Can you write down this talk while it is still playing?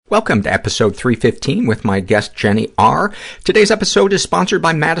Welcome to episode 315 with my guest, Jenny R. Today's episode is sponsored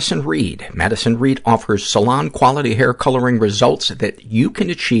by Madison Reed. Madison Reed offers salon-quality hair coloring results that you can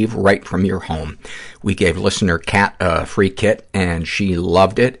achieve right from your home. We gave listener Kat a free kit, and she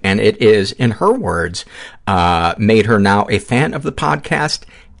loved it, and it is, in her words, made her now a fan of the podcast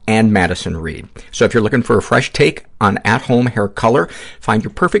and Madison Reed. So if you're looking for a fresh take on at-home hair color, find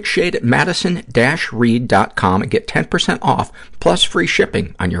your perfect shade at madison-reed.com and get 10% off plus free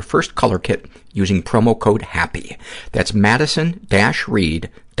shipping on your first color kit using promo code HAPPY. That's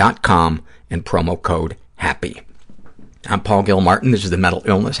madison-reed.com and promo code HAPPY. I'm Paul Gilmartin. This is the Mental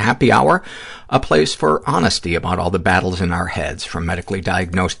Illness Happy Hour, a place for honesty about all the battles in our heads, from medically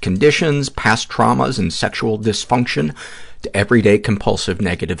diagnosed conditions, past traumas, and sexual dysfunction to everyday compulsive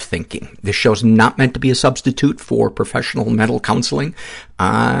negative thinking. This show's not meant to be a substitute for professional mental counseling.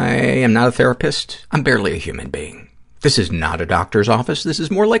 I am not a therapist. I'm barely a human being. This is not a doctor's office. This is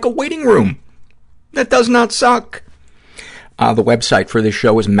more like a waiting room. That does not suck. The website for this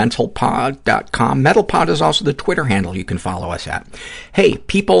show is mentalpod.com. Mentalpod is also the Twitter handle you can follow us at. Hey,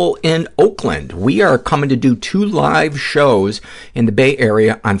 people in Oakland, we are coming to do 2 live shows in the Bay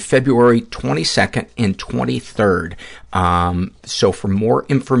Area on February 22nd and 23rd. So for more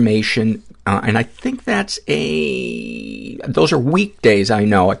information, and I think those are weekdays, I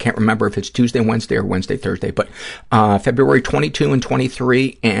know. I can't remember if it's Tuesday, Wednesday, or Wednesday, Thursday, but February 22 and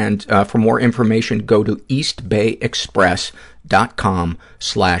 23, and for more information, go to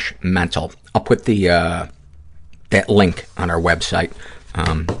eastbayexpress.com/mental. I'll put that link on our website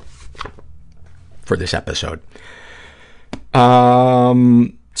for this episode.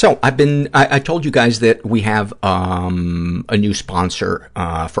 So I told you guys that we have a new sponsor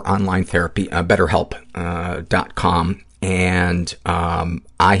for online therapy, BetterHelp.com, and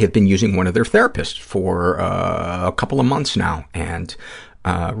I have been using one of their therapists for a couple of months now, and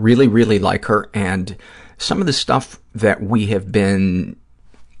really, really like her. And some of the stuff that we have been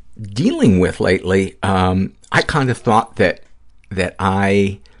dealing with lately, I kind of thought that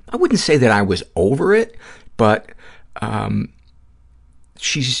I wouldn't say that I was over it, but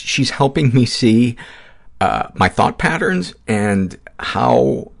she's helping me see my thought patterns and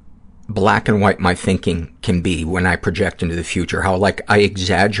how black and white my thinking can be when I project into the future, how I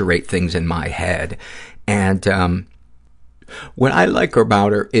exaggerate things in my head. And what I like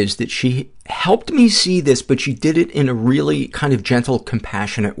about her is that she helped me see this, but she did it in a really kind of gentle,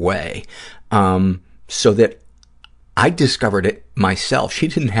 compassionate way, so that I discovered it myself. She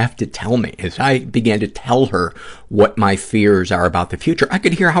didn't have to tell me. As I began to tell her what my fears are about the future, I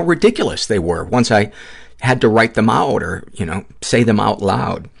could hear how ridiculous they were once I had to write them out or, say them out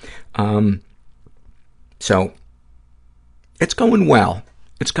loud. So it's going well.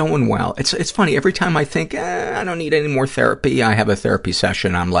 It's going well. It's funny. Every time I think, I don't need any more therapy, I have a therapy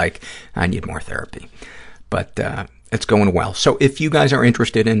session, I'm like, I need more therapy. But it's going well. So if you guys are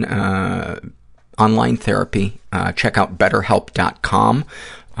interested in online therapy, check out BetterHelp.com.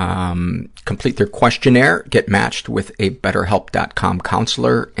 Complete their questionnaire, get matched with a BetterHelp.com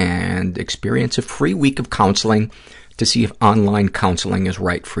counselor, and experience a free week of counseling to see if online counseling is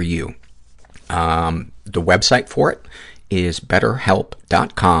right for you. The website for it is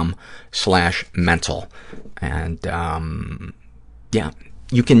BetterHelp.com/mental. And,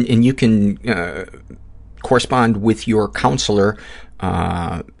 you can correspond with your counselor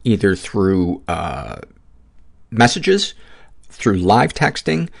either through messages, through live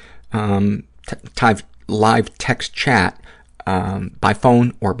texting, live text chat, by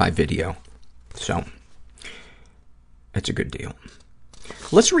phone or by video. So it's a good deal.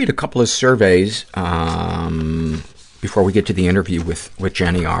 Let's read a couple of surveys before we get to the interview with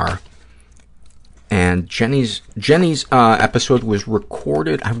Jenny R. And Jenny's episode was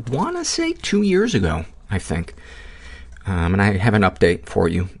recorded, I want to say 2 years ago, I think. And I have an update for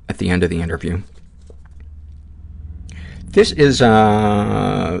you at the end of the interview. This is,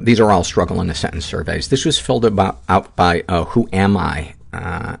 these are all struggle in a sentence surveys. This was filled out by Who Am I?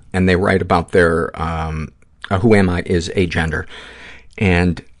 And they write about their, Who Am I is agender.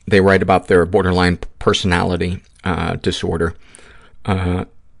 And they write about their borderline personality disorder.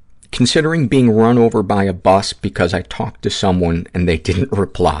 Considering being run over by a bus because I talked to someone and they didn't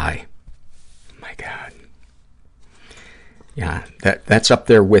reply. My God. Yeah, that's up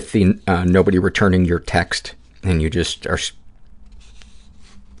there with the nobody returning your text, and you just are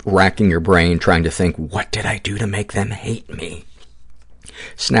racking your brain trying to think, what did I do to make them hate me?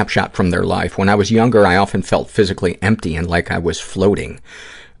 Snapshot from their life. When I was younger, I often felt physically empty and like I was floating.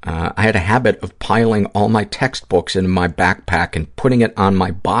 I had a habit of piling all my textbooks into my backpack and putting it on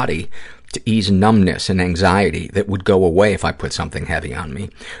my body to ease numbness and anxiety that would go away if I put something heavy on me.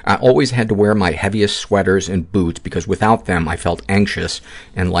 I always had to wear my heaviest sweaters and boots because without them I felt anxious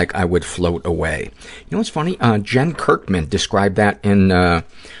and like I would float away. You know what's funny? Jen Kirkman described that in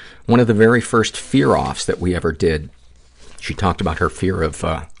one of the very first Fear Offs that we ever did. She talked about her fear of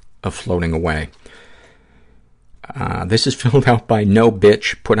floating away. This is filled out by No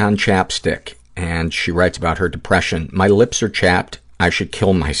Bitch Put on Chapstick, and she writes about her depression. My lips are chapped. I should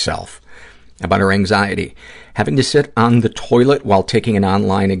kill myself. About her anxiety. Having to sit on the toilet while taking an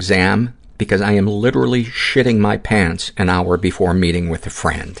online exam because I am literally shitting my pants an hour before meeting with a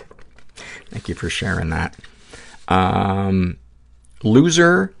friend. Thank you for sharing that.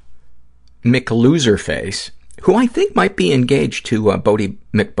 Loser McLoserface, who I think might be engaged to Bodie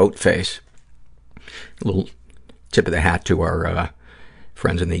McBoatface. A little tip of the hat to our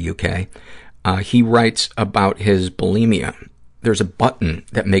friends in the UK. He writes about his bulimia. There's a button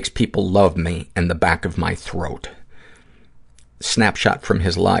that makes people love me in the back of my throat. Snapshot from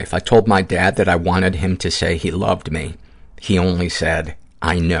his life. I told my dad that I wanted him to say he loved me. He only said,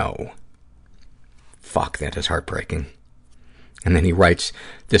 I know. Fuck, that is heartbreaking. And then he writes,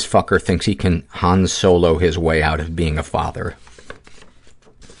 this fucker thinks he can Han Solo his way out of being a father.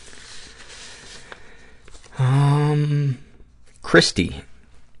 Christy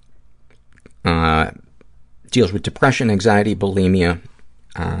deals with depression, anxiety, bulimia,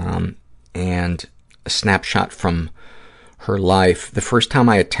 and a snapshot from her life. The first time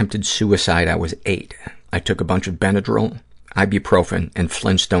I attempted suicide, I was 8. I took a bunch of Benadryl, ibuprofen, and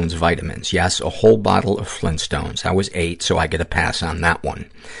Flintstones vitamins. Yes, a whole bottle of Flintstones. I was 8, so I get a pass on that one.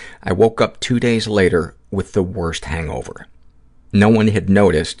 I woke up 2 days later with the worst hangover. No one had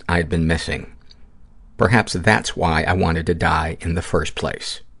noticed I had been missing. Perhaps that's why I wanted to die in the first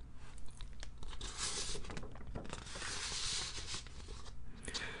place.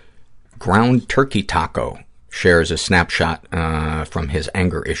 Ground Turkey Taco shares a snapshot from his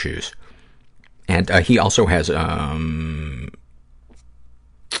anger issues. And he also has, I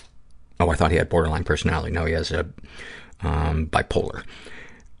thought he had borderline personality. No, he has bipolar.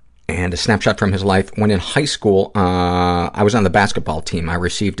 And a snapshot from his life. When in high school, I was on the basketball team. I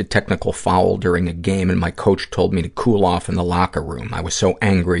received a technical foul during a game, and my coach told me to cool off in the locker room. I was so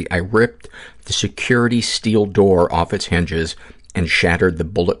angry, I ripped the security steel door off its hinges and shattered the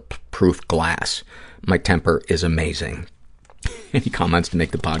bulletproof glass. My temper is amazing. Any comments to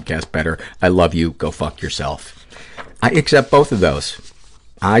make the podcast better? I love you. Go fuck yourself. I accept both of those.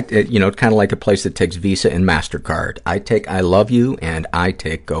 It's kind of like a place that takes Visa and MasterCard. I take I love you, and I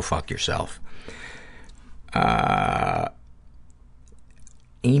take go fuck yourself.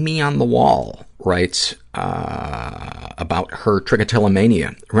 Amy on the Wall writes about her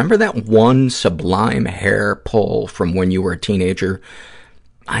trichotillomania. Remember that one sublime hair pull from when you were a teenager?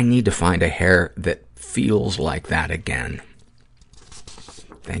 I need to find a hair that feels like that again.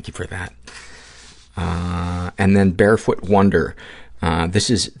 Thank you for that. And then Barefoot Wonder. This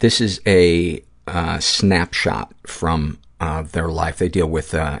is a snapshot from their life. They deal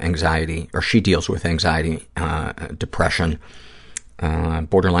with anxiety, or she deals with anxiety, depression,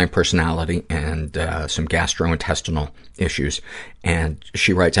 borderline personality, and some gastrointestinal issues. And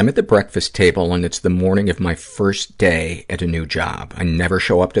she writes, I'm at the breakfast table, and it's the morning of my first day at a new job. I never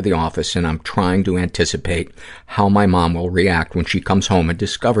show up to the office, and I'm trying to anticipate how my mom will react when she comes home and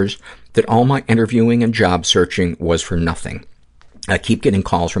discovers that all my interviewing and job searching was for nothing. I keep getting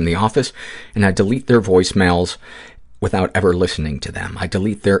calls from the office, and I delete their voicemails without ever listening to them. I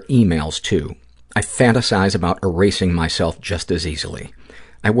delete their emails, too. I fantasize about erasing myself just as easily.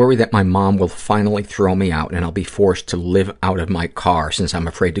 I worry that my mom will finally throw me out and I'll be forced to live out of my car since I'm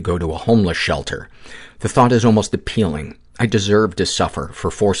afraid to go to a homeless shelter. The thought is almost appealing. I deserve to suffer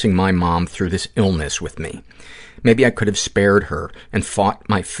for forcing my mom through this illness with me. Maybe I could have spared her and fought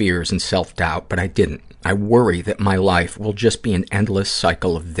my fears and self-doubt, but I didn't. I worry that my life will just be an endless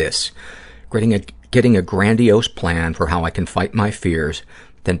cycle of this, getting a grandiose plan for how I can fight my fears,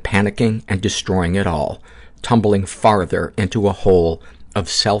 then panicking and destroying it all, tumbling farther into a hole of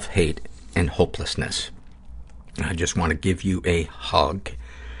self-hate and hopelessness. I just want to give you a hug.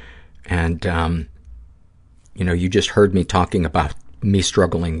 And, you just heard me talking about me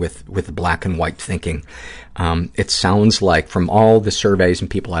struggling with black and white thinking. It sounds like from all the surveys and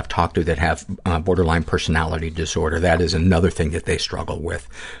people I've talked to that have borderline personality disorder, that is another thing that they struggle with.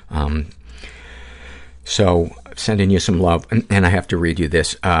 So sending you some love, and I have to read you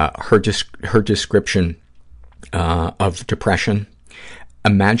this. Her description of depression.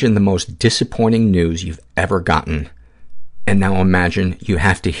 Imagine the most disappointing news you've ever gotten, and now imagine you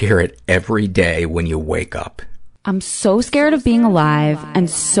have to hear it every day when you wake up. I'm so scared of being alive and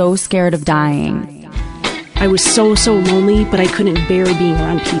so scared of dying. I was so lonely, but I couldn't bear being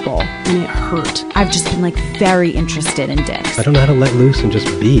around people, and it hurt. I've just been very interested in dicks. I don't know how to let loose and just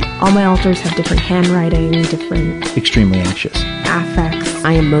be. All my alters have different handwriting, different Extremely anxious. affects.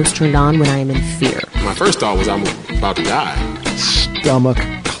 I am most turned on when I am in fear. My first thought was I'm about to die. Stomach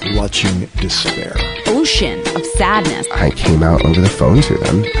clutching despair. Ocean of sadness. I came out over the phone to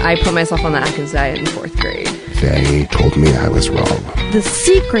them. I put myself on the Atkins diet in 4th grade. They told me I was wrong. The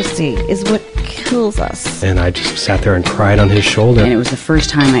secrecy is what kills us. And I just sat there and cried on his shoulder. And it was the first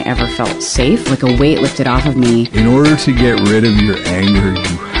time I ever felt safe, like a weight lifted off of me. In order to get rid of your anger,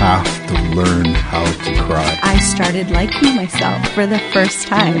 you have to learn how to cry. I started liking myself for the first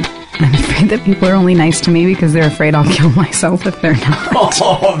time. I'm afraid that people are only nice to me because they're afraid I'll kill myself if they're not.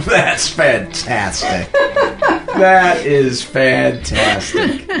 Oh, that's fantastic. That is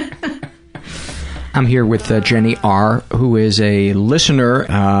fantastic. I'm here with Jenny R., who is a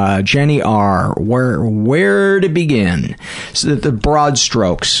listener. Jenny R., where to begin? So the broad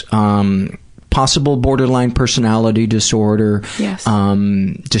strokes. Possible borderline personality disorder. Yes.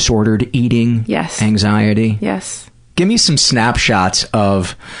 Disordered eating. Yes. Anxiety. Yes. Give me some snapshots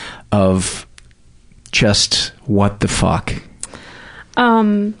of just what the fuck.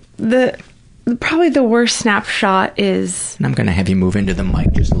 Probably the worst snapshot is... And I'm going to have you move into the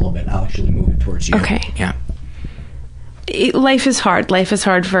mic just a little bit. I'll actually move it towards you. Okay. Yeah. Life is hard. Life is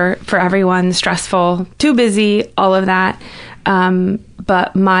hard for everyone. Stressful, too busy, all of that.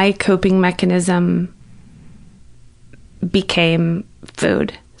 But my coping mechanism became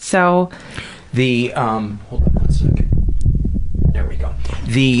food. So... hold on 1 second. There we go.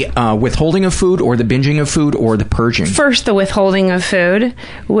 The withholding of food or the binging of food or the purging? First, the withholding of food,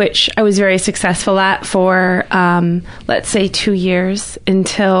 which I was very successful at for, let's say, 2 years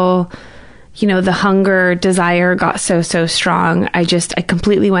until, the hunger, desire got so strong. I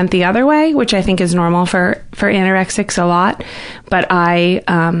completely went the other way, which I think is normal for anorexics a lot. But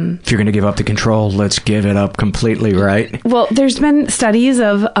if you're going to give up the control, let's give it up completely, right? Well, there's been studies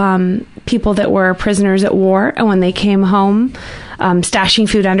of people that were prisoners at war, and when they came home, stashing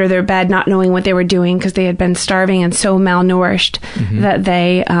food under their bed, not knowing what they were doing because they had been starving and so malnourished that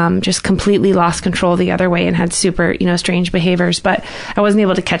they just completely lost control the other way and had super, strange behaviors. But I wasn't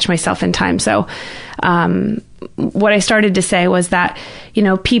able to catch myself in time. So what I started to say was that,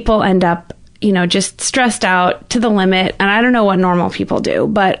 people end up, just stressed out to the limit. And I don't know what normal people do,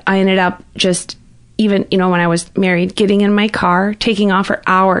 but I ended up just even, when I was married, getting in my car, taking off for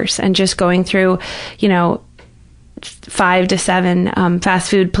hours and just going through, 5 to 7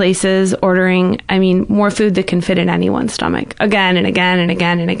 fast food places, ordering, more food that can fit in anyone's stomach again and again and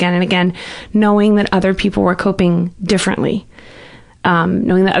again and again and again, knowing that other people were coping differently,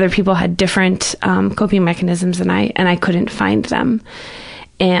 knowing that other people had different coping mechanisms than I couldn't find them.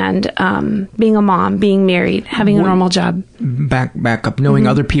 And being a mom, being married, having a normal job. Back up. Knowing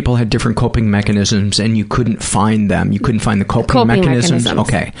other people had different coping mechanisms and you couldn't find them. You couldn't find the coping mechanisms.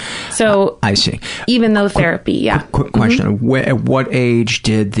 Okay. So I see. Even though therapy, yeah. Quick question. At what age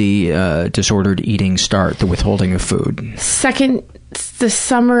did the disordered eating start, the withholding of food? The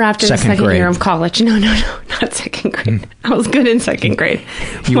summer after the second year of college. No, not second grade. I was good in second grade.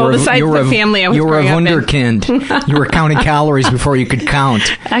 Besides the family I was growing up in. You were a wunderkind. You were counting calories before you could count.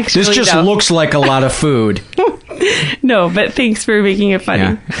 Actually, this just looks like a lot of food. No, but thanks for making it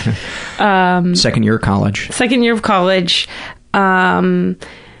funny. Yeah. Second year of college. Second year of college. My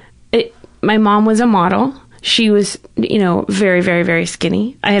mom was a model. She was, very, very, very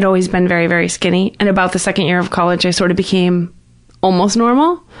skinny. I had always been very, very skinny. And about the second year of college, I sort of became almost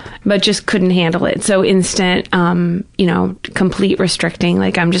normal, but just couldn't handle it. So instant, complete restricting,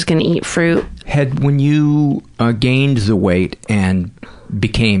 like I'm just going to eat fruit. When you gained the weight and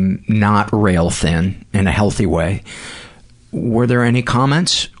became not rail thin in a healthy way, were there any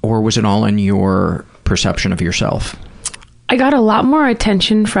comments or was it all in your perception of yourself? I got a lot more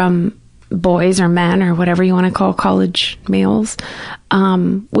attention from boys or men or whatever you want to call college males,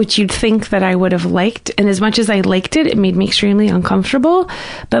 which you'd think that I would have liked. And as much as I liked it, it made me extremely uncomfortable.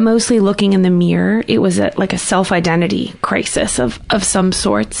 But mostly looking in the mirror, it was like a self-identity crisis of some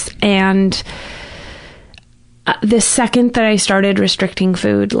sorts. And the second that I started restricting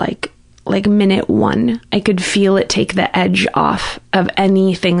food, like minute 1, I could feel it take the edge off of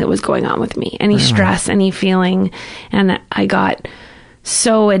anything that was going on with me, any stress, any feeling. And I got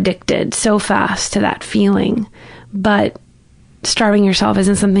so addicted so fast to that feeling. But starving yourself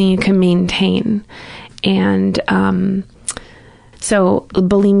isn't something you can maintain. And so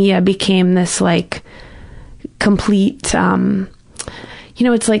bulimia became this complete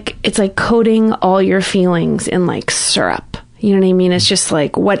it's like coating all your feelings in like syrup. You know what I mean? It's just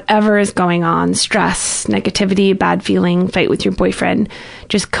like whatever is going on, stress, negativity, bad feeling, fight with your boyfriend,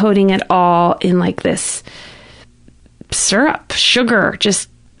 just coating it all in like this syrup, sugar, just,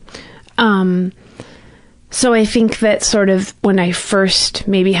 so I think that sort of when I first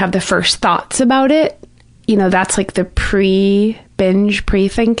maybe have the first thoughts about it, that's like the pre-binge,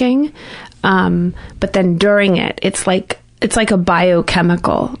 pre-thinking. But then during it, it's like a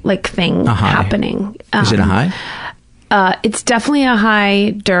biochemical like thing happening. Is it a high? It's definitely a high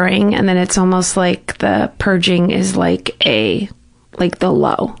during, and then it's almost like the purging is like the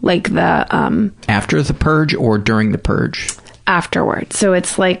low, like the after the purge or during the purge? Afterward. So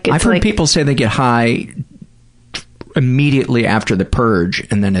it's like I've heard people say they get high immediately after the purge,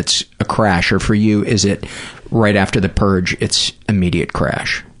 and then it's a crash. Or for you, is it right after the purge? It's immediate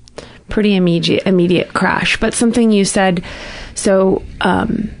crash. Pretty immediate crash. But something you said. So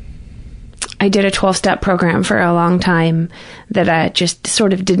I did a 12-step program for a long time that I just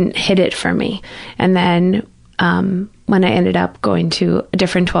sort of didn't hit it for me. And then when I ended up going to a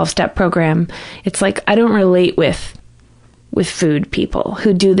different 12-step program, it's like I don't relate with food people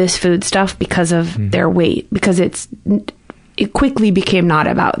who do this food stuff because of their weight, because it quickly became not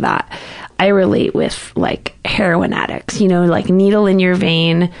about that. I relate with like heroin addicts, like needle in your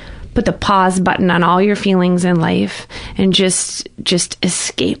vein, put the pause button on all your feelings in life and just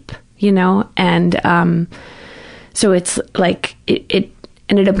escape, and so it's like it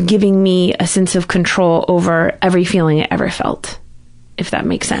ended up giving me a sense of control over every feeling I ever felt, if that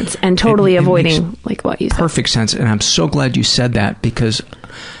makes sense, and totally avoiding like what you said. Perfect sense. And I'm so glad you said that, because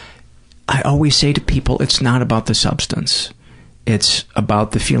I always say to people, it's not about the substance. It's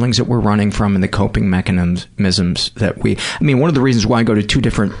about the feelings that we're running from and the coping mechanisms that one of the reasons why I go to 2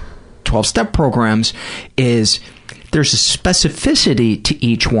 different 12-step programs is there's a specificity to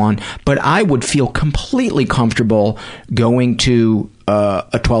each one, but I would feel completely comfortable going to a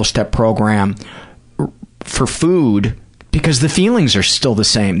 12-step program for food, because the feelings are still the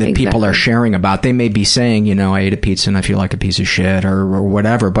same that people are sharing about. They may be saying, I ate a pizza and I feel like a piece of shit or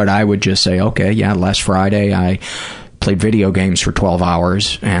whatever, but I would just say, okay, yeah, last Friday I played video games for 12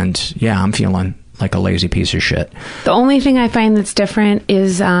 hours and yeah, I'm feeling like a lazy piece of shit. The only thing I find that's different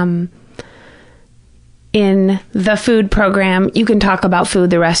is in the food program, you can talk about food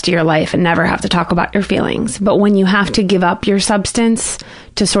the rest of your life and never have to talk about your feelings. But when you have to give up your substance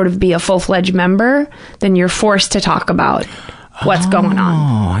to sort of be a full-fledged member, then you're forced to talk about what's going on.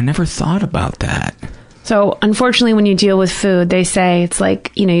 Oh, I never thought about that. So unfortunately, when you deal with food, they say it's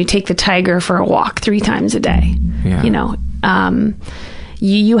like, you take the tiger for a walk 3 times a day. Yeah.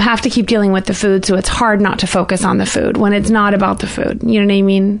 You have to keep dealing with the food, so it's hard not to focus on the food when it's not about the food. You know what I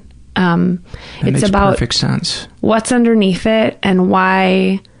mean? It's makes about perfect sense. What's underneath it, and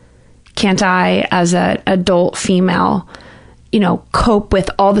why can't I, as an adult female, cope with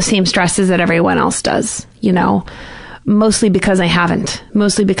all the same stresses that everyone else does? Mostly because I haven't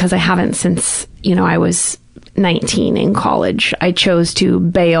since, I was 19 in college. I chose to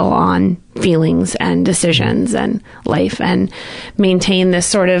bail on feelings and decisions and life and maintain this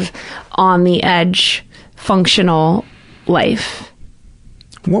sort of on the edge functional life.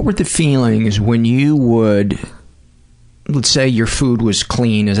 What were the feelings when you would, let's say your food was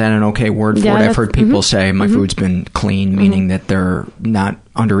clean? Is that an okay word for it? I've heard people say my food's been clean, meaning that they're not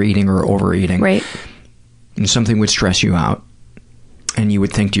under eating or overeating. Right. And something would stress you out. And you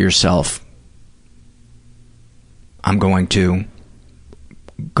would think to yourself, I'm going to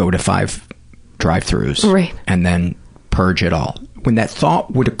go to 5 drive-thrus. Right. And then purge it all. When that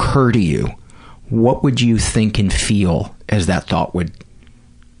thought would occur to you, what would you think and feel as that thought would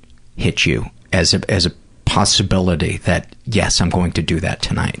hit you as a possibility that, yes, I'm going to do that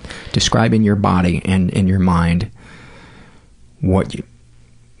tonight? Describe in your body and in your mind what you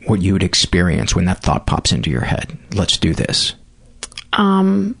would experience when that thought pops into your head. Let's do this.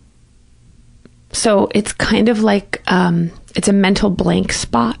 So it's kind of like, it's a mental blank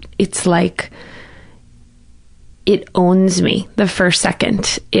spot. It's like, it owns me the first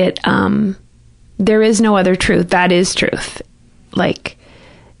second. There is no other truth. That is truth. Like,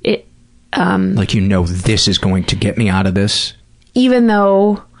 this is going to get me out of this. Even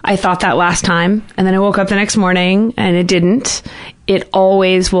though I thought that last time, and then I woke up the next morning and it didn't, it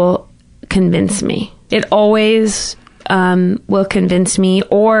always will convince me. It always will convince me.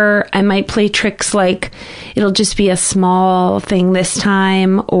 Or I might play tricks like it'll just be a small thing this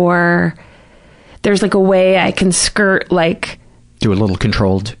time, or there's like a way I can skirt, like do a little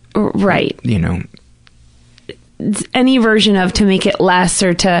controlled, right? Any version of to make it less,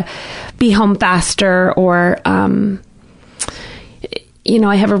 or to be home faster, or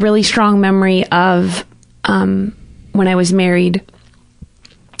I have a really strong memory of when I was married.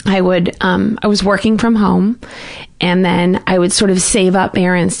 I was working from home, and then I would sort of save up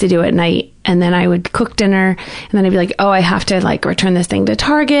errands to do at night. And then I would cook dinner, and then I'd be like, oh, I have to like return this thing to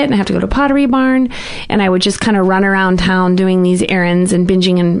Target, and I have to go to Pottery Barn. And I would just kind of run around town doing these errands and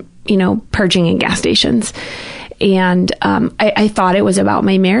binging and, purging in gas stations. And I thought it was about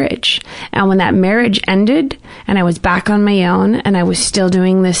my marriage. And when that marriage ended and I was back on my own and I was still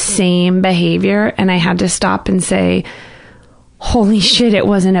doing the same behavior, and I had to stop and say, holy shit, it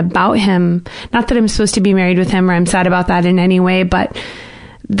wasn't about him. Not that I'm supposed to be married with him or I'm sad about that in any way, but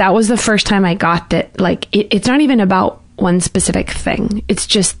that was the first time I got that, like, it's not even about one specific thing. It's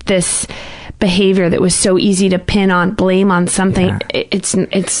just this behavior that was so easy to blame on something. Yeah. It's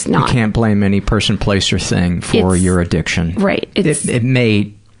not. You can't blame any person, place, or thing for your addiction. Right. It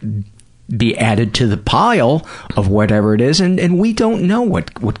may be added to the pile of whatever it is, and we don't know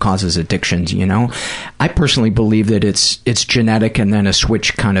what causes addictions. I personally believe that it's genetic, and then a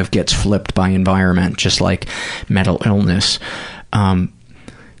switch kind of gets flipped by environment, just like mental illness.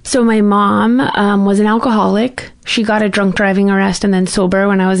 So my mom was an alcoholic. She got a drunk driving arrest and then sober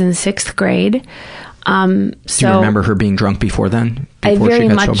when I was in 6th grade. Do you remember her being drunk before then? Very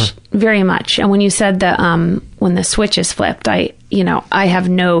much. And when you said that when the switch is flipped, I have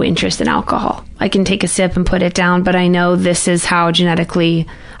no interest in alcohol. I can take a sip and put it down, but I know this is how genetically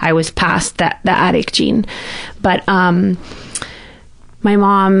I was passed the addict gene. But my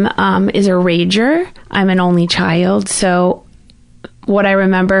mom is a rager. I'm an only child, so what I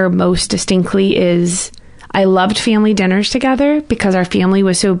remember most distinctly is I loved family dinners together because our family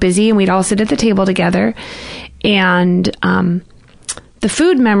was so busy and we'd all sit at the table together. And the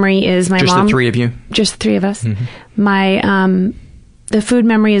food memory is my mom. Just the three of you? Just the three of us. Mm-hmm. The food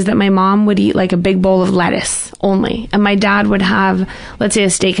memory is that my mom would eat like a big bowl of lettuce only. And my dad would have, let's say, a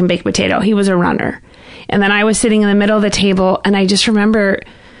steak and baked potato. He was a runner. And then I was sitting in the middle of the table, and I just remember,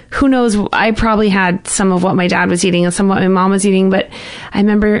 who knows, I probably had some of what my dad was eating and some of what my mom was eating, but I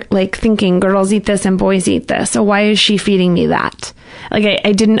remember like thinking, girls eat this and boys eat this, so why is she feeding me that? Like,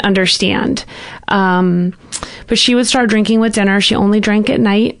 I didn't understand. But she would start drinking with dinner. She only drank at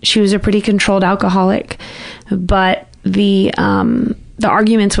night. She was a pretty controlled alcoholic. But the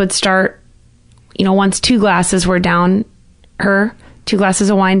arguments would start, once 2 glasses were down her, 2 glasses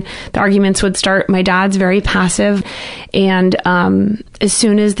of wine, the arguments would start. My dad's very passive, and as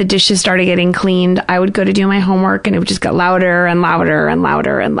soon as the dishes started getting cleaned, I would go to do my homework, and it would just get louder and louder and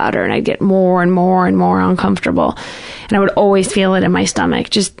louder and louder, and I'd get more and more and more uncomfortable, and I would always feel it in my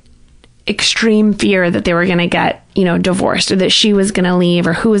stomach, just extreme fear that they were going to get, divorced, or that she was going to leave,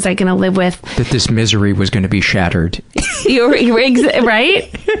 or who was I going to live with. That this misery was going to be shattered.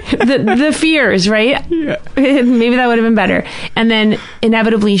 Right? The fears, right? Yeah. Maybe that would have been better. And then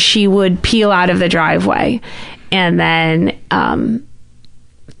inevitably she would peel out of the driveway. And then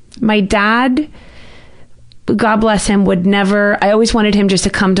my dad, God bless him, would never, I always wanted him just to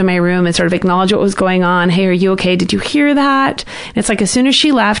come to my room and sort of acknowledge what was going on. Hey, are you okay? Did you hear that? And it's like, as soon as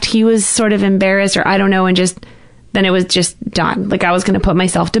she left, he was sort of embarrassed, or I don't know, and then it was just done. Like, I was going to put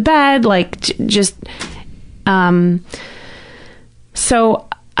myself to bed, so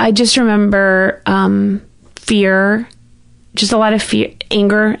I just remember fear, just a lot of fear,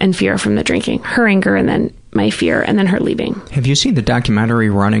 anger and fear from the drinking, her anger, and then my fear, and then her leaving. Have you seen the documentary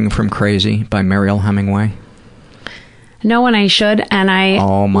Running from Crazy by Mariel Hemingway? No, and I should, and I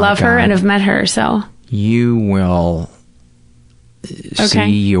love her and have met her, so. You will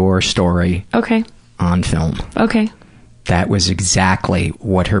see your story on film. Okay. That was exactly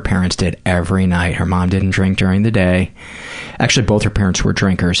what her parents did every night. Her mom didn't drink during the day. Actually, both her parents were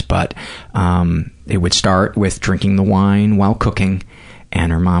drinkers, but it would start with drinking the wine while cooking,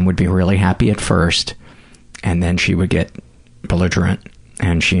 and her mom would be really happy at first, and then she would get belligerent,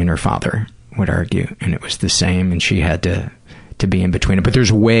 and she and her father would argue, and it was the same, and she had to be in between it. But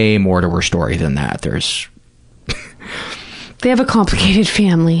there's way more to her story than that. They have a complicated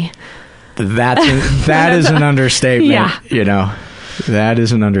family. That is an understatement. Yeah. That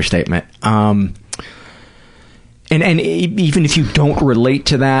is an understatement. And even if you don't relate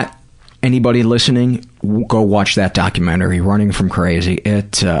to that, anybody listening, go watch that documentary, Running from Crazy.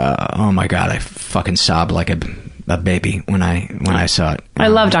 Oh my God, I fucking sobbed like a baby when I saw it. I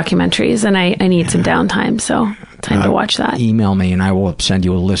love documentaries, and I need some downtime, so time to watch that. Email me and I will send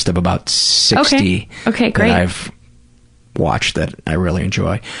you a list of about 60 great. that I've watched that I really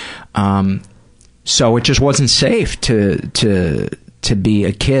enjoy. So it just wasn't safe to be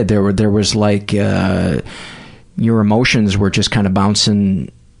a kid. There was like your emotions were just kind of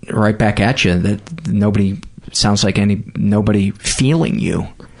bouncing right back at you. That nobody sounds like nobody feeling you.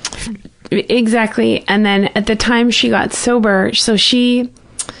 Exactly. And then at the time she got sober, so she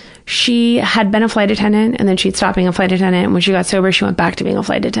had been a flight attendant, and then she'd stopped being a flight attendant. And when she got sober, she went back to being a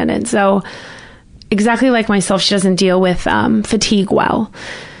flight attendant. So exactly like myself, she doesn't deal with fatigue well.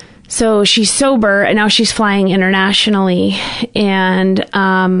 So she's sober, and now she's flying internationally.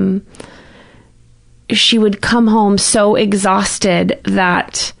 And she would come home so exhausted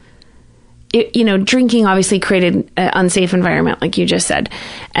that, drinking obviously created an unsafe environment, like you just said.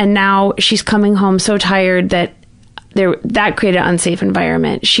 And now she's coming home so tired that created an unsafe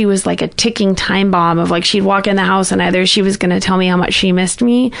environment. She was like a ticking time bomb of like, she'd walk in the house and either she was going to tell me how much she missed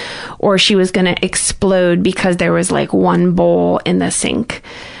me, or she was going to explode because there was like one bowl in the sink,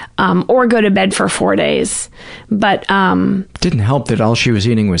 or go to bed for 4 days. But didn't help that all she was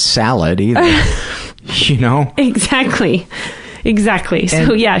eating was salad either. Exactly.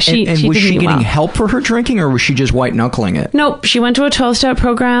 So yeah, she was she getting well. help for her drinking, or was she just white knuckling it? Nope, she went to a 12-step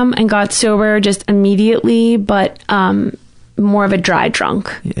program and got sober just immediately, but more of a dry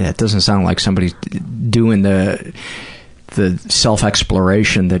drunk. Yeah, it doesn't sound like somebody doing the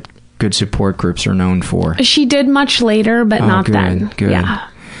self-exploration that good support groups are known for. She did much later, but not good, then. Good. Yeah.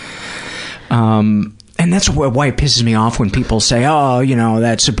 And that's why it pisses me off when people say, oh,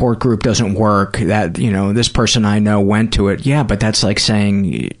 that support group doesn't work, that, this person I know went to it. Yeah, but that's like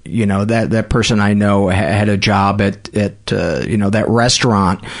saying, that person I know had a job at that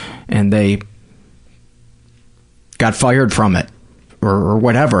restaurant and they got fired from it or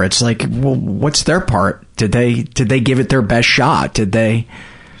whatever. It's like, well, what's their part? Did they give it their best shot? Did they?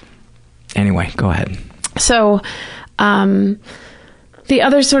 Anyway, go ahead. So, the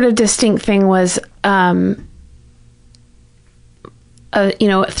other sort of distinct thing was,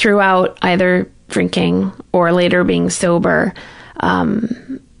 throughout either drinking or later being sober, I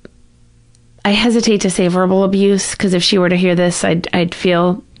hesitate to say verbal abuse, because if she were to hear this, I'd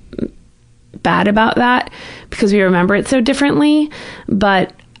feel bad about that because we remember it so differently.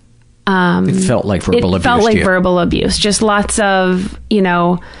 But it felt like verbal abuse. It felt like verbal abuse. Just lots of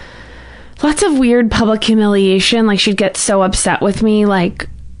weird public humiliation. Like, she'd get so upset with me. Like,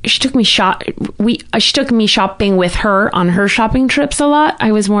 she took me shopping with her on her shopping trips a lot.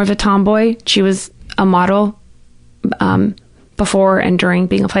 I was more of a tomboy. She was a model before and during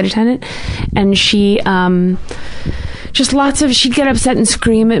being a flight attendant. And she she'd get upset and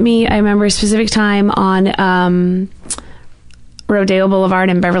scream at me. I remember a specific time on Rodeo Boulevard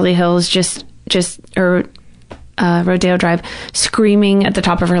in Beverly Hills, Rodeo Drive, screaming at the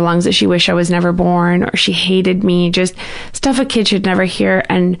top of her lungs that she wished I was never born, or she hated me, just stuff a kid should never hear.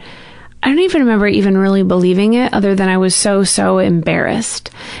 And I don't even remember even really believing it, other than I was so embarrassed.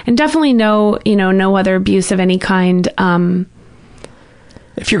 And definitely no other abuse of any kind.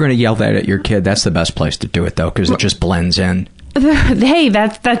 If you're going to yell that at your kid, that's the best place to do it, though, because it just blends in. Hey,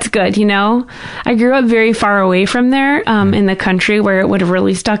 that's good. I grew up very far away from there, in the country, where it would have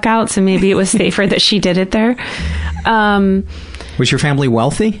really stuck out. So maybe it was safer that she did it there. Was your family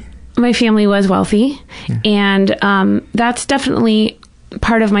wealthy? My family was wealthy. Yeah. And that's definitely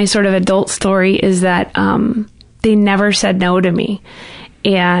part of my sort of adult story, is that they never said no to me.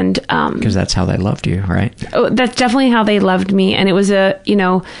 And because that's how they loved you, right? Oh, that's definitely how they loved me. And it was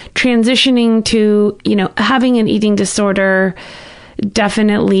transitioning to having an eating disorder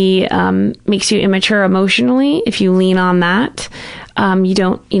definitely makes you immature emotionally if you lean on that. You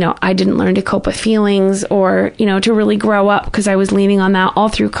don't, I didn't learn to cope with feelings or to really grow up, because I was leaning on that all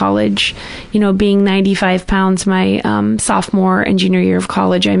through college. Being 95 pounds my sophomore and junior year of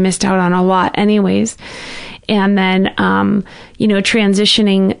college, I missed out on a lot anyways. And then,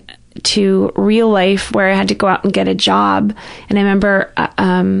 transitioning to real life, where I had to go out and get a job. And I remember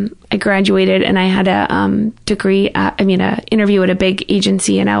I graduated and I had an interview at a big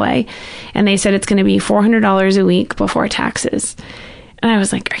agency in LA. And they said it's going to be $400 a week before taxes. And I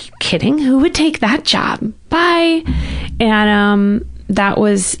was like, are you kidding? Who would take that job? Bye. And that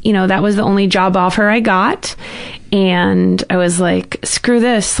was the only job offer I got. And I was like, screw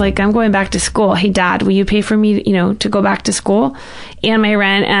this. Like, I'm going back to school. Hey, Dad, will you pay for me, to go back to school and my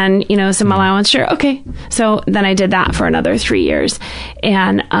rent and, some allowance? Sure. Okay. So then I did that for another 3 years.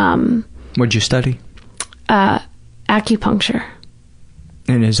 And, what'd you study? Acupuncture.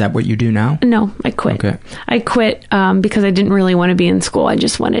 And is that what you do now? No, I quit. Okay. I quit because I didn't really want to be in school. I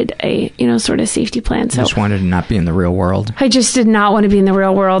just wanted a, sort of safety plan. So you just wanted to not be in the real world. I just did not want to be in the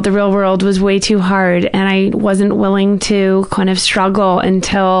real world. The real world was way too hard, and I wasn't willing to kind of struggle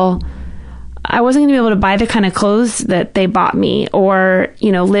until I wasn't going to be able to buy the kind of clothes that they bought me, or,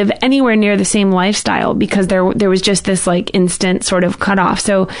 you know, live anywhere near the same lifestyle, because there was just this like instant sort of cutoff.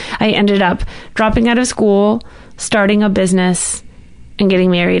 So I ended up dropping out of school, starting a business, and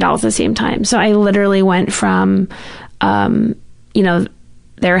getting married all at the same time. So I literally went from, you know,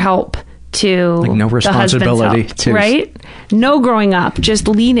 their help to like no responsibility, help, right? No growing up, just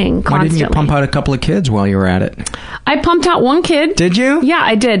leading constantly. Why didn't you pump out a couple of kids while you were at it? I pumped out one kid. Did you? Yeah,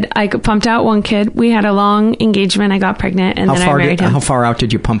 I did. I pumped out one kid. We had a long engagement. I got pregnant, and then I married him. How far out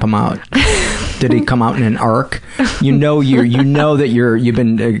did you pump him out? Did he come out in an arc? You know that you've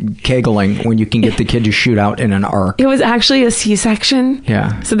been kegling when you can get the kid to shoot out in an arc. It was actually a C-section.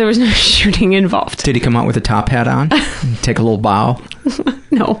 Yeah. So there was no shooting involved. Did he come out with a top hat on? Take a little bow?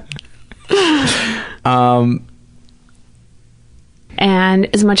 No.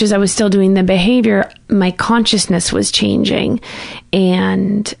 And as much as I was still doing the behavior, my consciousness was changing.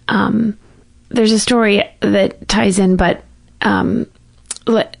 And there's a story that ties in, but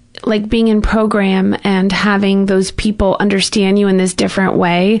like being in program and having those people understand you in this different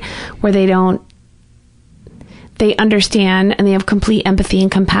way, where they understand and they have complete empathy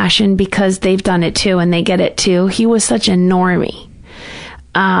and compassion because they've done it too and they get it too. He was such a normie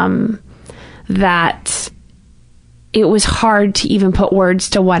that it was hard to even put words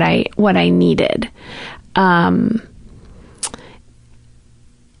to what I needed. You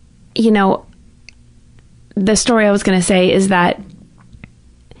know, the story I was going to say is that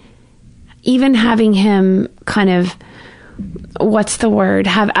even having him kind of, what's the word,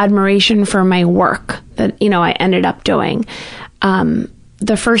 have admiration for my work that, you know, I ended up doing.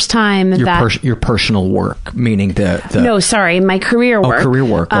 The first time your personal work, meaning no, sorry, my career work. Oh, career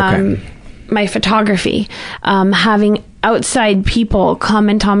work. Okay. My photography, having outside people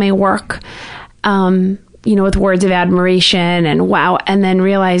comment on my work, you know, with words of admiration and wow, and then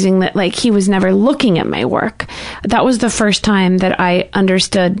realizing that like he was never looking at my work. That was the first time that I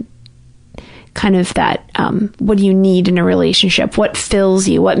understood kind of that, what do you need in a relationship? What fills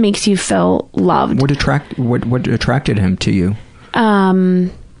you? What makes you feel loved? What attracted him to you?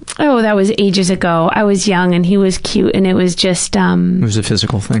 That was ages ago. I was young and he was cute, and it was just it was a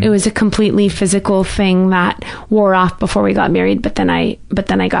physical thing. It was a completely physical thing that wore off before we got married, but then I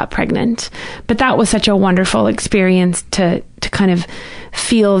got pregnant. But that was such a wonderful experience to kind of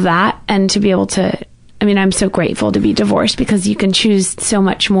feel that, and to be able to, I mean, I'm so grateful to be divorced because you can choose so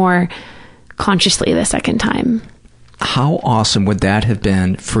much more consciously the second time. How awesome would that have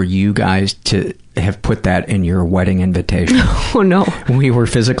been for you guys to have put that in your wedding invitation? Oh no. We were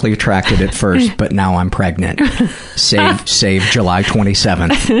physically attracted at first, but now I'm pregnant. Save July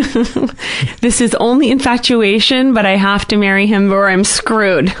 27th. This is only infatuation, but I have to marry him or I'm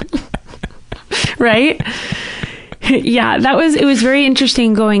screwed. Right? Yeah, it was very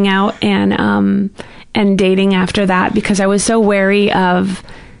interesting going out and dating after that, because I was so wary of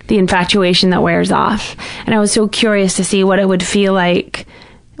the infatuation that wears off. And I was so curious to see what it would feel like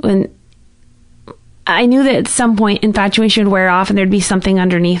when I knew that at some point infatuation would wear off and there'd be something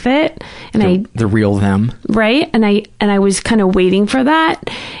underneath it. And the real them. Right. And I was kind of waiting for that.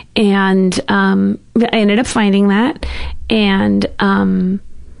 And I ended up finding that. And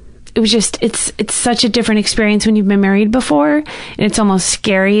it was just, it's such a different experience when you've been married before. And it's almost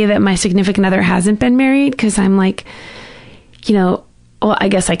scary that my significant other hasn't been married, because I'm like, you know, well, I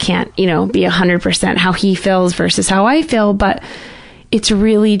guess I can't, you know, be 100% how he feels versus how I feel, but it's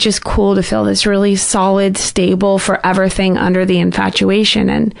really just cool to feel this really solid, stable, forever thing under the infatuation.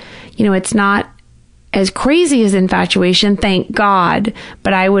 And, you know, it's not as crazy as infatuation, thank God,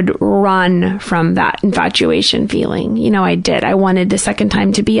 but I would run from that infatuation feeling. You know, I did. I wanted the second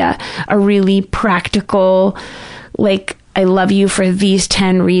time to be a really practical, like, I love you for these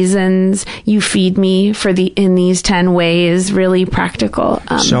 10 reasons. You feed me in these 10 ways. Really practical.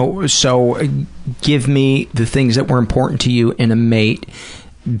 So give me the things that were important to you in a mate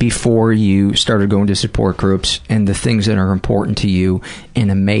before you started going to support groups, and the things that are important to you in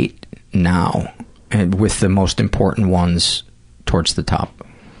a mate now, and with the most important ones towards the top.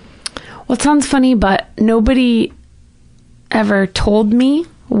 Well, it sounds funny, but nobody ever told me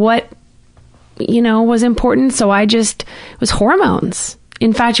what, you know, was important. So it was hormones,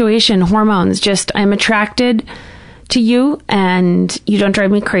 infatuation, hormones. Just, I'm attracted to you and you don't drive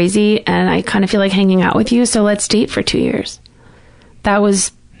me crazy and I kind of feel like hanging out with you. So let's date for 2 years. That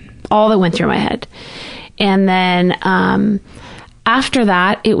was all that went through my head. And then, after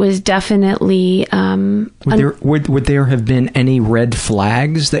that, it was definitely, would there have been any red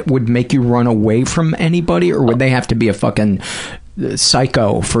flags that would make you run away from anybody, or would they have to be a fucking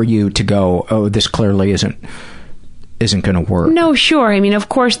psycho for you to go, oh, this clearly isn't isn't going to work. No, sure. I mean, of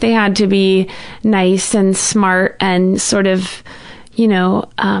course they had to be nice and smart and sort of,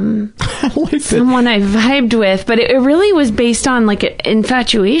 someone I vibed with, but it really was based on like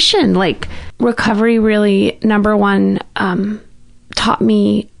infatuation. Like recovery really, number one, taught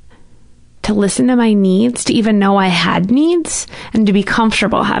me to listen to my needs, to even know I had needs, and to be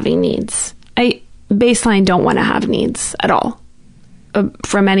comfortable having needs. I baseline don't want to have needs at all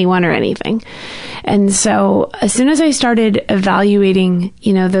from anyone or anything. And so as soon as I started evaluating,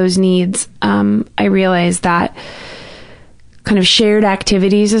 those needs, I realized that kind of shared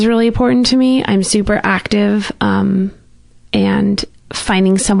activities is really important to me. I'm super active, and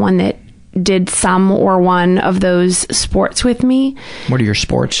finding someone that did some or one of those sports with me. What are your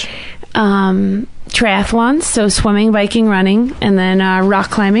sports? Triathlons, so swimming, biking, running, and then rock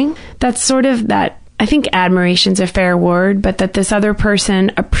climbing. That's sort of that. I think admiration's a fair word, but that this other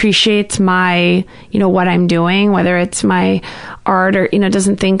person appreciates my, what I'm doing, whether it's my art or,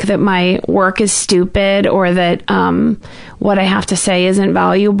 doesn't think that my work is stupid or that what I have to say isn't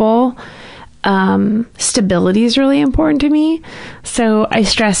valuable. Stability is really important to me. So I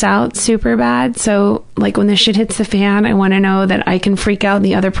stress out super bad. So like when the shit hits the fan, I want to know that I can freak out and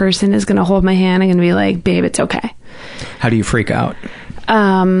the other person is going to hold my hand and going to be like, babe, it's okay. How do you freak out?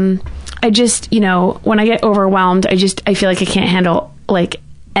 I just, when I get overwhelmed, I feel like I can't handle like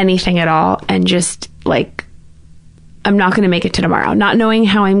anything at all. And just like, I'm not going to make it to tomorrow, not knowing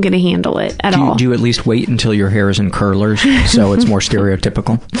how I'm going to handle it at all. Do you at least wait until your hair is in curlers so it's more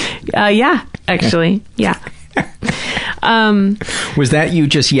stereotypical? Yeah, actually. Yeah. Was that you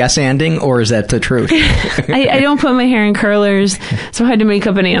just yes-anding, or is that the truth? I don't put my hair in curlers, so I had to make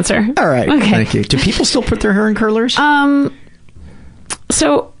up an answer. All right. Okay. Thank you. Do people still put their hair in curlers?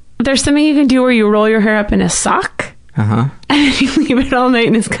 So there's something you can do where you roll your hair up in a sock. Uh-huh. And you leave it all night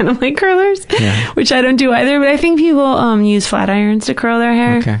and it's kind of like curlers, which I don't do either. But I think people use flat irons to curl their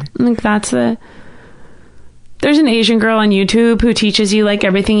hair. Okay. I think there's an Asian girl on YouTube who teaches you like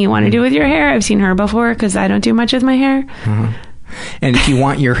everything you want to do with your hair. I've seen her before because I don't do much with my hair. Uh-huh. And if you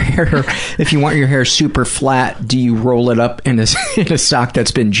want your hair super flat, do you roll it up in a sock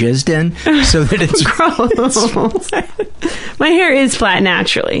that's been jizzed in so that it's gross? My hair is flat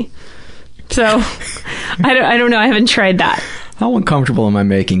naturally, so I don't know. I haven't tried that. How uncomfortable am I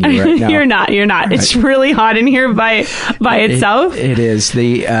making you right now? You're not. Right. It's really hot in here by itself. It is.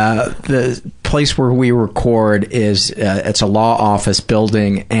 The place where we record is it's a law office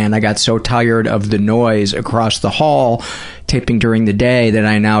building, and I got so tired of the noise across the hall taping during the day that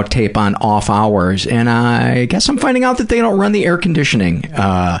I now tape on off hours, and I guess I'm finding out that they don't run the air conditioning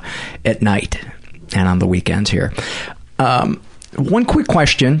at night and on the weekends here. One quick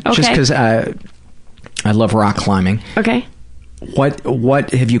question, just because I love rock climbing. Okay. What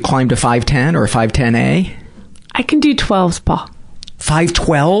have you climbed a 510 or a 510A? I can do 12s, Paul.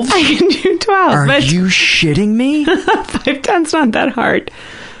 512? I can do 12. Are you shitting me? 510's not that hard.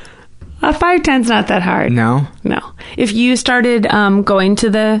 A 510's not that hard. No? No. If you started going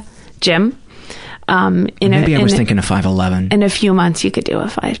to the gym, maybe I was thinking a 511. In a few months, you could do a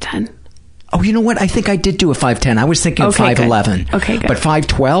 510. Oh, you know what? I think I did do a 510. I was thinking 511. Good. Okay, good. But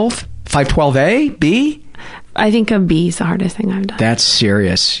 512? 512A? B? I think a B is the hardest thing I've done. That's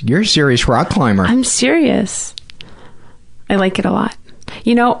serious. You're a serious rock climber. I'm serious. I like it a lot.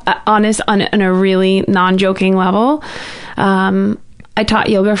 Honest, on a really non-joking level, I taught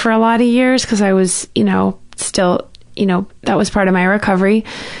yoga for a lot of years because I was, still, that was part of my recovery.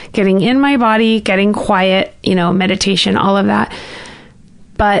 Getting in my body, getting quiet, meditation, all of that.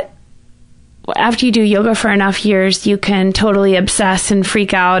 But after you do yoga for enough years, you can totally obsess and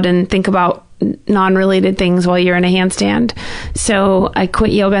freak out and think about non-related things while you're in a handstand. So I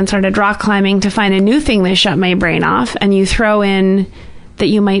quit yoga and started rock climbing to find a new thing that shut my brain off. And you throw in that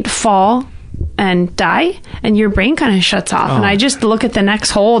you might fall and die, and your brain kind of shuts off. And I just look at the next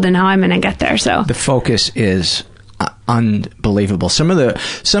hold and how I'm going to get there. So the focus is unbelievable. Some of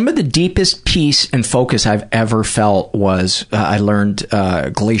the deepest peace and focus I've ever felt was I learned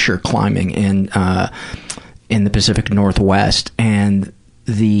glacier climbing in the Pacific Northwest, and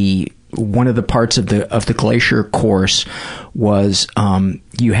one of the parts of the glacier course was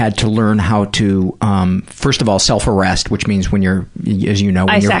you had to learn how to first of all self-arrest, which means when you're, as you know,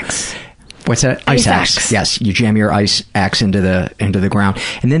 when ice you're, axe. What's that? Ice axe. Yes, you jam your ice axe into the ground.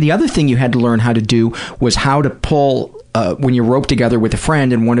 And then the other thing you had to learn how to do was how to pull. When you rope together with a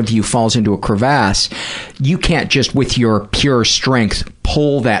friend and one of you falls into a crevasse, you can't just with your pure strength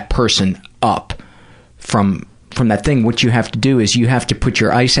pull that person up from that thing. What you have to do is you have to put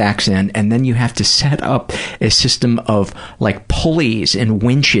your ice axe in, and then you have to set up a system of like pulleys and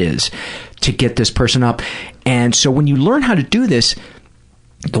winches to get this person up. And so when you learn how to do this,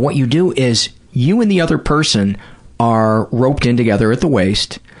 what you do is you and the other person are roped in together at the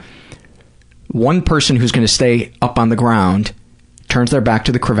waist. One person who's going to stay up on the ground turns their back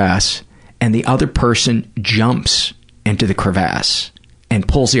to the crevasse, and the other person jumps into the crevasse and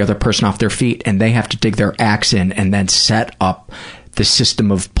pulls the other person off their feet, and they have to dig their axe in and then set up the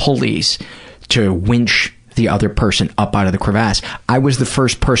system of pulleys to winch the other person up out of the crevasse. I was the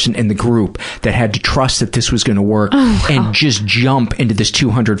first person in the group that had to trust that this was going to work and just jump into this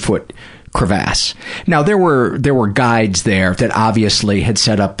 200-foot crevasse. Now, there were guides there that obviously had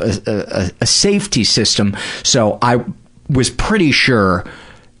set up a safety system, so I was pretty sure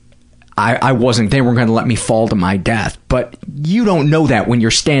they weren't going to let me fall to my death. But you don't know that when you're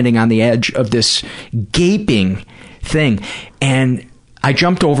standing on the edge of this gaping thing. And I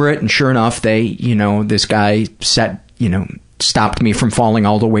jumped over it, and sure enough, this guy stopped me from falling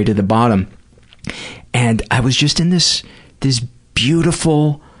all the way to the bottom. And I was just in this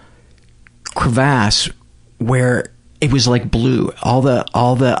beautiful crevasse where it was like blue. All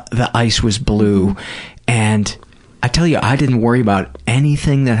the ice was blue. And I tell you, I didn't worry about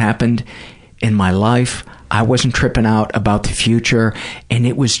anything that happened in my life. I wasn't tripping out about the future. And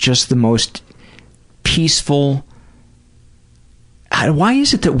it was just the most peaceful. Why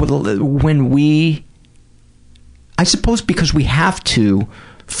is it that when I suppose because we have to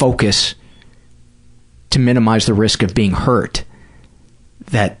focus to minimize the risk of being hurt,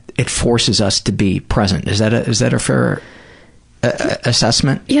 that it forces us to be present. Is that a fair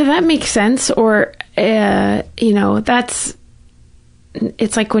assessment? Yeah, that makes sense. Or, it's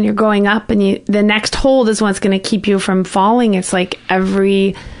like when you're going up and the next hold is what's going to keep you from falling. It's like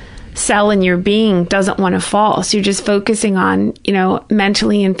every cell in your being doesn't want to fall. So you're just focusing on,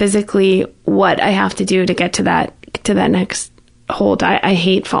 mentally and physically what I have to do to get to that next hold. I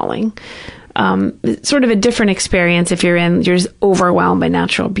hate falling. It's sort of a different experience if you're just overwhelmed by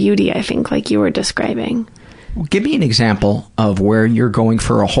natural beauty, I think, like you were describing. Well, give me an example of where you're going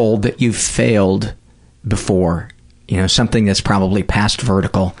for a hold that you've failed before. Something that's probably past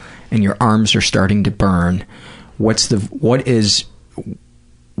vertical and your arms are starting to burn. What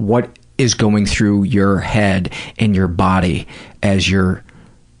is going through your head and your body as you're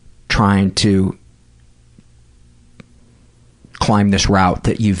trying to climb this route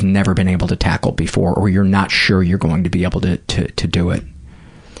that you've never been able to tackle before, or you're not sure you're going to be able to do it?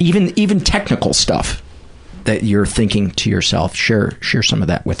 Even technical stuff that you're thinking to yourself. Share some of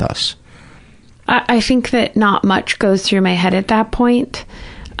that with us. I think that not much goes through my head at that point.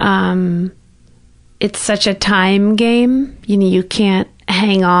 It's such a time game. You can't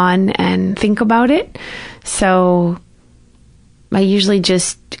hang on and think about it. So I usually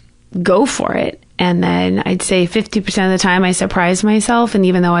just go for it. And then I'd say 50% of the time I surprise myself. And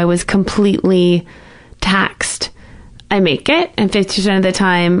even though I was completely taxed, I make it. And 50% of the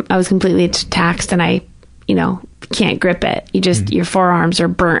time I was completely taxed and I, can't grip it. You just, your forearms are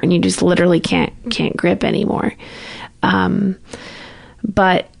burnt and you just literally can't grip anymore.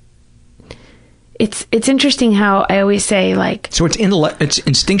 But it's interesting how I always say, like, so it's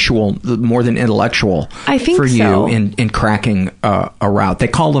instinctual more than intellectual. I think for so. you in cracking a route. They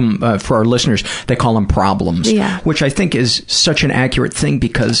call them for our listeners. They call them problems, which I think is such an accurate thing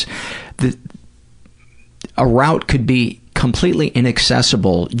because a route could be completely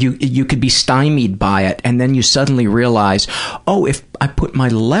inaccessible. You could be stymied by it, and then you suddenly realize, oh, if I put my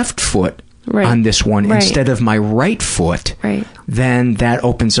left foot on this one instead of my right foot, then that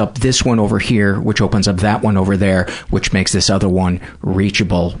opens up this one over here, which opens up that one over there, which makes this other one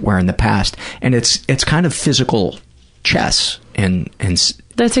reachable, where in the past. And it's kind of physical chess and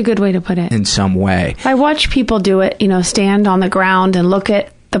that's a good way to put it. In some way. I watch people do it, stand on the ground and look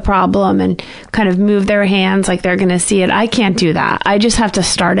at the problem and kind of move their hands like they're going to see it. I can't do that. I just have to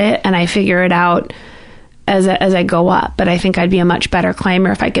start it and I figure it out as I go up. But I think I'd be a much better climber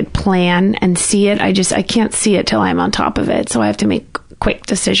if I could plan and see it. I can't see it till I'm on top of it. So I have to make quick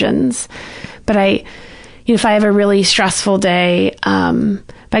decisions. But if I have a really stressful day, if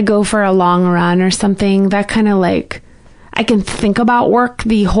I go for a long run or something, that kind of like, I can think about work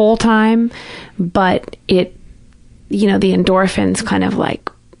the whole time, but the endorphins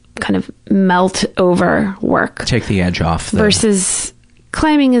kind of melt over work. Take the edge off. Versus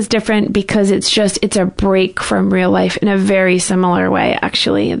climbing is different because it's a break from real life in a very similar way,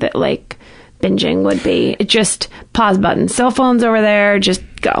 actually, that like binging would be. It just pause button, cell phones over there, just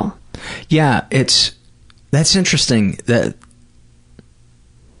go. Yeah, that's interesting that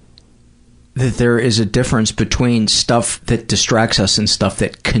there is a difference between stuff that distracts us and stuff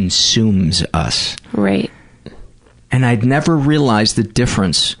that consumes us. Right. And I'd never realized the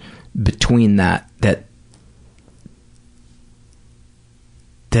difference between that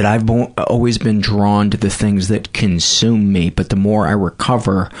I've always been drawn to the things that consume me, but the more I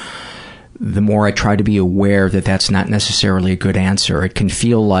recover, the more I try to be aware that that's not necessarily a good answer. It can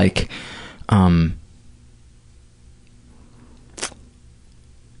feel like a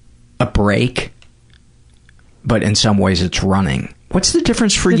break, but in some ways it's running. What's the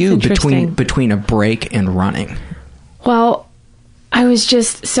difference for you between a break and running? Well, I was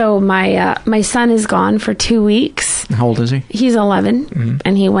just, so my son is gone for 2 weeks. How old is he? He's 11,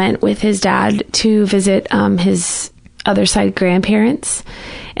 and he went with his dad to visit his other side grandparents.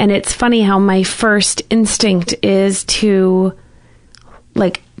 And it's funny how my first instinct is to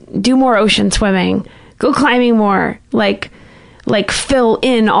like do more ocean swimming, go climbing more, like fill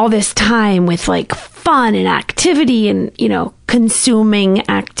in all this time with like fun and activity and, consuming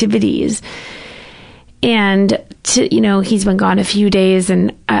activities. And he's been gone a few days,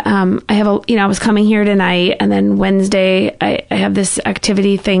 and I have I was coming here tonight, and then Wednesday I have this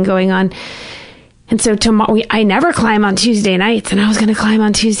activity thing going on. And so tomorrow, I never climb on Tuesday nights, and I was going to climb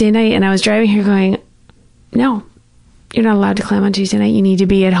on Tuesday night, and I was driving here going, no, you're not allowed to climb on Tuesday night. You need to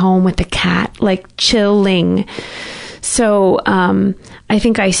be at home with the cat, like chilling. So I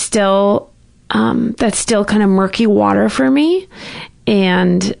think I still, that's still kind of murky water for me.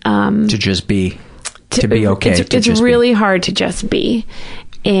 And to just be. To be okay. It's really hard to just be.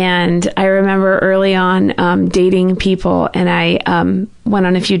 And I remember early on dating people, and I went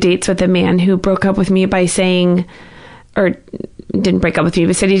on a few dates with a man who broke up with me by saying, or didn't break up with me,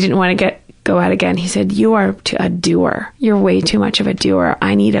 but said he didn't want to go out again. He said, "You are a doer. You're way too much of a doer.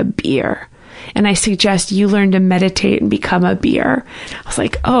 I need a beer. And I suggest you learn to meditate and become a beer." I was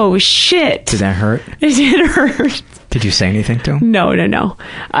like, oh, shit. Did that hurt? It did hurt. Did you say anything to him? No.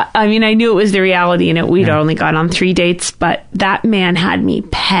 I mean, I knew it was the reality, and we'd only gone on 3 dates, but that man had me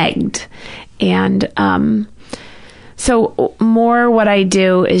pegged. And so more what I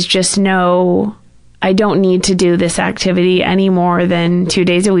do is just know I don't need to do this activity any more than 2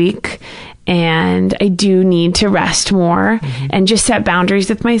 days a week. And I do need to rest more and just set boundaries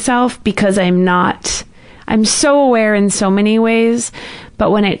with myself, because I'm so aware in so many ways, but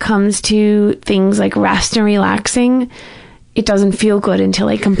when it comes to things like rest and relaxing, it doesn't feel good until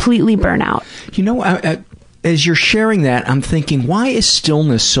I completely burn out. As you're sharing that, I'm thinking, why is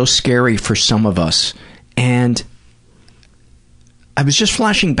stillness so scary for some of us? And I was just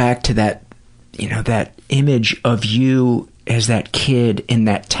flashing back to that, that image of you as that kid in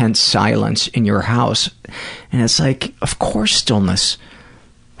that tense silence in your house. And it's like, of course stillness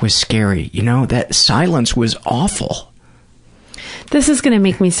was scary. That silence was awful. This is going to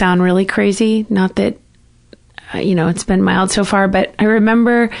make me sound really crazy. Not that, it's been mild so far, but I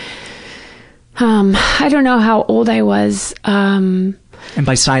remember, I don't know how old I was. And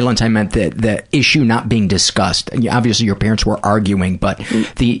by silence, I meant the issue not being discussed. Obviously, your parents were arguing, but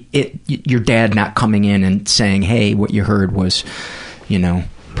your dad not coming in and saying, "Hey, what you heard was,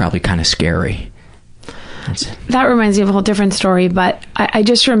 probably kind of scary." That reminds me of a whole different story, but I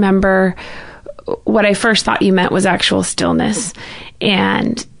just remember what I first thought you meant was actual stillness.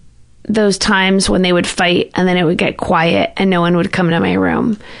 And those times when they would fight and then it would get quiet and no one would come into my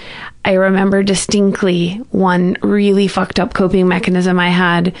room. I remember distinctly one really fucked up coping mechanism I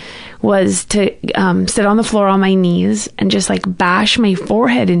had was to sit on the floor on my knees and just like bash my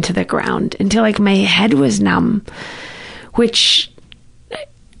forehead into the ground until like my head was numb, which,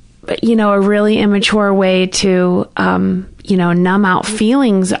 a really immature way to, numb out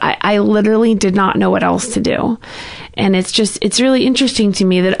feelings. I literally did not know what else to do. And it's really interesting to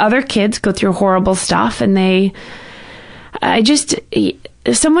me that other kids go through horrible stuff and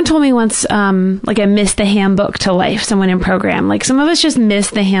someone told me once, I missed the handbook to life, someone in program. Like, some of us just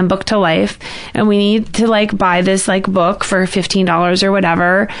miss the handbook to life, and we need to, buy this, book for $15 or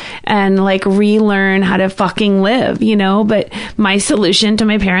whatever, and, relearn how to fucking live, But my solution to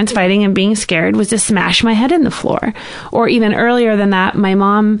my parents fighting and being scared was to smash my head in the floor. Or even earlier than that, my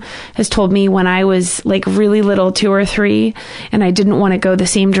mom has told me when I was, really little, 2 or 3, and I didn't want to go the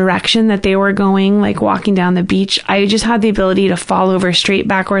same direction that they were going, walking down the beach, I just had the ability to fall over straight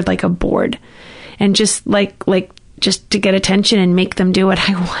backward like a board, and just just to get attention and make them do what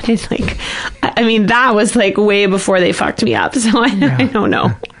I wanted. That was way before they fucked me up, so I don't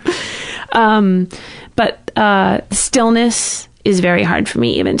know. But stillness is very hard for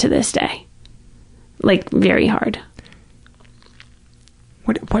me even to this day, very hard.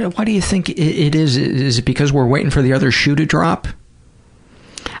 Why do you think it is? Is it because we're waiting for the other shoe to drop?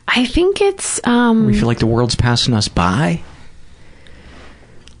 I think it's we feel like the world's passing us by.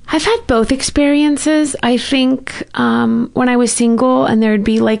 I've had both experiences. I think when I was single and there'd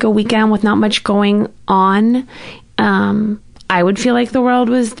be like a weekend with not much going on, I would feel like the world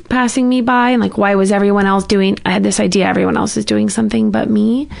was passing me by and like, why was everyone else doing, I had this idea everyone else is doing something but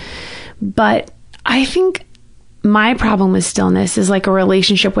me. But I think my problem with stillness is like a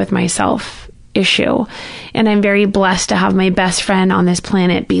relationship with myself issue. And I'm very blessed to have my best friend on this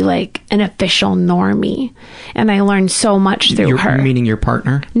planet be like an official normie. And I learned so much through her. Meaning your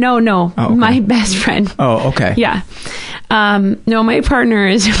partner? No, Oh, okay. my best friend. Oh, okay. Yeah. No, my partner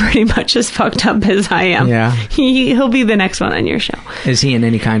is pretty much as fucked up as I am. Yeah. He'll be the next one on your show. Is he in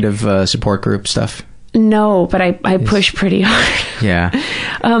any kind of support group stuff? No, but I push pretty hard. Yeah.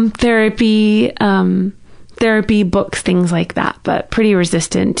 Therapy, books, things like that, but pretty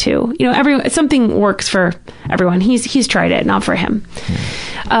resistant too. You know, something works for everyone. He's tried it, not for him.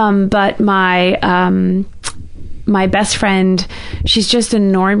 But my best friend, she's just a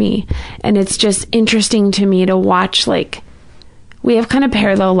normie, and it's just interesting to me to watch, like, we have kind of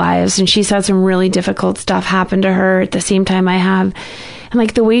parallel lives, and she's had some really difficult stuff happen to her at the same time I have. And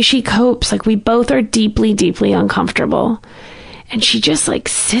like the way she copes, like we both are deeply, deeply uncomfortable, and she just like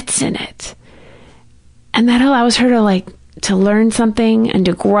sits in it. And that allows her to learn something and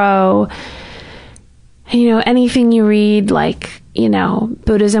to grow. And, you know, anything you read, like, you know,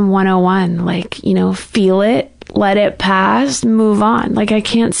 Buddhism 101, like, you know, feel it, let it pass, move on. Like, I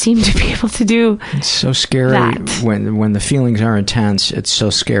can't seem to be able to do It's so scary that. when the feelings are intense. It's so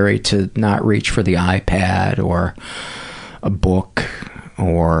scary to not reach for the iPad or a book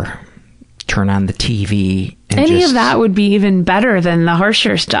or turn on the TV. Any of that would be even better than the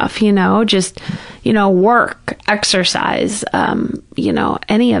harsher stuff, you know, just, you know, work, exercise, you know,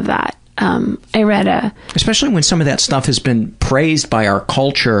 any of that. I read especially when some of that stuff has been praised by our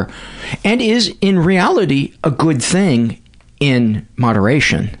culture and is in reality a good thing in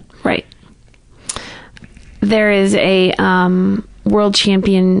moderation. Right. There is a world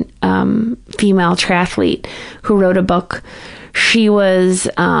champion female triathlete who wrote a book. She was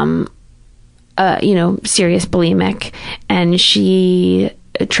you know, serious bulimic, and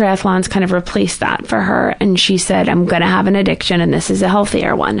triathlons kind of replaced that for her. And she said, I'm going to have an addiction, and this is a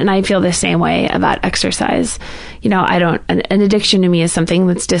healthier one. And I feel the same way about exercise. You know, an addiction to me is something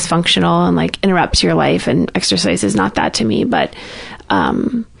that's dysfunctional and like interrupts your life, and exercise is not that to me. But,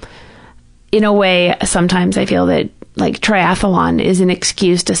 in a way, sometimes I feel that like triathlon is an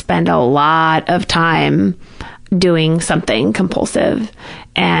excuse to spend a lot of time doing something compulsive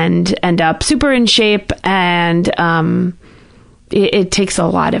and end up super in shape, and it takes a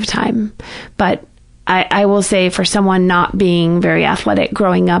lot of time. But I will say, for someone not being very athletic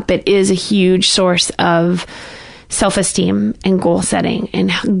growing up, it is a huge source of self-esteem and goal setting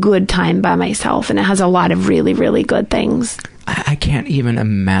and good time by myself, and it has a lot of really, really good things. I can't even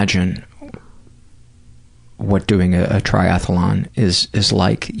imagine what doing a triathlon is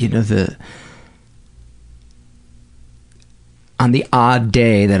like. You know, on the odd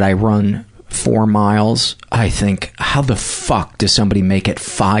day that I run 4 miles, I think, how the fuck does somebody make it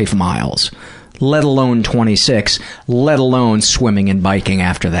 5 miles? Let alone 26, let alone swimming and biking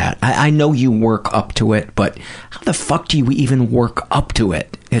after that. I know you work up to it, but how the fuck do you even work up to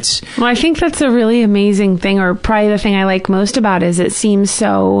it? Well, I think that's a really amazing thing, or probably the thing I like most about it is it seems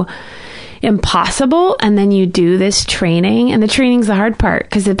so impossible, and then you do this training, and the training's the hard part,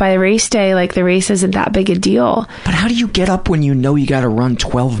 because by race day, like, the race isn't that big a deal. But how do you get up when you know you got to run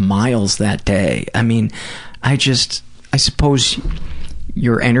 12 miles that day? I mean, I suppose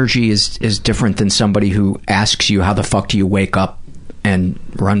your energy is different than somebody who asks you, how the fuck do you wake up and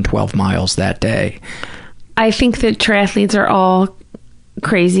run 12 miles that day? I think that triathletes are all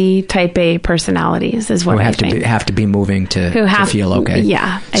crazy type A personalities is what I think. Have to be moving to feel okay.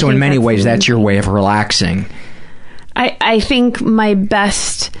 Yeah. So in many ways, that's your way of relaxing. I think my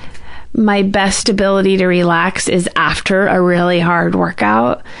best ability to relax is after a really hard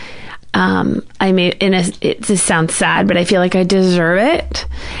workout. It just sounds sad, but I feel like I deserve it,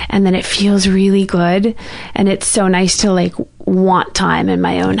 and then it feels really good, and it's so nice to like want time in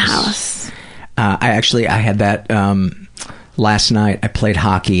my own house. I had that last night. I played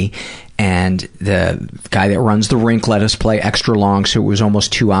hockey, and the guy that runs the rink let us play extra long, so it was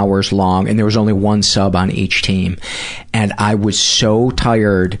almost 2 hours long, and there was only one sub on each team. And I was so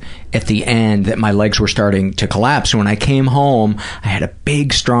tired at the end that my legs were starting to collapse. When I came home, I had a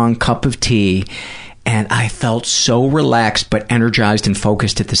big, strong cup of tea, and I felt so relaxed but energized and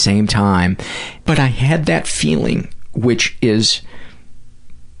focused at the same time. But I had that feeling, which is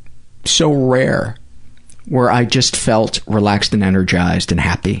so rare, where I just felt relaxed and energized and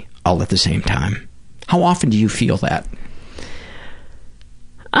happy all at the same time. How often do you feel that?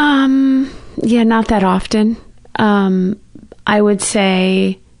 Yeah, not that often. I would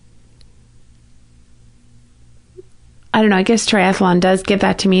say, I don't know, I guess triathlon does give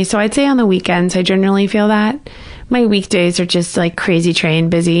that to me. So I'd say on the weekends, I generally feel that. My weekdays are just like crazy train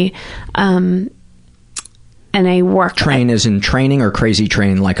busy. And I work. Train is in training or crazy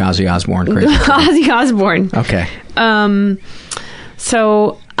train like Ozzy Osbourne? Crazy Ozzy Osbourne. Okay.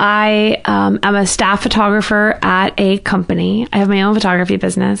 So I am a staff photographer at a company. I have my own photography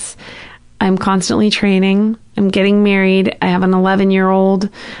business. I'm constantly training. I'm getting married. I have an 11-year-old.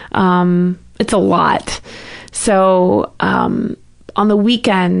 It's a lot. So on the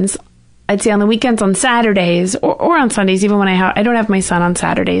weekends, I'd say on the weekends, on Saturdays or on Sundays, even when I don't have my son on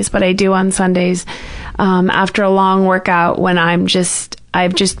Saturdays, but I do on Sundays, after a long workout when I'm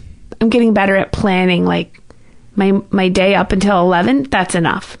getting better at planning, like my day up until 11, that's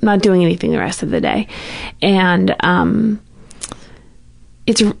enough. I'm not doing anything the rest of the day. And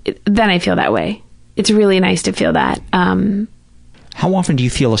then I feel that way. It's really nice to feel that. How often do you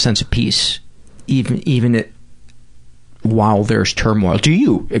feel a sense of peace, even while there's turmoil? Do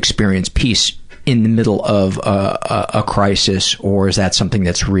you experience peace in the middle of a crisis, or is that something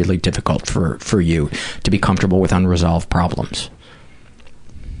that's really difficult for you to be comfortable with unresolved problems?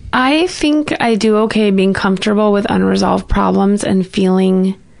 I think I do okay being comfortable with unresolved problems and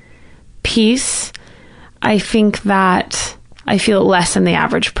feeling peace. I think that I feel less than the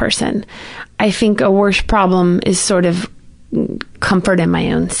average person. I think a worse problem is sort of comfort in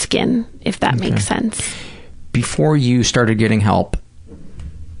my own skin, if that makes sense. Before you started getting help,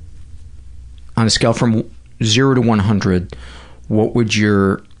 on a scale from 0 to 100, what would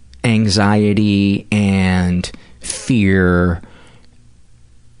your anxiety and fear,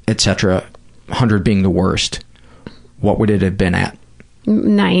 etc., 100 being the worst, what would it have been at?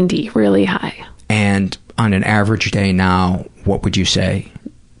 90, really high. And on an average day now, what would you say?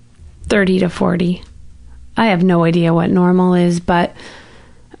 30 to 40. I have no idea what normal is, but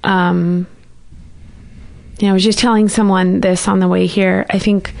I was just telling someone this on the way here. I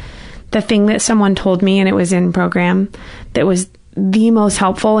think the thing that someone told me, and it was in program, that was the most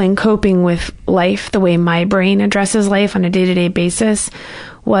helpful in coping with life, the way my brain addresses life on a day-to-day basis,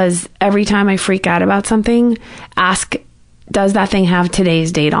 was every time I freak out about something, ask, does that thing have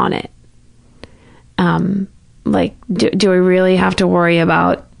today's date on it? Do I really have to worry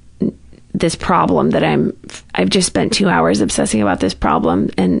about this problem that I've just spent 2 hours obsessing about this problem,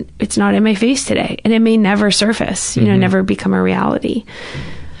 and it's not in my face today, and it may never surface, never become a reality.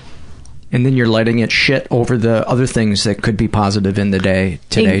 And then you're letting it shit over the other things that could be positive in the day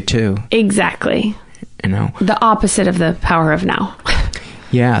today too. Exactly. The opposite of The Power of Now.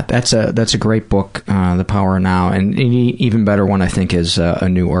 Yeah, that's a great book, The Power of Now, and an even better one I think is A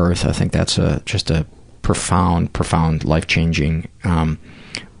New Earth. I think that's just a profound, life-changing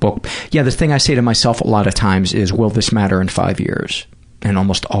book. Yeah, the thing I say to myself a lot of times is, will this matter in 5 years? And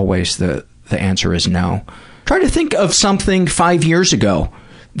almost always the answer is no. Try to think of something 5 years ago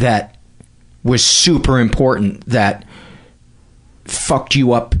that was super important that fucked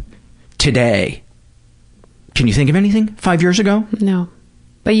you up today. Can you think of anything 5 years ago? No.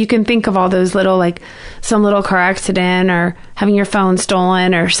 But you can think of all those little, like some little car accident or having your phone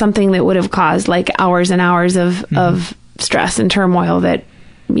stolen or something that would have caused like hours and hours of stress and turmoil that,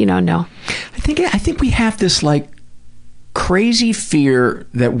 no. I think we have this like crazy fear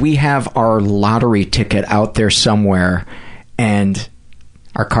that we have our lottery ticket out there somewhere, and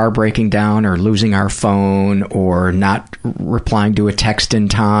our car breaking down or losing our phone or not replying to a text in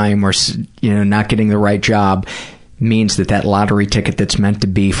time or, not getting the right job means that lottery ticket that's meant to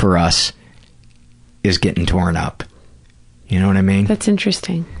be for us is getting torn up. You know what I mean? That's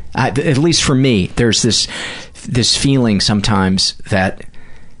interesting. At least for me, there's this feeling sometimes that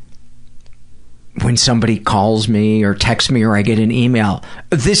when somebody calls me or texts me or I get an email,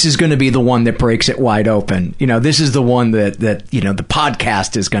 this is going to be the one that breaks it wide open. This is the one that the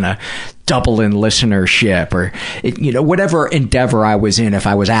podcast is going to double in listenership, or, whatever endeavor I was in, if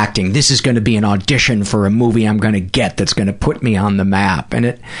I was acting, this is going to be an audition for a movie I'm going to get that's going to put me on the map. And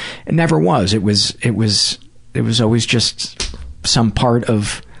it never was. It was always just some part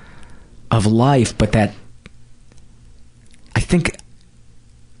of life, but that I think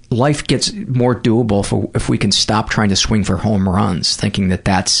life gets more doable if we can stop trying to swing for home runs, thinking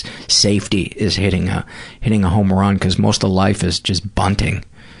that's safety is hitting a home run, because most of life is just bunting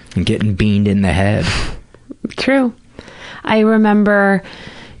and getting beamed in the head. True. I remember,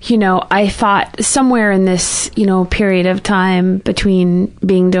 I thought somewhere in this, period of time between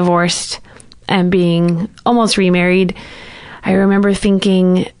being divorced and being almost remarried, I remember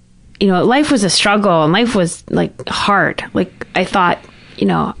thinking, life was a struggle and life was like hard. Like I thought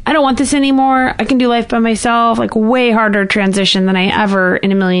I don't want this anymore. I can do life by myself. Like, way harder transition than I ever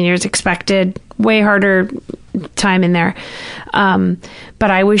in a million years expected. Way harder time in there.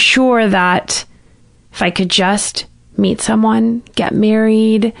 But I was sure that if I could just meet someone, get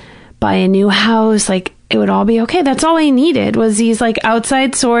married, buy a new house, like, it would all be okay. That's all I needed was these like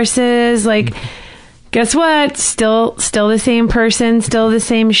outside sources. Like, guess what? Still the same person, still the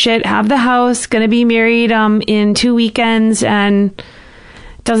same shit. Have the house, gonna be married in 2 weekends, and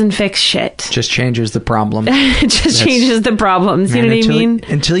doesn't fix shit. Just changes the problem. It just changes the problems. You know what I mean?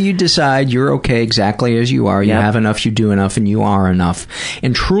 Until you decide you're okay exactly as you are, you have enough, you do enough, and you are enough.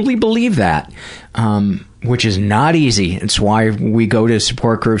 And truly believe that, which is not easy. It's why we go to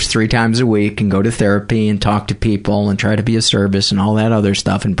support groups 3 times a week and go to therapy and talk to people and try to be of service and all that other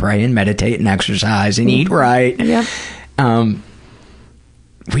stuff and pray and meditate and exercise and eat right. Yep.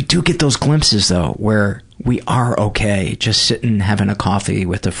 We do get those glimpses, though, where we are okay just sitting having a coffee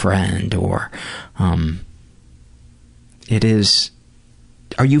with a friend, or it is.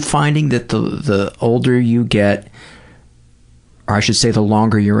 Are you finding that the older you get, or I should say the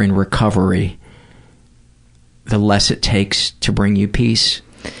longer you're in recovery, the less it takes to bring you peace?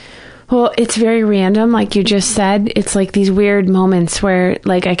 Well, it's very random, like you just said. It's like these weird moments where,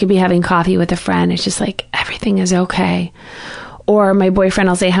 like, I could be having coffee with a friend. It's just like, everything is okay. Or my boyfriend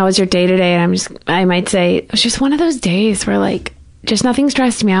will say, how was your day today? And I might say, it was just one of those days where, like, just nothing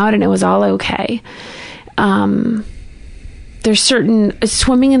stressed me out and it was all okay. There's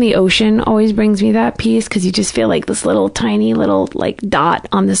swimming in the ocean always brings me that peace, because you just feel like this little tiny little like dot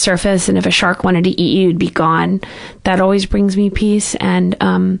on the surface, and if a shark wanted to eat you, you'd be gone. That always brings me peace. And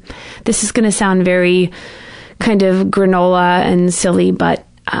this is going to sound very kind of granola and silly, but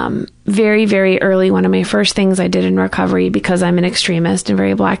very, very early, one of my first things I did in recovery, because I'm an extremist and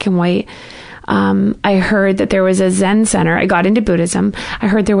very black and white, I heard that there was a Zen center. I got into Buddhism. I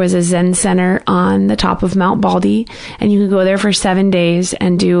heard there was a Zen center on the top of Mount Baldy, and you could go there for 7 days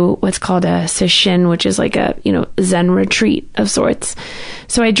and do what's called a sesshin, which is like a, Zen retreat of sorts.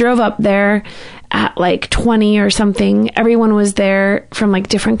 So I drove up there at like 20 or something. Everyone was there from like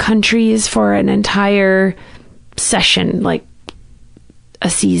different countries for an entire session, like a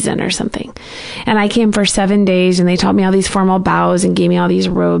season or something. And I came for 7 days, and they taught me all these formal bows and gave me all these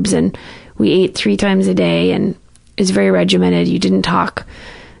robes, and we ate 3 times a day, and it was very regimented. You didn't talk.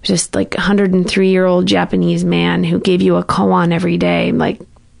 Just like a 103-year-old Japanese man who gave you a koan every day, like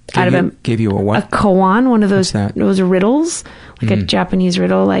gave you a what? A koan, one of those riddles, like a Japanese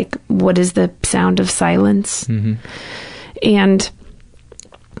riddle, like, what is the sound of silence? Mm-hmm. And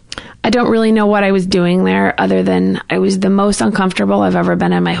I don't really know what I was doing there, other than I was the most uncomfortable I've ever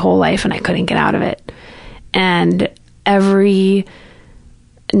been in my whole life, and I couldn't get out of it. And every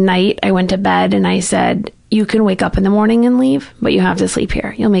night I went to bed and I said, you can wake up in the morning and leave, but you have to sleep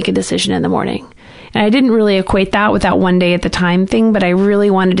here. You'll make a decision in the morning. And I didn't really equate that with that 1 day at the time thing, but I really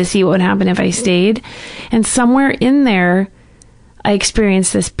wanted to see what would happen if I stayed. And somewhere in there, I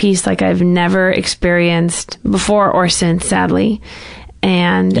experienced this peace like I've never experienced before or since, sadly.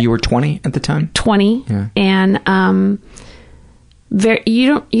 And you were 20 at the time? 20. Yeah. And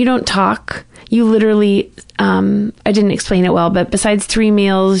you don't talk. You literally, I didn't explain it well, but besides 3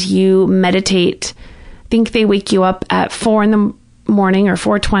 meals, you meditate. I think they wake you up at 4 in the morning or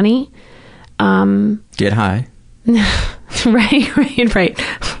 4:20. Get high. Right.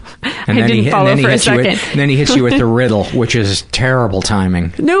 And I didn't follow for a second. And then he hits you with the riddle, which is terrible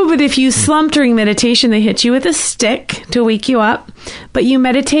timing. No, but if you slump during meditation, they hit you with a stick to wake you up. But you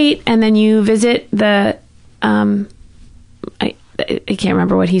meditate, and then you visit the, I can't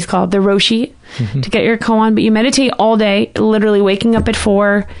remember what he's called, the Roshi, to get your koan. But you meditate all day, literally waking up at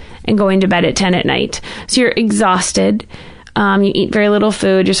 4 and going to bed at 10 at night. So you're exhausted. You eat very little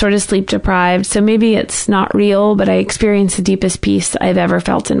food. You're sort of sleep deprived. So maybe it's not real, but I experienced the deepest peace I've ever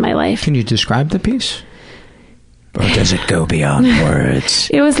felt in my life. Can you describe the peace? Or does it go beyond words?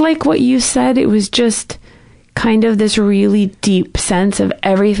 It was like what you said. It was just kind of this really deep sense of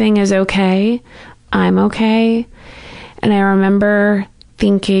everything is okay. I'm okay. And I remember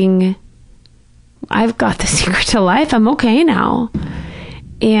thinking, I've got the secret to life. I'm okay now.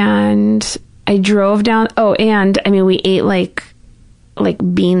 And I drove down. Oh, and I mean, we ate like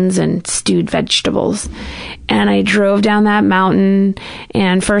beans and stewed vegetables. And I drove down that mountain.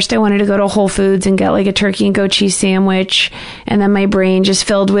 And first I wanted to go to Whole Foods and get like a turkey and goat cheese sandwich. And then my brain just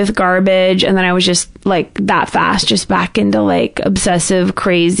filled with garbage. And then I was just like that fast, just back into like obsessive,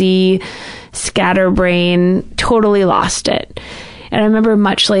 crazy, scatterbrain, totally lost it. And I remember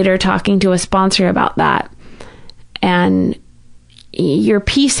much later talking to a sponsor about that. And your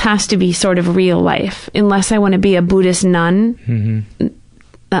peace has to be sort of real life. Unless I want to be a Buddhist nun,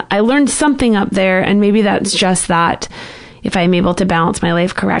 I learned something up there, and maybe that's just that if I'm able to balance my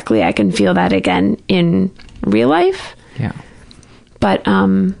life correctly, I can feel that again in real life. Yeah. But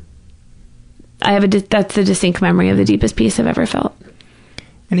I have that's the distinct memory of the deepest peace I've ever felt.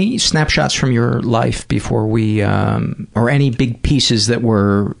 Any snapshots from your life before we, or any big pieces that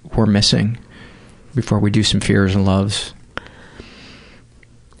we're missing before we do some fears and loves?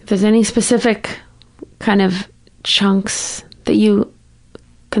 If there's any specific kind of chunks that you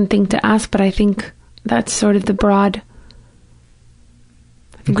can think to ask, but I think that's sort of the broad.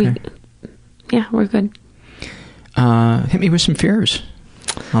 Okay. We're good. Hit me with some fears.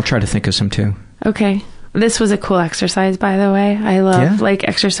 I'll try to think of some too. Okay. This was a cool exercise, by the way. I love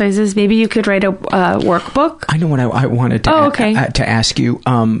exercises. Maybe you could write a workbook. I know what I wanted to to ask you.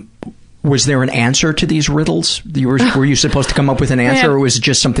 Was there an answer to these riddles? Were you supposed to come up with an answer, or was it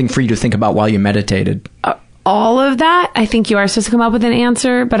just something for you to think about while you meditated? All of that. I think you are supposed to come up with an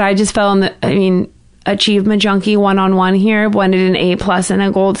answer, but I just fell in the, achievement junkie one-on-one here, wanted an A+ and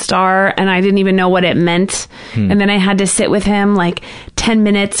a gold star, and I didn't even know what it meant. And then I had to sit with him 10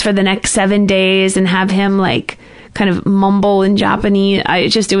 minutes for the next 7 days and have him kind of mumble in Japanese.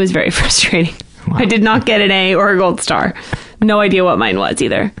 It was very frustrating. Wow. I did not get an A or a gold star. No idea what mine was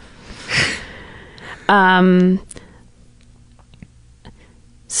either.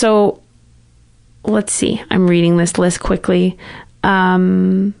 So let's see. I'm reading this list quickly.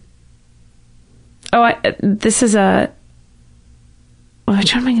 This is a...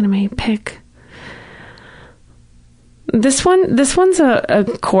 Which one am I going to pick? This one's a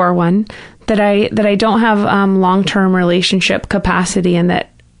core one that I don't have long-term relationship capacity, and that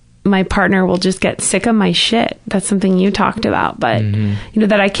my partner will just get sick of my shit. That's something you talked about, but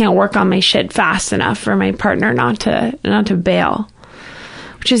that I can't work on my shit fast enough for my partner not to bail,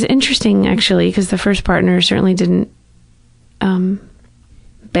 which is interesting actually, because the first partner certainly didn't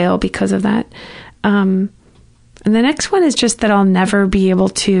bail because of that. And the next one is just that I'll never be able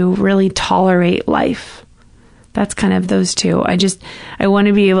to really tolerate life. That's kind of those two. I want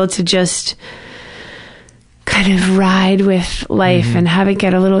to be able to just kind of ride with life and have it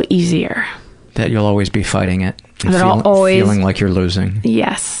get a little easier. That you'll always be fighting it. Feeling like you're losing.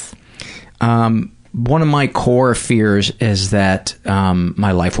 Yes. One of my core fears is that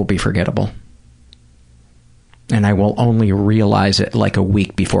my life will be forgettable. And I will only realize it a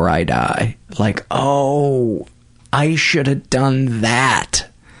week before I die. I should have done that.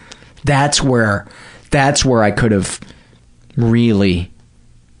 That's where I could have really,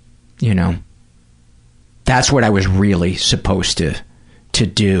 that's what I was really supposed to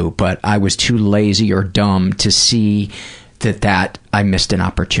do. But I was too lazy or dumb to see that I missed an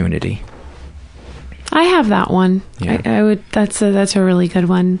opportunity. I have that one. Yeah. I would. That's a really good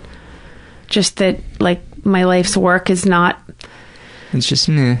one. Just that, my life's work is not. It's just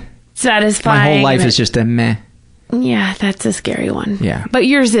meh. Satisfying. My whole life is just a meh. Yeah, that's a scary one. Yeah, but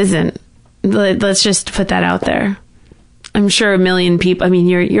yours isn't. Let's just put that out there. I'm sure a million people.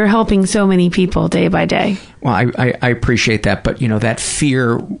 You're helping so many people day by day. Well, I appreciate that, but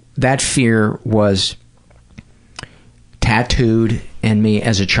that fear was tattooed in me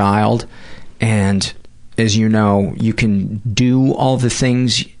as a child, and as you know, you can do all the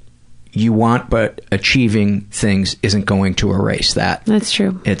things you want, but achieving things isn't going to erase that. That's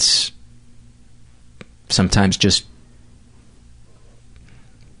true. It's sometimes just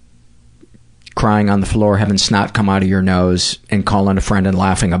crying on the floor, having snot come out of your nose, and calling a friend and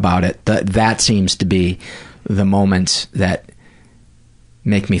laughing about it. That seems to be the moments that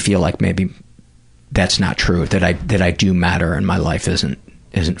make me feel like maybe that's not true, that I do matter and my life isn't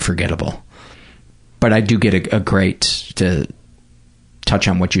forgettable. But I do get a great, to touch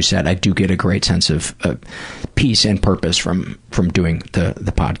on what you said, I do get a great sense of peace and purpose from doing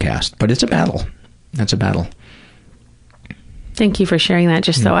the podcast. But it's a battle. That's a battle. Thank you for sharing that,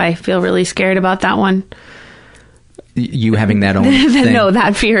 just so I feel really scared about that one. You having that own thing? No,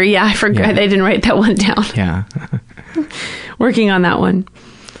 that fear. Yeah, I forgot. I didn't write that one down. Yeah. Working on that one.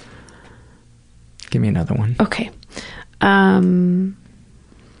 Give me another one. Okay.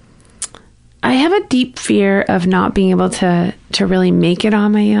 I have a deep fear of not being able to really make it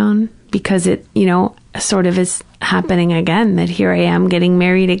on my own, because it, sort of is happening again, that here I am getting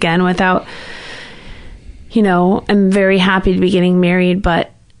married again without, I'm very happy to be getting married,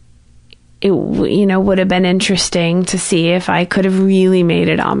 but it, would have been interesting to see if I could have really made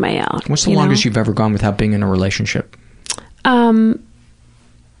it on my own. What's the longest you've ever gone without being in a relationship? A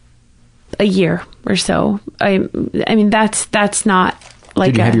year or so. That's not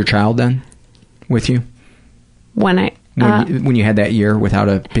like. Did you have your child then with you? When you had that year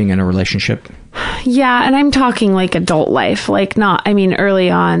without being in a relationship? Yeah, and I'm talking like adult life, like early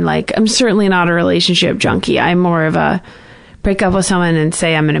on, like I'm certainly not a relationship junkie. I'm more of a break up with someone and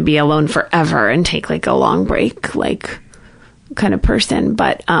say I'm going to be alone forever and take like a long break, like kind of person.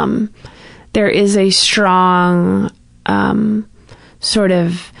 But there is a strong sort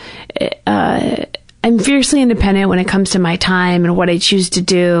of I'm fiercely independent when it comes to my time and what I choose to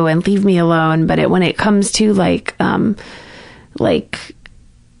do, and leave me alone. But when it comes to like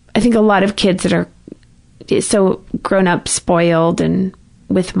I think a lot of kids that are so grown up, spoiled and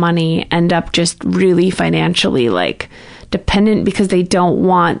with money end up just really financially like dependent because they don't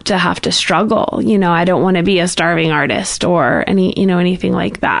want to have to struggle. You know, I don't want to be a starving artist or anything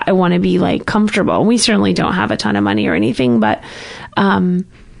like that. I want to be like comfortable. We certainly don't have a ton of money or anything, but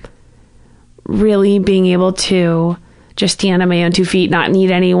really being able to just stand on my own 2 feet, not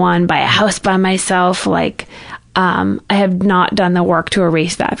need anyone, buy a house by myself, like I have not done the work to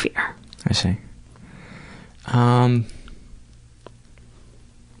erase that fear. I see.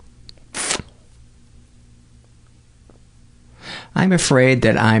 I'm afraid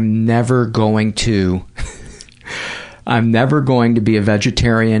that I'm never going to be a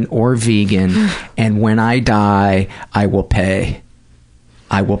vegetarian or vegan, and when I die, I will pay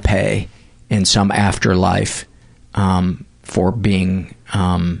in some afterlife for being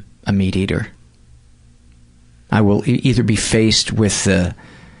a meat eater. I will either be faced with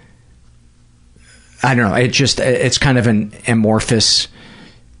I don't know, it's kind of an amorphous,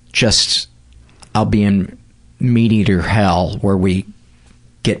 just I'll be in meat eater hell where we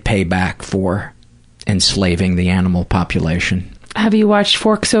get payback for enslaving the animal population. Have you watched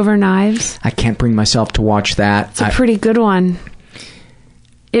Forks Over Knives? I can't bring myself to watch that. It's a pretty good one.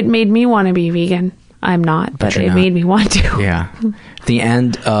 It made me want to be vegan. I'm not, but it made me want to. Yeah. The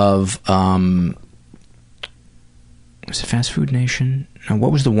end of was it Fast Food Nation? No,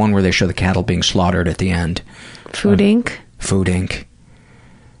 what was the one where they show the cattle being slaughtered at the end? Food Inc. Food Inc.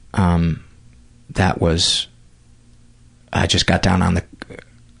 That was. I just got down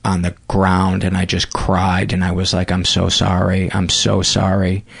on the ground and I just cried and I was like, I'm so sorry. I'm so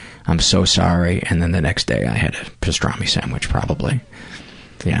sorry. I'm so sorry. And then the next day I had a pastrami sandwich, probably.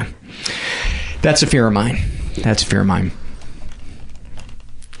 Yeah. That's a fear of mine.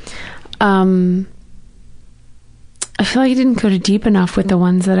 I feel like I didn't go deep enough with the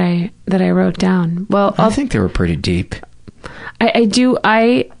ones that I wrote down. Well, I think they were pretty deep.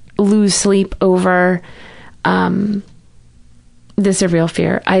 I lose sleep over, this is a real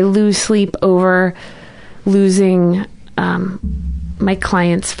fear. I lose sleep over losing, my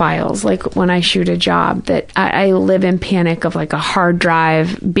clients' files. Like when I shoot a job, that I live in panic of like a hard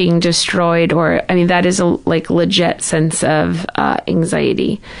drive being destroyed, or, I mean, that is a like legit sense of,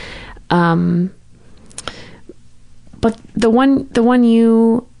 anxiety. But the one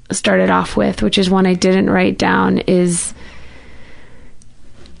you started off with, which is one I didn't write down, is,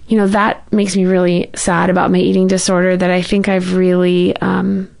 that makes me really sad about my eating disorder, that I think I've really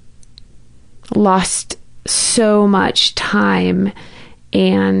lost so much time,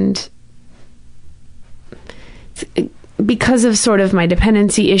 and because of sort of my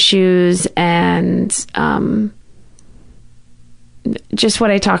dependency issues and just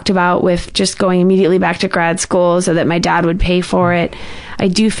what I talked about with just going immediately back to grad school so that my dad would pay for it. I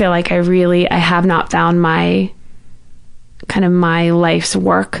do feel like I have not found my life's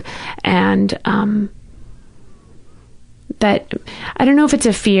work, and that I don't know if it's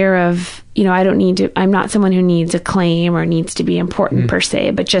a fear of, I'm not someone who needs acclaim or needs to be important per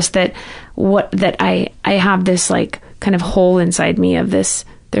se, but just that I have this like kind of hole inside me of this.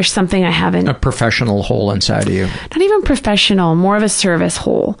 There's something I haven't... A professional hole inside of you. Not even professional, more of a service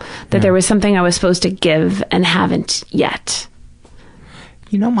hole. That there was something I was supposed to give and haven't yet.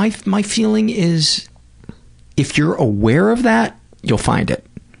 My feeling is, if you're aware of that, you'll find it.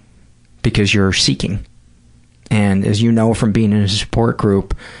 Because you're seeking. And as you know from being in a support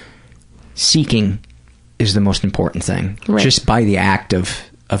group, seeking is the most important thing. Right. Just by the act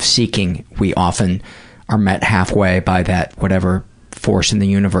of seeking, we often are met halfway by that whatever force in the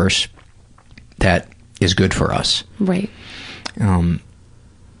universe that is good for us. Right.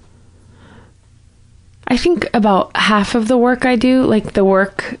 I think about half of the work I do, like the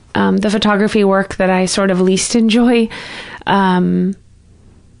work, the photography work that I sort of least enjoy,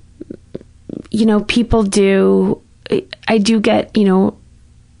 people do, I do get,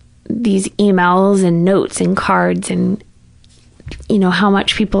 these emails and notes and cards and, how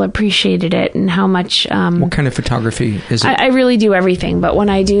much people appreciated it and how much... what kind of photography is it? I really do everything. But when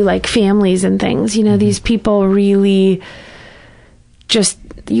I do like families and things, these people really just...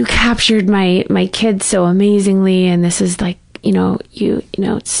 You captured my kids so amazingly, and this is like you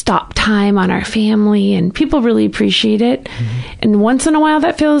stop time on our family, and people really appreciate it. And once in a while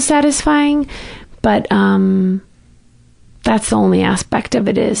that feels satisfying, but that's the only aspect of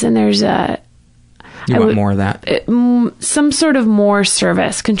it is. And there's you want more of that? Some sort of more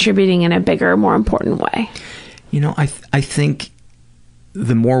service, contributing in a bigger, more important way. I think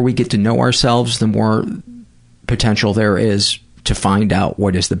the more we get to know ourselves, the more potential there is to find out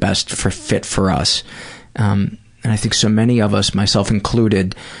what is the best fit for us. And I think so many of us, myself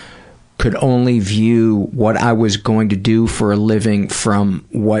included, could only view what I was going to do for a living from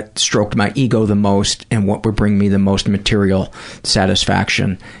what stroked my ego the most and what would bring me the most material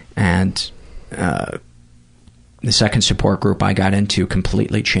satisfaction. And the second support group I got into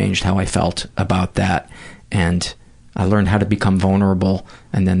completely changed how I felt about that. And I learned how to become vulnerable,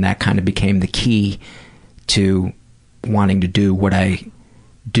 and then that kind of became the key to wanting to do what I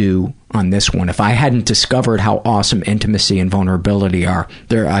do on this one. If I hadn't discovered how awesome intimacy and vulnerability are,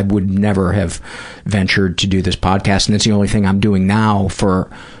 I would never have ventured to do this podcast. And it's the only thing I'm doing now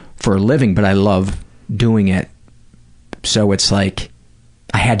for a living, but I love doing it. So it's like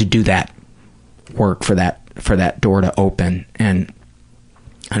I had to do that work for that door to open. And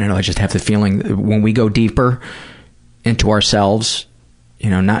I don't know, I just have the feeling that when we go deeper into ourselves,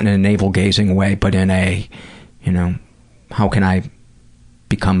 not in a navel gazing way, but in a, how can I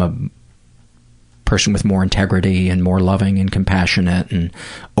become a person with more integrity and more loving and compassionate and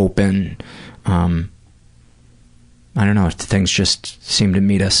open? I don't know, things just seem to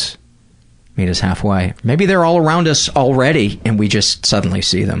meet us halfway. Maybe they're all around us already and we just suddenly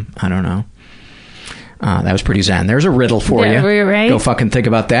see them. I don't know. That was pretty zen. There's a riddle for you. Right? Go fucking think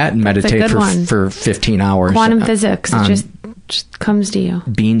about that and meditate for 15 hours. Quantum physics. It just comes to you.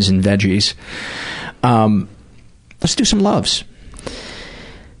 Beans and veggies. Let's do some loves.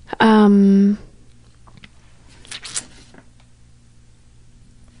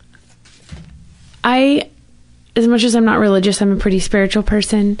 As much as I'm not religious, I'm a pretty spiritual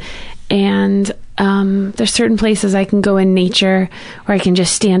person, and there's certain places I can go in nature where I can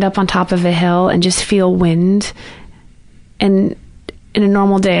just stand up on top of a hill and just feel wind. And in a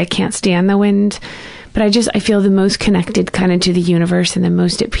normal day, I can't stand the wind, but I feel the most connected kind of to the universe and the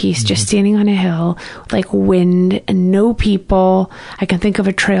most at peace, just standing on a hill, like wind and no people. I can think of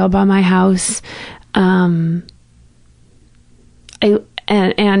a trail by my house.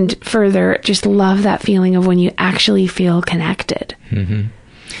 And further, just love that feeling of when you actually feel connected.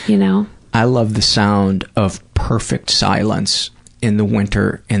 I love the sound of perfect silence in the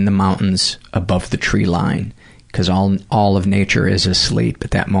winter in the mountains above the tree line, because all of nature is asleep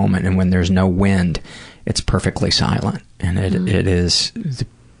at that moment, and when there's no wind, it's perfectly silent, and it is the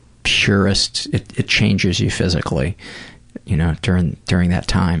purest. It changes you physically, during that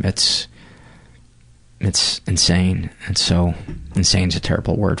time. It's insane. And so insane is a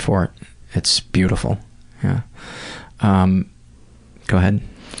terrible word for it. It's beautiful. Yeah. Go ahead.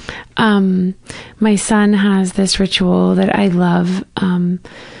 My son has this ritual that I love. I'm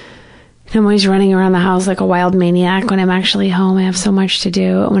always running around the house like a wild maniac when I'm actually home. I have so much to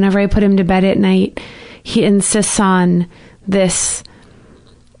do. Whenever I put him to bed at night, he insists on this.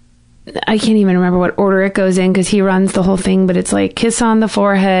 I can't even remember what order it goes in because he runs the whole thing, but it's like kiss on the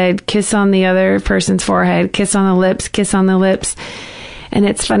forehead, kiss on the other person's forehead, kiss on the lips, kiss on the lips. And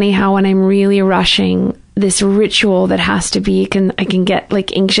it's funny how when I'm really rushing this ritual that has to be, I can get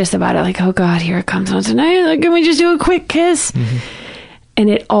like anxious about it. Like, oh God, here it comes on tonight. Like, can we just do a quick kiss? Mm-hmm. And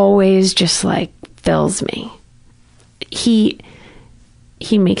it always just like fills me. He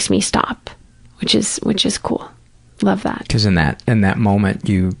makes me stop, which is cool. Love that. Because in that moment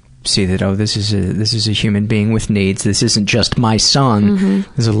you see that, this is a human being with needs. This isn't just my son. Mm-hmm.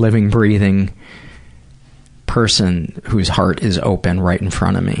 This is a living, breathing person whose heart is open right in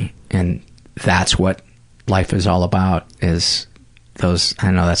front of me. And that's what life is all about, is those,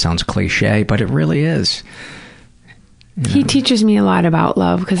 I know that sounds cliche, but it really is. He teaches me a lot about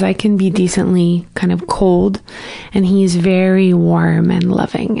love because I can be decently kind of cold, and he's very warm and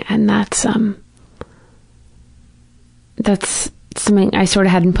loving. And that's something I sort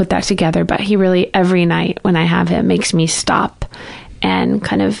of hadn't put that together, but he really, every night when I have him, makes me stop and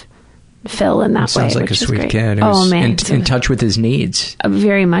kind of fill in that way. Sounds like a sweet kid. Man, in touch with his needs.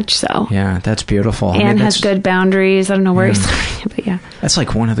 Very much so. Yeah, that's beautiful. And has good boundaries. I don't know where he's starting, but yeah. That's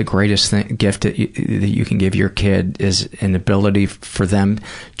like one of the greatest gift that you can give your kid, is an ability for them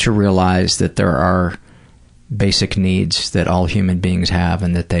to realize that there are basic needs that all human beings have,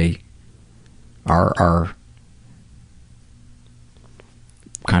 and that they are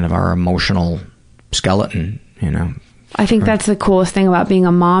kind of our emotional skeleton, I think that's the coolest thing about being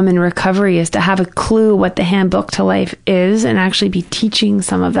a mom in recovery is to have a clue what the handbook to life is and actually be teaching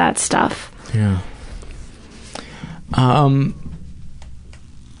some of that stuff. Yeah.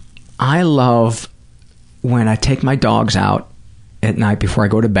 I love when I take my dogs out at night before I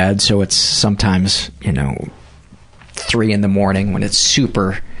go to bed. So it's sometimes, 3 a.m. when it's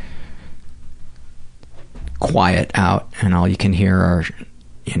super quiet out and all you can hear are,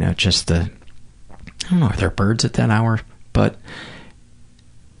 just the, I don't know, are there birds at that hour? And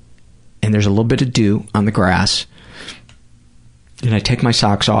there's a little bit of dew on the grass. And I take my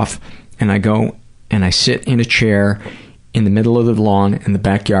socks off and I go and I sit in a chair in the middle of the lawn in the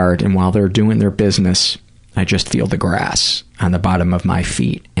backyard, and while they're doing their business, I just feel the grass on the bottom of my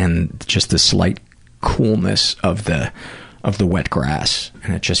feet and just the slight coolness of the wet grass,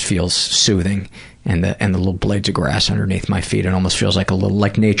 and it just feels soothing. And the little blades of grass underneath my feet, it almost feels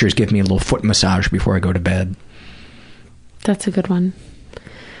like nature's giving me a little foot massage before I go to bed. That's a good one.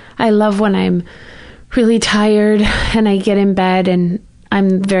 I love when I'm really tired and I get in bed, and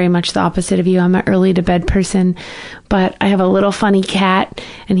I'm very much the opposite of you. I'm an early to bed person, but I have a little funny cat,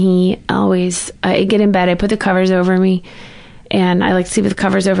 and I get in bed, I put the covers over me, and I like to sleep with the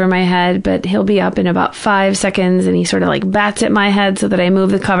covers over my head, but he'll be up in about 5 seconds, and he sort of like bats at my head so that I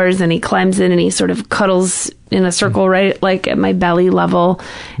move the covers, and he climbs in and he sort of cuddles in a circle right like at my belly level.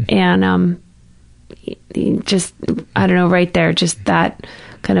 And he just, I don't know, right there, just that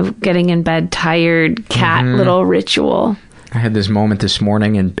kind of getting in bed tired cat little ritual. I had this moment this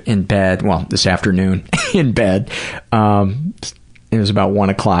morning in bed, this afternoon in bed. It was about 1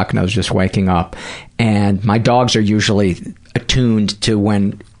 o'clock and I was just waking up, and my dogs are usually attuned to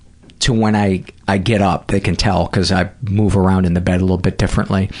when I get up. They can tell because I move around in the bed a little bit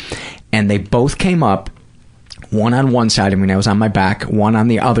differently. And they both came up, one on one side of me, and I was on my back, one on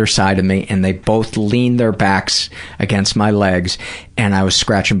the other side of me, and they both leaned their backs against my legs, and I was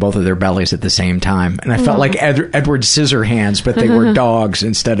scratching both of their bellies at the same time. And I felt like Edward Scissorhands, but they were dogs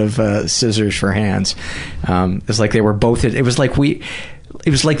instead of scissors for hands. It was like they were both, it was like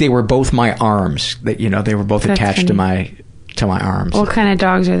they were both my arms, that, they were both attached to my arms. What kind of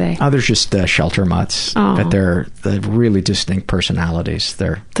dogs are they? Oh, they're just shelter mutts, but they're really distinct personalities.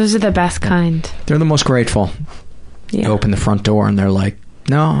 Those are the best kind. They're the most grateful. Yeah. You open the front door and they're like,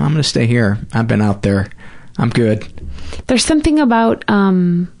 no, I'm going to stay here. I've been out there. I'm good. There's something about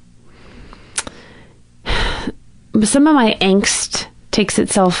some of my angst takes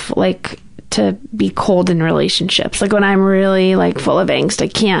itself like to be cold in relationships. Like when I'm really like full of angst, I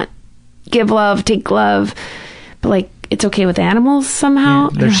can't give love, take love, but like it's okay with animals somehow.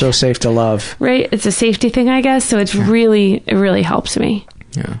 Yeah, they're so safe to love. Right? It's a safety thing, I guess. So it really helps me.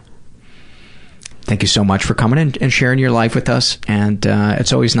 Yeah. Thank you so much for coming and sharing your life with us. And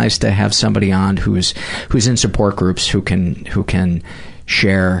it's always nice to have somebody on who's in support groups who can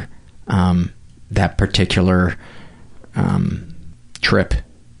share that particular trip,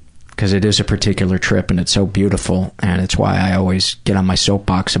 because it is a particular trip and it's so beautiful, and it's why I always get on my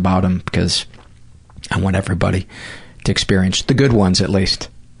soapbox about them, because I want everybody to experience the good ones, at least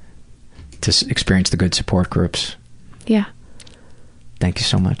to experience the good support groups. Yeah. Thank you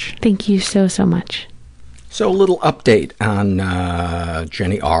so much. Thank you so much. So a little update on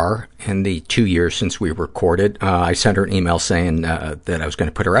Jenny R. in the 2 years since we recorded. I sent her an email saying that I was going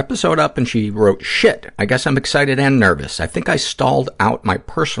to put her episode up, and she wrote, "Shit, I guess I'm excited and nervous. I think I stalled out my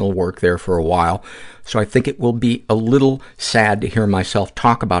personal work there for a while, so I think it will be a little sad to hear myself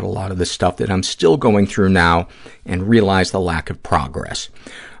talk about a lot of the stuff that I'm still going through now and realize the lack of progress.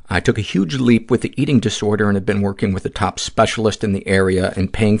 I took a huge leap with the eating disorder and have been working with a top specialist in the area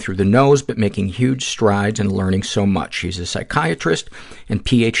and paying through the nose, but making huge strides and learning so much. He's a psychiatrist and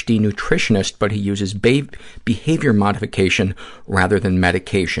PhD nutritionist, but he uses behavior modification rather than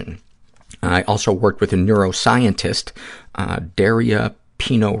medication. I also worked with a neuroscientist, Daria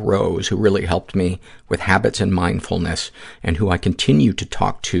Pino Rose, who really helped me with habits and mindfulness, and who I continue to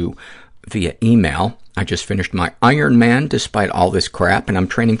talk to via email. I just finished my Ironman despite all this crap, and I'm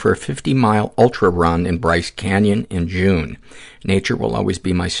training for a 50-mile ultra run in Bryce Canyon in June. Nature will always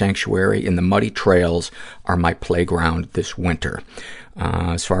be my sanctuary, and the muddy trails are my playground this winter.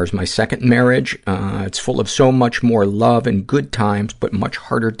 As far as my second marriage, it's full of so much more love and good times, but much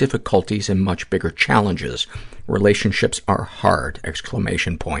harder difficulties and much bigger challenges. Relationships are hard! !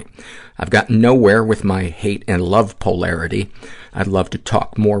 I've gotten nowhere with my hate and love polarity. I'd love to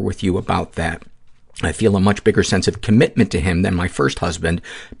talk more with you about that. I feel a much bigger sense of commitment to him than my first husband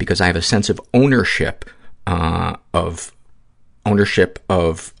because I have a sense of ownership of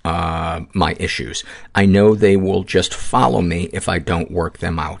my issues. I know they will just follow me if I don't work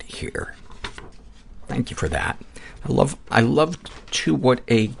them out here. Thank you for that. I love too what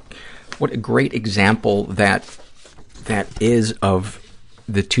a great example that is of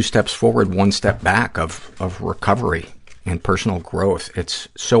the 2 steps forward, 1 step back of recovery and personal growth. It's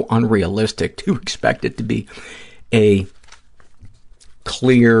so unrealistic to expect it to be a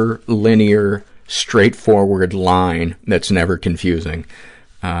clear, linear, straightforward line that's never confusing.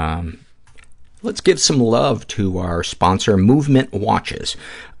 Let's give some love to our sponsor, Movement Watches.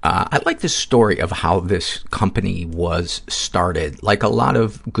 I like the story of how this company was started. Like a lot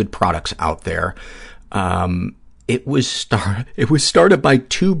of good products out there, it was started by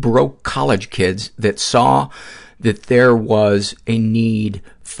 2 broke college kids that saw that there was a need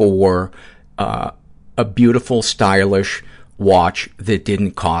for a beautiful, stylish watch that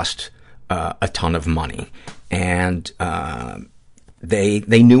didn't cost a ton of money. And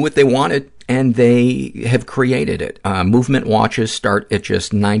they knew what they wanted, and they have created it. Movement watches start at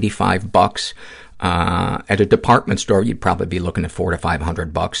just $95. At a department store, you'd probably be looking at $400 to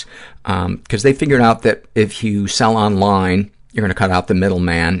 $500, because they figured out that if you sell online, you're going to cut out the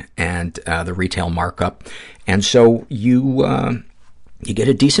middleman and the retail markup, and so you get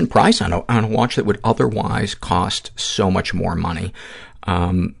a decent price on a watch that would otherwise cost so much more money.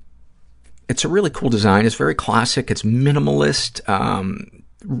 It's a really cool design. It's very classic. It's minimalist.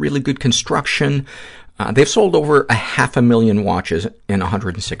 Really good construction. They've sold over 500,000 watches in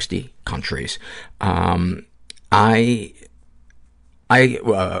 160 countries. I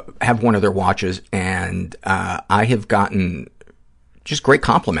have one of their watches, and I have gotten just great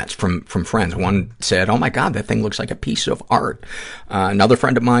compliments from friends. One said, "Oh my God, that thing looks like a piece of art." Another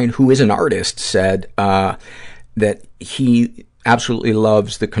friend of mine who is an artist said that he absolutely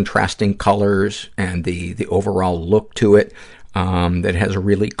loves the contrasting colors and the overall look to it. That has a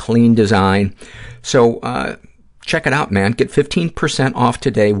really clean design. So check it out, man. Get 15% off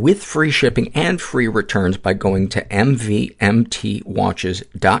today with free shipping and free returns by going to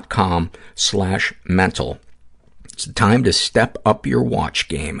mvmtwatches.com/mental. It's time to step up your watch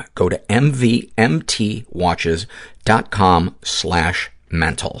game. Go to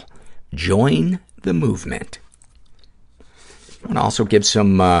mvmtwatches.com/mental. Join the movement. I want to also give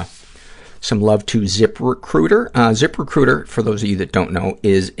some love to ZipRecruiter. ZipRecruiter, for those of you that don't know,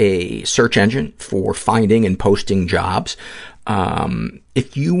 is a search engine for finding and posting jobs.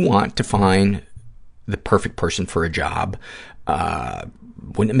 If you want to find the perfect person for a job,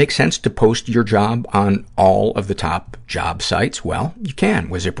 wouldn't it make sense to post your job on all of the top job sites? Well, you can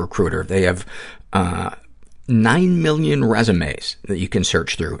with ZipRecruiter. They have 9 million resumes that you can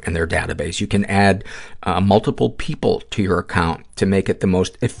search through in their database. You can add multiple people to your account to make it the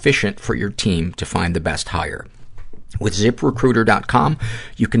most efficient for your team to find the best hire. With ZipRecruiter.com,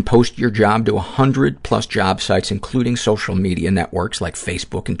 you can post your job to 100-plus job sites, including social media networks like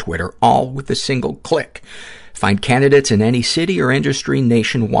Facebook and Twitter, all with a single click. Find candidates in any city or industry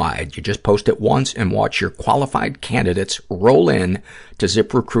nationwide. You just post it once and watch your qualified candidates roll in to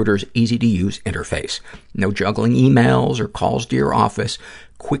ZipRecruiter's easy-to-use interface. No juggling emails or calls to your office.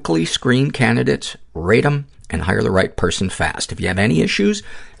 Quickly screen candidates, rate them, and hire the right person fast. If you have any issues,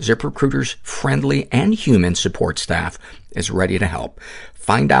 ZipRecruiter's friendly and human support staff is ready to help.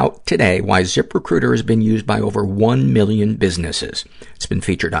 Find out today why ZipRecruiter has been used by over 1 million businesses. It's been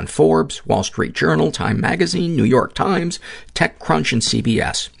featured on Forbes, Wall Street Journal, Time Magazine, New York Times, TechCrunch, and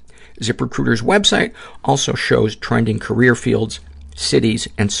CBS. ZipRecruiter's website also shows trending career fields, cities,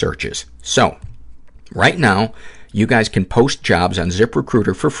 and searches. So, right now, you guys can post jobs on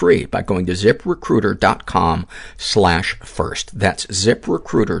ZipRecruiter for free by going to ZipRecruiter.com/first. That's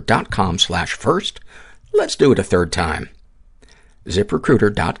ZipRecruiter.com/first. Let's do it a third time.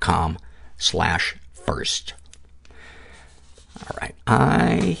 ZipRecruiter.com/first. All right.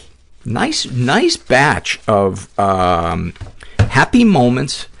 Nice batch of happy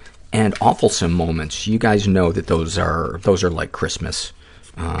moments and awfulsome moments. You guys know that those are like Christmas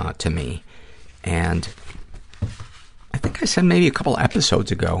to me. And I think I said maybe a couple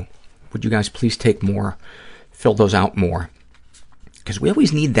episodes ago, would you guys please take more, fill those out more? Because we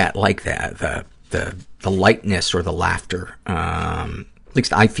always need that, like that, the lightness or the laughter. At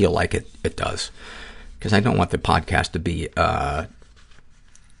least I feel like it does. Because I don't want the podcast to be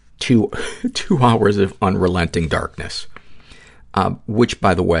 2 hours of unrelenting darkness. Which,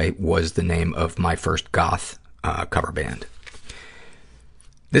 by the way, was the name of my first goth cover band.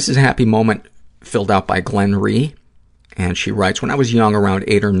 This is a happy moment filled out by Glenn Ree. And she writes, when I was young, around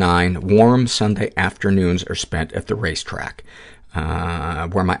 8 or 9, warm Sunday afternoons are spent at the racetrack,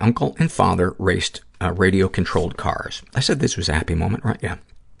 where my uncle and father raced radio-controlled cars. I said this was a happy moment, right? Yeah.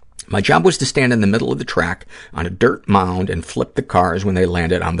 My job was to stand in the middle of the track on a dirt mound and flip the cars when they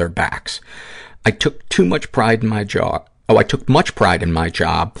landed on their backs. I took much pride in my job,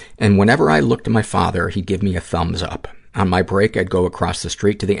 and whenever I looked at my father, he'd give me a thumbs up. On my break, I'd go across the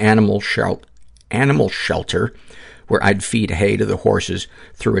street to the animal shelter, where I'd feed hay to the horses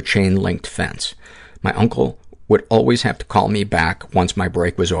through a chain-linked fence. My uncle would always have to call me back once my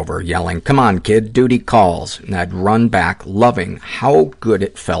break was over, yelling, "Come on, kid, duty calls." And I'd run back, loving how good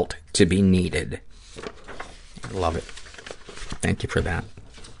it felt to be needed. I love it. Thank you for that.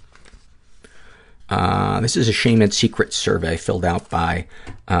 This is a Shame and Secret survey filled out by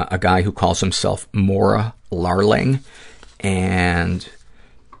a guy who calls himself Maura Larling. And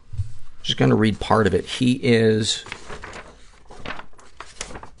I'm just going to read part of it.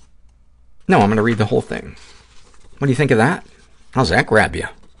 I'm going to read the whole thing. What do you think of that? How's that grab you?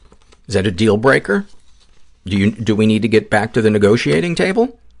 Is that a deal breaker? Do we need to get back to the negotiating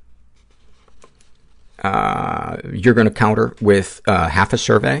table? You're going to counter with half a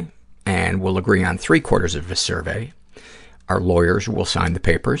survey, and we'll agree on 3/4 of a survey. Our lawyers will sign the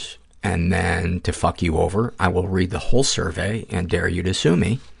papers, and then to fuck you over, I will read the whole survey and dare you to sue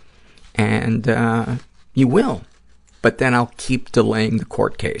me. And you will. But then I'll keep delaying the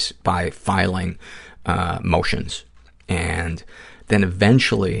court case by filing motions. And then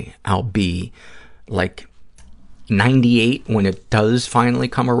eventually I'll be like 98 when it does finally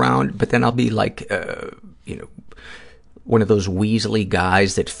come around, but then I'll be like, one of those Weasley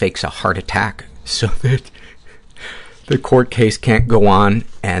guys that fakes a heart attack so that the court case can't go on,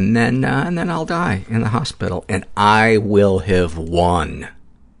 and then I'll die in the hospital, and I will have won.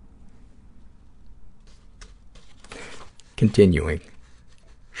 Continuing.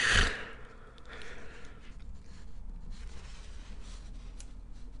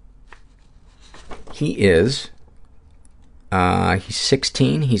 He's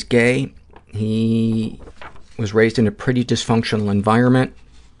 16, he's gay, he was raised in a pretty dysfunctional environment,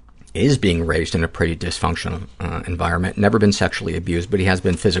 is being raised in a pretty dysfunctional environment, never been sexually abused, but he has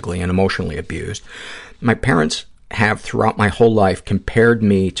been physically and emotionally abused. My parents have throughout my whole life compared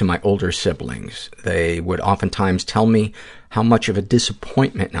me to my older siblings. They would oftentimes tell me how much of a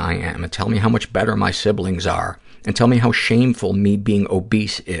disappointment I am and tell me how much better my siblings are and tell me how shameful me being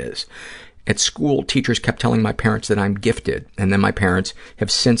obese is. At school, teachers kept telling my parents that I'm gifted, and then my parents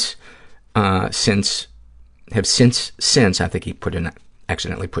have since, I think he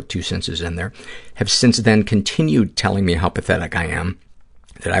accidentally put 2 senses in there, have since then continued telling me how pathetic I am,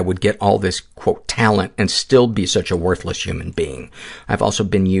 that I would get all this, quote, talent and still be such a worthless human being. I've also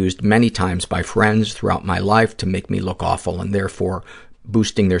been used many times by friends throughout my life to make me look awful and therefore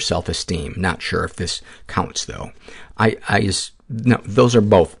boosting their self-esteem. Not sure if this counts, though. No, those are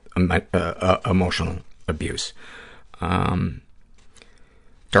both emotional abuse.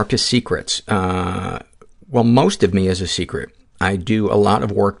 Darkest secrets. Well, most of me is a secret. I do a lot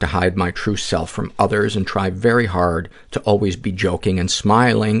of work to hide my true self from others and try very hard to always be joking and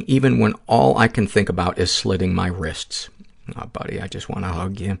smiling, even when all I can think about is slitting my wrists. Oh, buddy, I just want to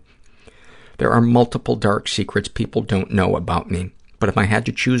hug you. There are multiple dark secrets people don't know about me, but if I had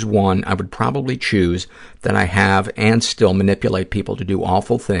to choose one, I would probably choose that I have and still manipulate people to do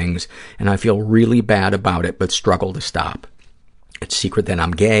awful things, and I feel really bad about it but struggle to stop. It's secret that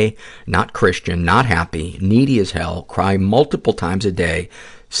I'm gay, not Christian, not happy, needy as hell, cry multiple times a day,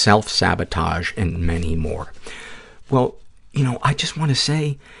 self-sabotage, and many more. Well, I just want to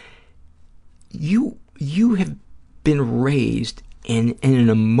say, you have been raised in an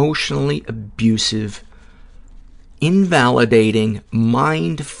emotionally abusive, invalidating,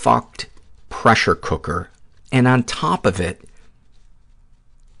 mind-fucked pressure cooker, and on top of it,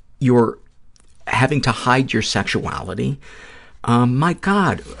 you're having to hide your sexuality. My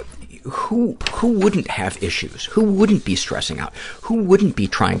God, who wouldn't have issues? Who wouldn't be stressing out? Who wouldn't be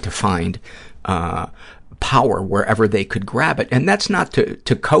trying to find power wherever they could grab it? And that's not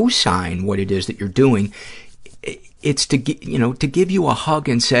to co-sign what it is that you're doing. It's to give you a hug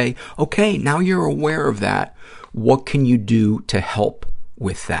and say, okay, now you're aware of that. What can you do to help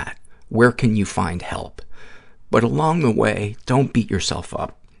with that? Where can you find help? But along the way, don't beat yourself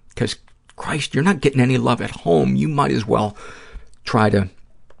up, because Christ, you're not getting any love at home. You might as well try to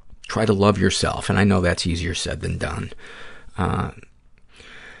love yourself. And I know that's easier said than done.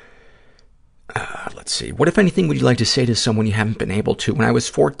 Let's see. What, if anything, would you like to say to someone you haven't been able to? When I was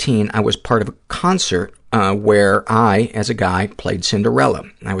 14, I was part of a concert where I, as a guy, played Cinderella.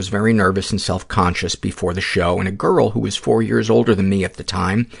 I was very nervous and self-conscious before the show, and a girl who was 4 years older than me at the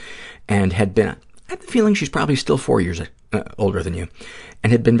time and I had the feeling she's probably still 4 years older than you,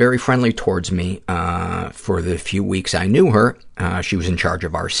 and had been very friendly towards me for the few weeks I knew her. She was in charge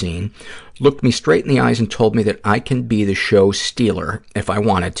of our scene, looked me straight in the eyes and told me that I can be the show stealer if I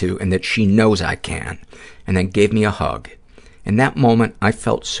wanted to, and that she knows I can, and then gave me a hug. In that moment, I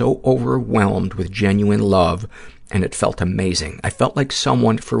felt so overwhelmed with genuine love, and it felt amazing. I felt like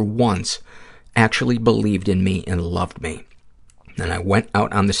someone, for once, actually believed in me and loved me. And I went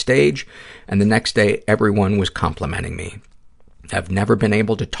out on the stage, and the next day, everyone was complimenting me. I've never been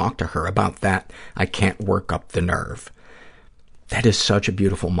able to talk to her about that. I can't work up the nerve. That is such a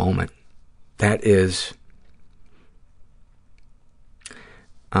beautiful moment. That is...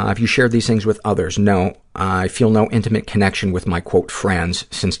 have you shared these things with others? No. I feel no intimate connection with my, quote, friends,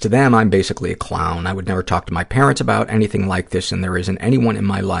 since to them I'm basically a clown. I would never talk to my parents about anything like this, and there isn't anyone in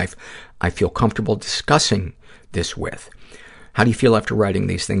my life I feel comfortable discussing this with. How do you feel after writing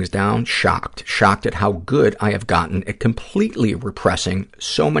these things down? Shocked. Shocked at how good I have gotten at completely repressing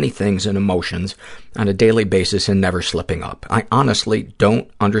so many things and emotions on a daily basis and never slipping up. I honestly don't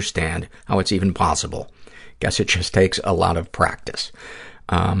understand how it's even possible. Guess it just takes a lot of practice.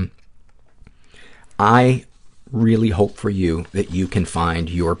 I really hope for you that you can find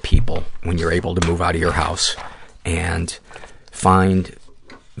your people when you're able to move out of your house and find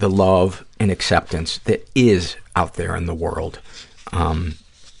the love and acceptance that is out there in the world.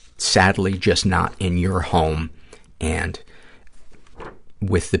 Sadly, just not in your home and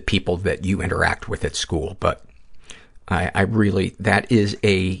with the people that you interact with at school. But I really, that is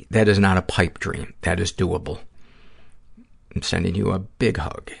not a pipe dream. That is doable. I'm sending you a big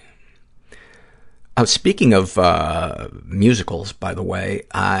hug. Speaking of musicals, by the way,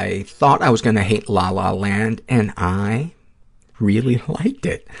 I thought I was going to hate La La Land, and I really liked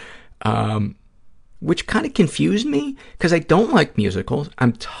it, which kind of confused me because I don't like musicals.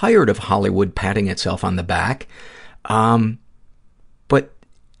 I'm tired of Hollywood patting itself on the back, but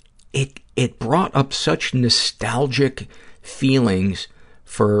it brought up such nostalgic feelings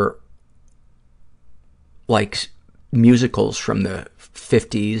for, like, musicals from the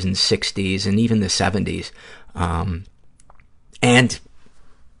 50s and 60s and even the 70s. And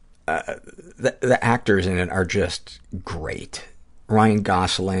the actors in it are just great. Ryan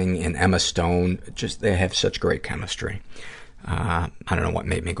Gosling and Emma Stone, they have such great chemistry. I don't know what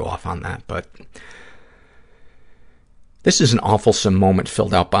made me go off on that, but this is an awfulsome moment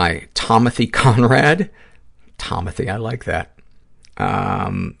filled out by Tomothy Conrad. Tomothy, I like that.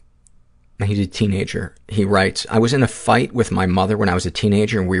 He's a teenager. He writes, I was in a fight with my mother when I was a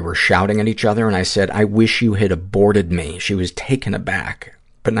teenager, and we were shouting at each other, and I said, I wish you had aborted me. She was taken aback,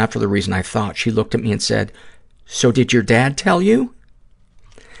 but not for the reason I thought. She looked at me and said, so did your dad tell you?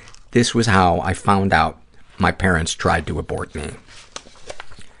 This was how I found out my parents tried to abort me.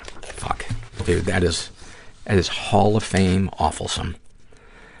 Fuck. Dude, that is Hall of Fame awfulsome.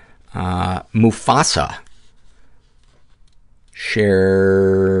 Mufasa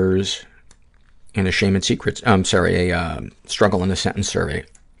shares in a Shame and Secrets, a Struggle in a Sentence survey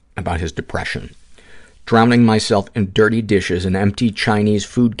about his depression. Drowning myself in dirty dishes and empty Chinese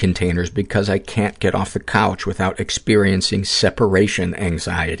food containers because I can't get off the couch without experiencing separation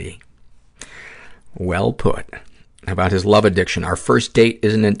anxiety. Well put. About his love addiction. Our first date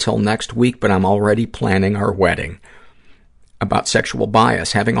isn't until next week, but I'm already planning our wedding. About sexual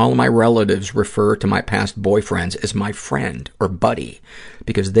bias, having all of my relatives refer to my past boyfriends as my friend or buddy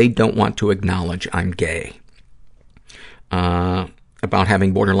because they don't want to acknowledge I'm gay. About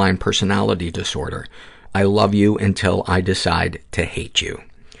having borderline personality disorder. I love you until I decide to hate you.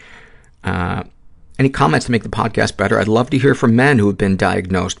 Any comments to make the podcast better? I'd love to hear from men who have been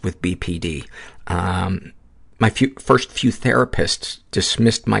diagnosed with BPD. My first few therapists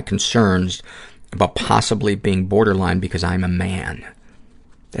dismissed my concerns about possibly being borderline because I'm a man.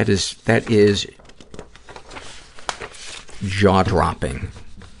 That is jaw-dropping.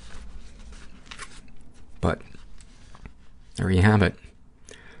 But there you have it.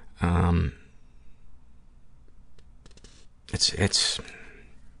 It's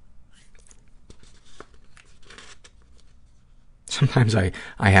sometimes I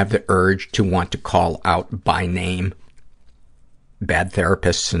have the urge to want to call out by name bad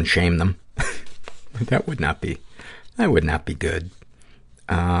therapists and shame them. But that would not be good.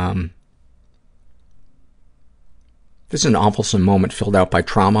 This is an awfulsome moment filled out by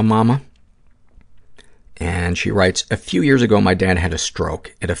Trauma Mama. And she writes, a few years ago, my dad had a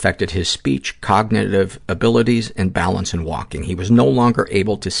stroke. It affected his speech, cognitive abilities, and balance in walking. He was no longer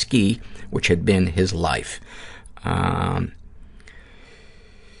able to ski, which had been his life.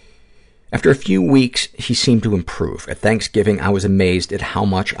 After a few weeks, he seemed to improve. At Thanksgiving, I was amazed at how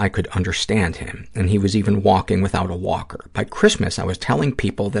much I could understand him, and he was even walking without a walker. By Christmas, I was telling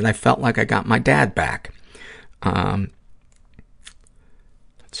people that I felt like I got my dad back.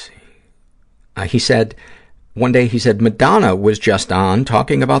 He said, one day he said, Madonna was just on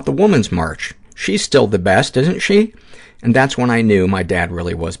talking about the Women's March. She's still the best, isn't she? And that's when I knew my dad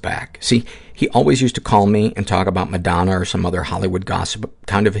really was back. See, he always used to call me and talk about Madonna or some other Hollywood gossip,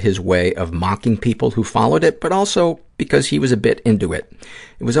 kind of his way of mocking people who followed it, but also because he was a bit into it.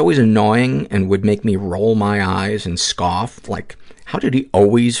 It was always annoying and would make me roll my eyes and scoff, like, how did he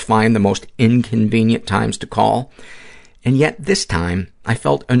always find the most inconvenient times to call? And yet this time, I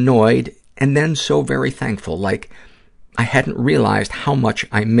felt annoyed and then so very thankful, like I hadn't realized how much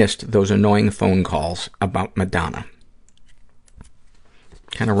I missed those annoying phone calls about Madonna.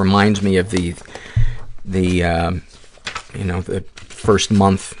 Kind of reminds me of the first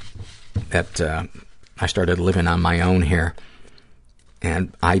month that I started living on my own here,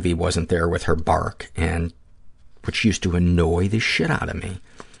 and Ivy wasn't there with her bark, and which used to annoy the shit out of me.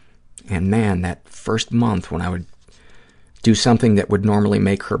 And man, that first month when I would do something that would normally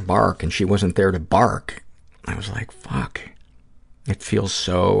make her bark and she wasn't there to bark, I was like, fuck, it feels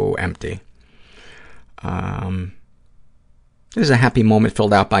so empty. This is a happy moment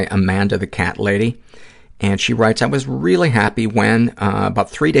filled out by Amanda, the cat lady. And she writes, I was really happy when,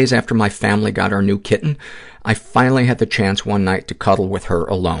 about 3 days after my family got our new kitten, I finally had the chance one night to cuddle with her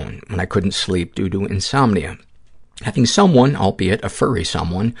alone when I couldn't sleep due to insomnia. Having someone, albeit a furry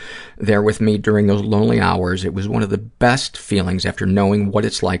someone, there with me during those lonely hours, it was one of the best feelings after knowing what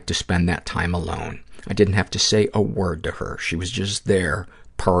it's like to spend that time alone. I didn't have to say a word to her. She was just there,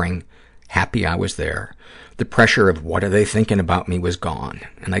 purring, happy I was there. The pressure of what are they thinking about me was gone,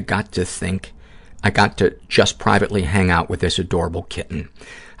 and I got to just privately hang out with this adorable kitten.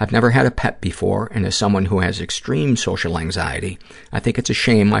 I've never had a pet before, and as someone who has extreme social anxiety, I think it's a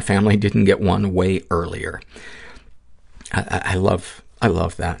shame my family didn't get one way earlier. I love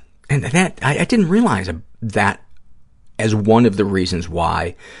that. And that, I didn't realize that as one of the reasons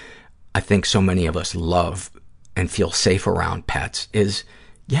why I think so many of us love and feel safe around pets is,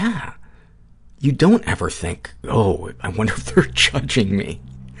 yeah, you don't ever think, oh, I wonder if they're judging me.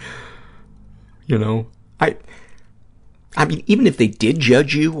 You know, I mean, even if they did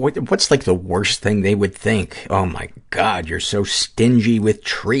judge you, what's like the worst thing they would think? Oh my God, you're so stingy with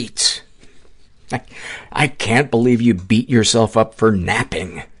treats. I can't believe you beat yourself up for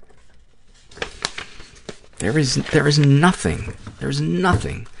napping. There is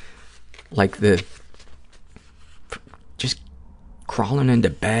nothing like the just crawling into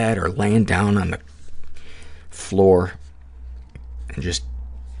bed or laying down on the floor and just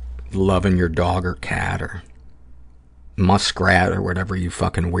loving your dog or cat or muskrat or whatever you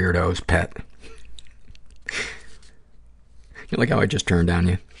fucking weirdos pet. You like how I just turned on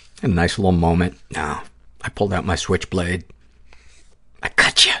you? A nice little moment. No, I pulled out my switchblade. I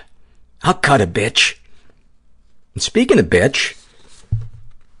cut you. I'll cut a bitch. And speaking of bitch,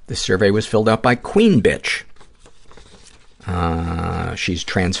 this survey was filled out by Queen Bitch. She's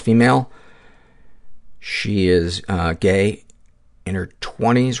trans female. She is gay, in her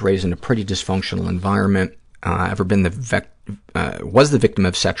 20s, raised in a pretty dysfunctional environment. Was the victim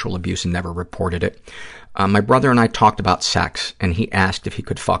of sexual abuse and never reported it. My brother and I talked about sex, and he asked if he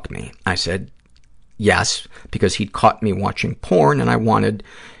could fuck me. I said yes, because he'd caught me watching porn, and I wanted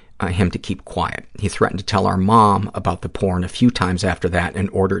him to keep quiet. He threatened to tell our mom about the porn a few times after that in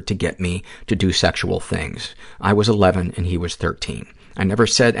order to get me to do sexual things. I was 11, and he was 13. I never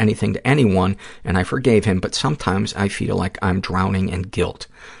said anything to anyone, and I forgave him, but sometimes I feel like I'm drowning in guilt.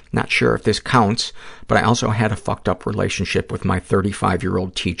 Not sure if this counts, but I also had a fucked up relationship with my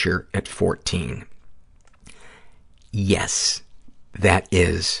 35-year-old teacher at 14. Yes,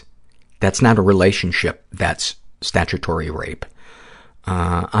 that's not a relationship, that's statutory rape.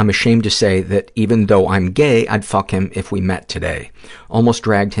 I'm ashamed to say that even though I'm gay, I'd fuck him if we met today. Almost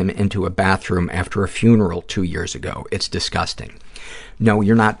dragged him into a bathroom after a funeral 2 years ago. It's disgusting. No,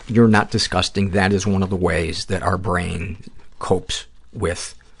 you're not disgusting. That is one of the ways that our brain copes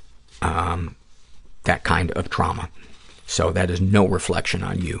with that kind of trauma. So that is no reflection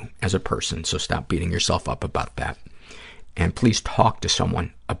on you as a person, so stop beating yourself up about that. And please talk to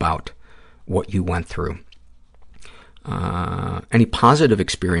someone about what you went through. Any positive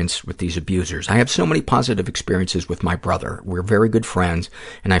experience with these abusers? I have so many positive experiences with my brother. We're very good friends,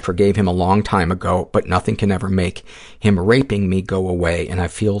 and I forgave him a long time ago, but nothing can ever make him raping me go away, and I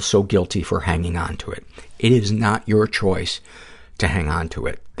feel so guilty for hanging on to it. It is not your choice to hang on to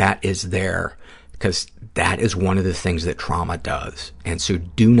it. That is there because that is one of the things that trauma does. And so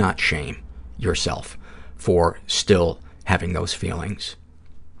do not shame yourself for still having those feelings.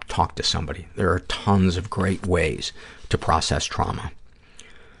 Talk to somebody. There are tons of great ways to process trauma.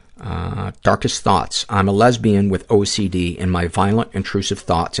 Darkest thoughts. I'm a lesbian with OCD, and my violent, intrusive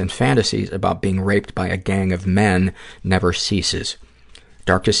thoughts and fantasies about being raped by a gang of men never ceases.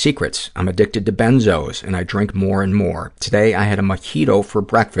 Darkest secrets. I'm addicted to benzos, and I drink more and more. Today, I had a mojito for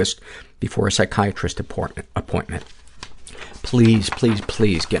breakfast before a psychiatrist appointment. Please, please,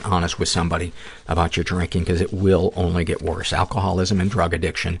 please get honest with somebody about your drinking, because it will only get worse. Alcoholism and drug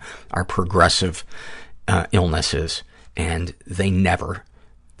addiction are progressive illnesses, and they never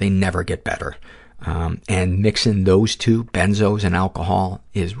get better. And mixing those two, benzos and alcohol,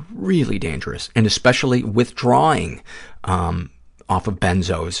 is really dangerous, and especially withdrawing off of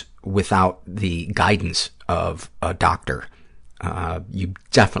benzos without the guidance of a doctor. You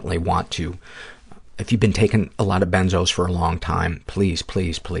definitely want to, if you've been taking a lot of benzos for a long time, please,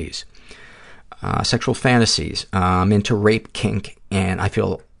 please, please. Sexual fantasies. I'm into rape kink, and I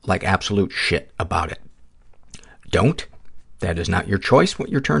feel like absolute shit about it. Don't. That is not your choice, what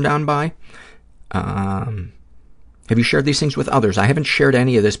you're turned on by. Have you shared these things with others? I haven't shared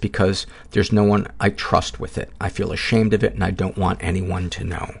any of this because there's no one I trust with it. I feel ashamed of it, and I don't want anyone to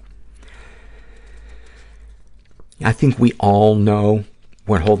know. I think we all know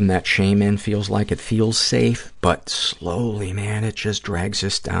what holding that shame in feels like. It feels safe, but slowly, man, it just drags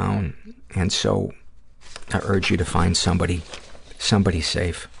us down. And so I urge you to find somebody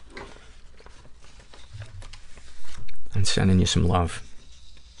safe. I'm sending you some love.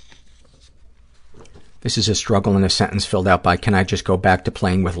 This is a struggle in a sentence filled out by, can I just go back to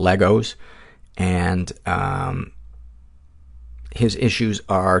playing with Legos? And his issues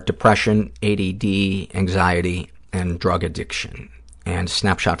are depression, ADD, anxiety, and drug addiction. And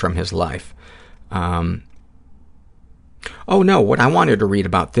snapshot from his life. Oh, no, what I wanted to read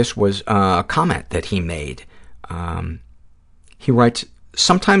about this was a comment that he made. He writes,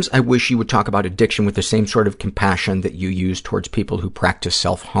 sometimes I wish you would talk about addiction with the same sort of compassion that you use towards people who practice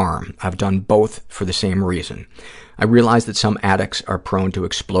self-harm. I've done both for the same reason. I realize that some addicts are prone to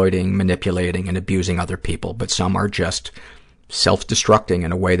exploiting, manipulating, and abusing other people, but some are just self-destructing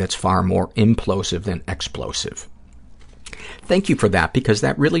in a way that's far more implosive than explosive. Thank you for that, because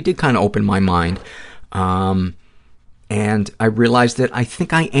that really did kind of open my mind. And I realized that I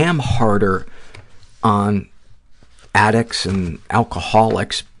think I am harder on addicts and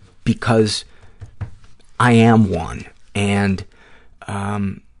alcoholics because I am one. And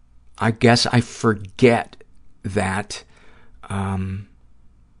I guess I forget that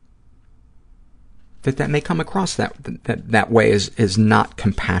that may come across that way is not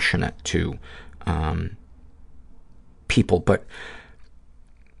compassionate to people. But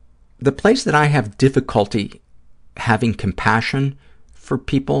the place that I have difficulty having compassion for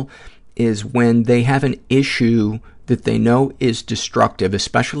people is when they have an issue that they know is destructive,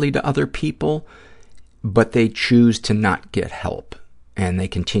 especially to other people, but they choose to not get help and they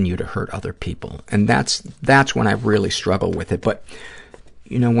continue to hurt other people. And that's when I really struggle with it. But,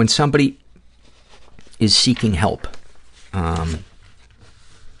 you know, when somebody is seeking help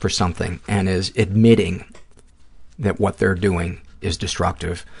for something and is admitting that what they're doing is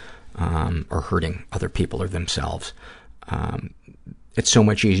destructive or hurting other people or themselves, it's so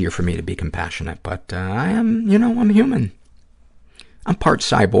much easier for me to be compassionate. But I'm human. I'm part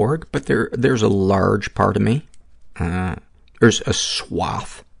cyborg, but there's a large part of me. There's a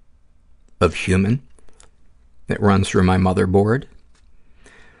swath of human that runs through my motherboard.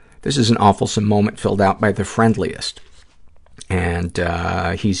 This is an awfulsome moment filled out by the friendliest, and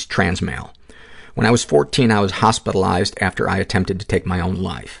he's trans male. When I was 14, I was hospitalized after I attempted to take my own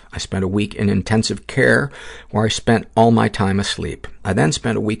life. I spent a week in intensive care where I spent all my time asleep. I then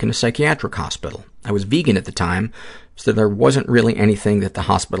spent a week in a psychiatric hospital. I was vegan at the time, so there wasn't really anything that the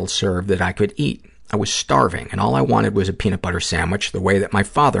hospital served that I could eat. I was starving, and all I wanted was a peanut butter sandwich the way that my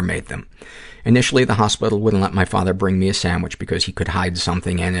father made them. Initially, the hospital wouldn't let my father bring me a sandwich because he could hide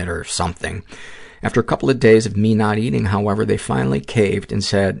something in it or something. After a couple of days of me not eating, however, they finally caved and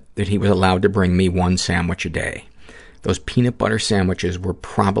said that he was allowed to bring me one sandwich a day. Those peanut butter sandwiches were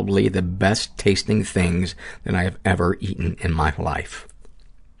probably the best tasting things that I have ever eaten in my life.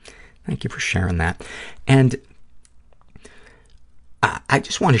 Thank you for sharing that. And I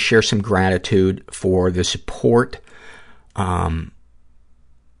just want to share some gratitude for the support that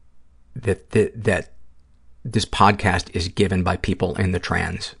this podcast is given by people in the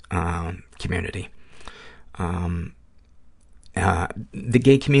trans community. The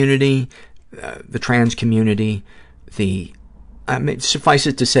gay community, the trans community, the suffice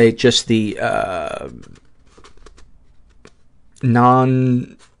it to say, just the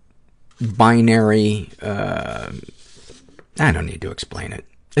non-binary, I don't need to explain it.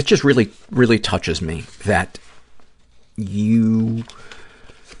 It just really, really touches me that you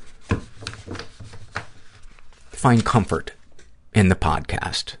find comfort in the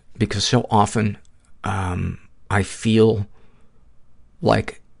podcast, because so often I feel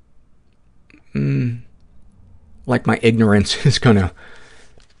like my ignorance is gonna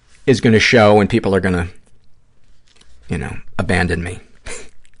show, and people are gonna, abandon me.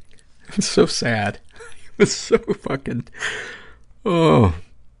 It's so sad. It's so fucking, oh.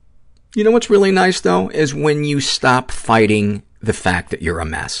 You know what's really nice, though, is when you stop fighting the fact that you're a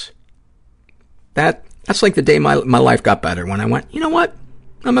mess. That's like the day my life got better, when I went, you know what?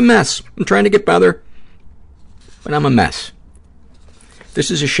 I'm a mess. I'm trying to get better, but I'm a mess.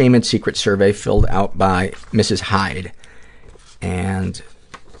 This is a Shame and Secret survey filled out by Mrs. Hyde. And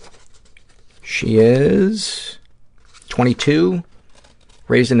she is 22,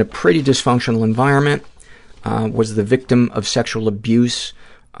 raised in a pretty dysfunctional environment, was the victim of sexual abuse,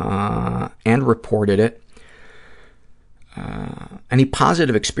 and reported it. Any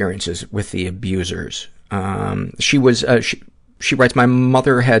positive experiences with the abusers? She writes, my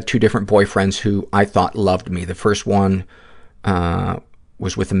mother had 2 different boyfriends who I thought loved me. The first one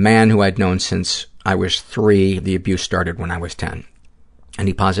was with a man who I'd known since I was 3. The abuse started when I was 10.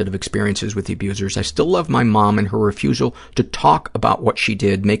 Any positive experiences with the abusers? I still love my mom, and her refusal to talk about what she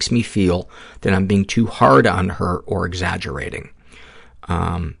did makes me feel that I'm being too hard on her or exaggerating.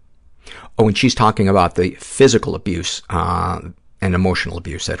 And she's talking about the physical abuse and emotional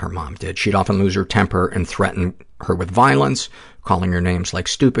abuse that her mom did. She'd often lose her temper and threaten her with violence, calling her names like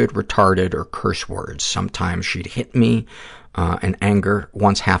stupid, retarded, or curse words. Sometimes she'd hit me in anger.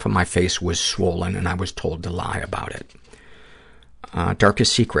 Once half of my face was swollen, and I was told to lie about it.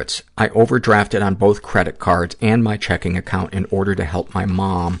 Darkest secrets. I overdrafted on both credit cards and my checking account in order to help my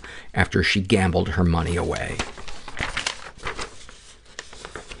mom after she gambled her money away.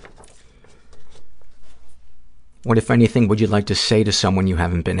 What, if anything, would you like to say to someone you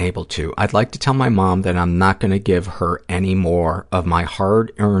haven't been able to? I'd like to tell my mom that I'm not going to give her any more of my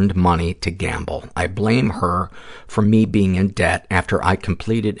hard-earned money to gamble. I blame her for me being in debt after I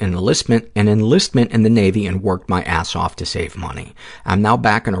completed an enlistment in the Navy and worked my ass off to save money. I'm now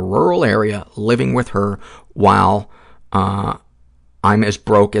back in a rural area living with her while I'm as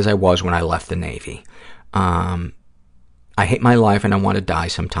broke as I was when I left the Navy. I hate my life and I want to die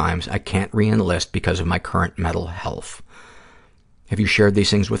sometimes. I can't re-enlist because of my current mental health. Have you shared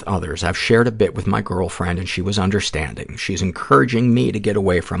these things with others? I've shared a bit with my girlfriend, and she was understanding. She's encouraging me to get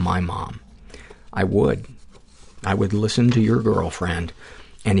away from my mom. I would listen to your girlfriend.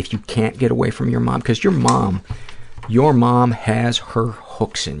 And if you can't get away from your mom, because your mom has her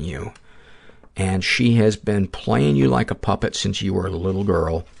hooks in you, and she has been playing you like a puppet since you were a little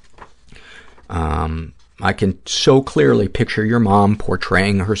girl. I can so clearly picture your mom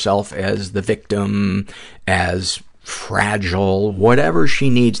portraying herself as the victim, as fragile, whatever she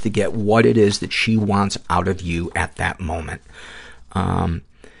needs to get what it is that she wants out of you at that moment.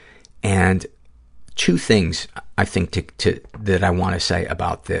 And 2 things I think that I want to say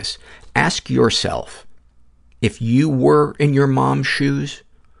about this. Ask yourself, if you were in your mom's shoes,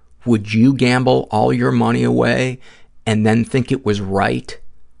 would you gamble all your money away and then think it was right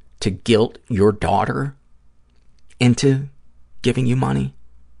to guilt your daughter into giving you money?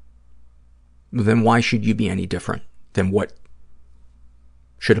 Then why should you be any different than what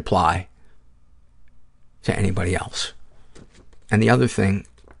should apply to anybody else? And the other thing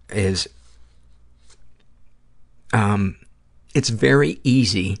is, it's very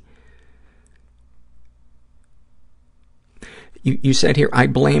easy. You said here, I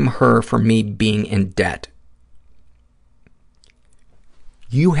blame her for me being in debt.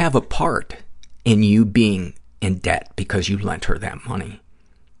 You have a part in you being in debt because you lent her that money.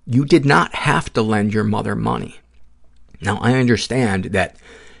 You did not have to lend your mother money. Now, I understand that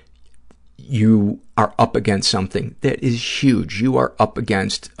you are up against something that is huge. You are up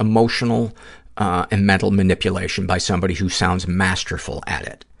against emotional and mental manipulation by somebody who sounds masterful at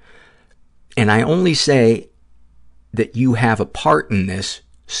it. And I only say that you have a part in this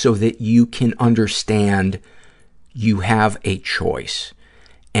so that you can understand you have a choice.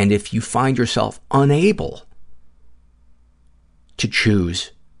 And if you find yourself unable to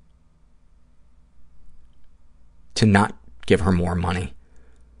choose to not give her more money,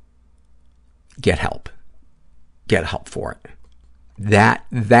 get help. Get help for it.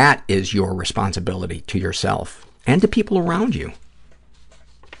 That is your responsibility to yourself and to people around you.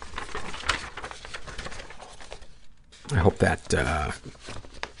 I hope that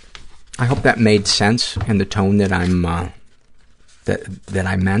made sense in the tone that that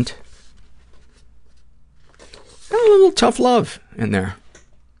I meant. A little tough love in there.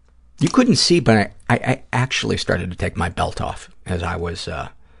 You couldn't see, but I actually started to take my belt off as I was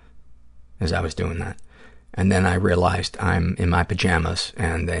doing that. And then I realized I'm in my pajamas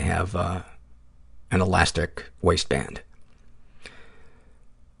and they have an elastic waistband.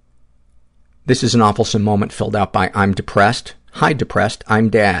 This is an awfulsome moment filled out by I'm depressed. Hi, depressed. I'm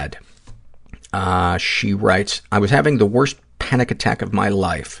Dad. She writes, I was having the worst panic attack of my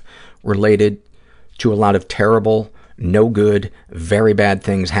life related to a lot of terrible, no good, very bad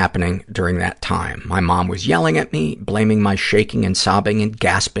things happening during that time. My mom was yelling at me, blaming my shaking and sobbing and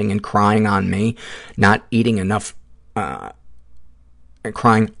gasping and crying on me, not eating enough,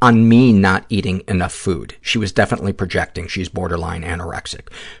 crying on me not eating enough food. She was definitely projecting. She's borderline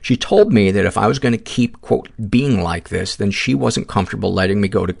anorexic. She told me that if I was going to keep, quote, being like this, then she wasn't comfortable letting me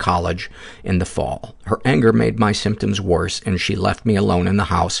go to college in the fall. Her anger made my symptoms worse, and she left me alone in the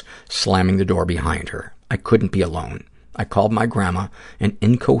house, slamming the door behind her. I couldn't be alone. I called my grandma and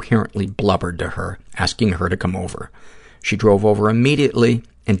incoherently blubbered to her, asking her to come over. She drove over immediately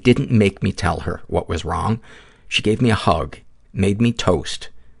and didn't make me tell her what was wrong. She gave me a hug, made me toast,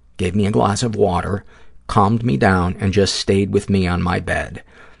 gave me a glass of water, calmed me down, and just stayed with me on my bed.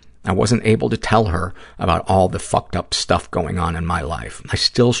 I wasn't able to tell her about all the fucked up stuff going on in my life. I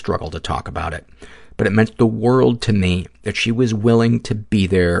still struggle to talk about it, but it meant the world to me that she was willing to be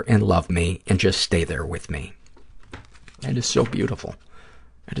there and love me and just stay there with me. That is so beautiful.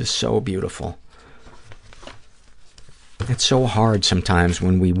 It is so beautiful. It's so hard sometimes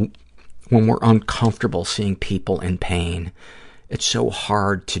when we're uncomfortable seeing people in pain. It's so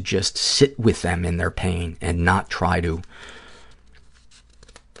hard to just sit with them in their pain and not try to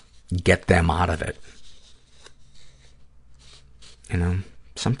get them out of it. You know,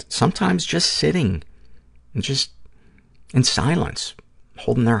 sometimes just sitting and just in silence,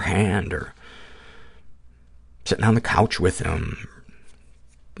 holding their hand or sitting on the couch with them,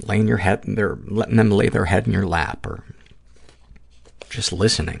 letting them lay their head in your lap, or just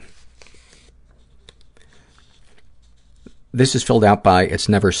listening. This is filled out by It's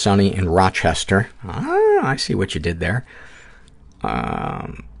Never Sunny in Rochester. I see what you did there.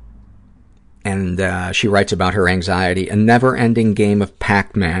 And she writes about her anxiety, a never-ending game of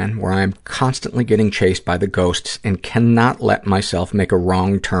Pac-Man where I'm constantly getting chased by the ghosts and cannot let myself make a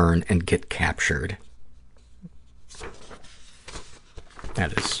wrong turn and get captured.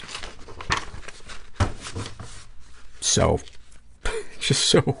 That is so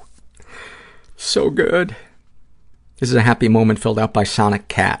good. This is a happy moment filled out by Sonic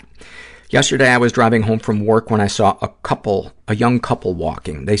Cat. Yesterday I was driving home from work when I saw a young couple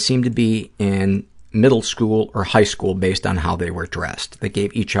walking. They seemed to be in middle school or high school based on how they were dressed. They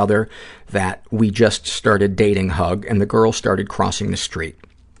gave each other that we just started dating hug, and the girl started crossing the street.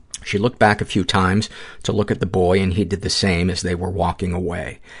 She looked back a few times to look at the boy, and he did the same as they were walking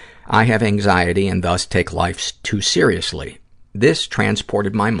away. I have anxiety and thus take life too seriously. This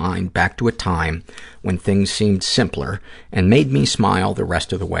transported my mind back to a time when things seemed simpler and made me smile the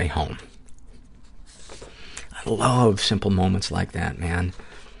rest of the way home. I love simple moments like that, man.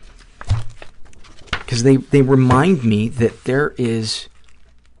 Because they remind me that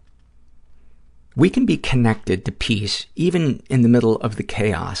we can be connected to peace even in the middle of the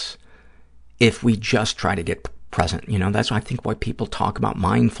chaos if we just try to get present. You know, that's why I think why people talk about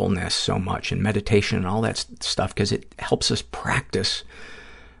mindfulness so much and meditation and all that stuff, because it helps us practice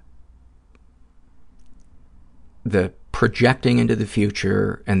the projecting into the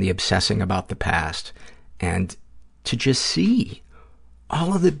future and the obsessing about the past, and to just see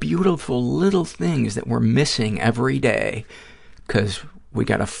all of the beautiful little things that we're missing every day because we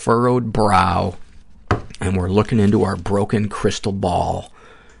got a furrowed brow and we're looking into our broken crystal ball,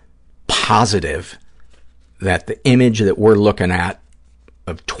 positive that the image that we're looking at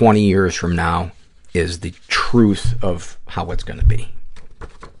of 20 years from now is the truth of how it's going to be.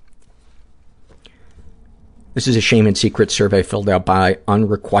 This is a shame and secret survey filled out by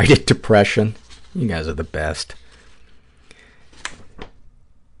Unrequited Depression. You guys are the best.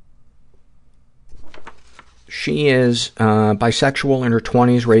 She is bisexual, in her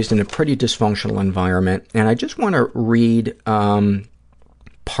 20s, raised in a pretty dysfunctional environment, and I just want to read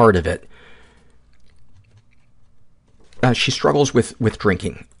part of it. She struggles with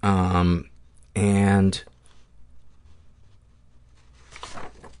drinking, and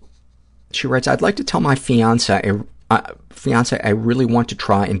she writes, I'd like to tell my fiancé fiance, I really want to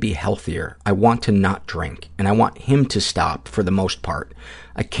try and be healthier. I want to not drink, and I want him to stop for the most part.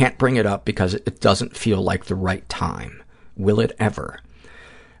 I can't bring it up because it doesn't feel like the right time. Will it ever?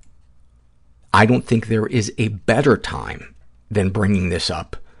 I don't think there is a better time than bringing this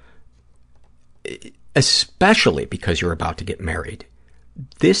up, especially because you're about to get married.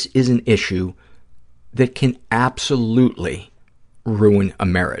 This is an issue that can absolutely ruin a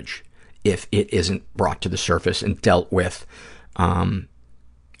marriage if it isn't brought to the surface and dealt with.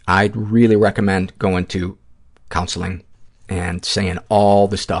 I'd really recommend going to counseling and saying all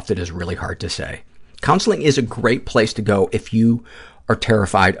the stuff that is really hard to say. Counseling is a great place to go if you are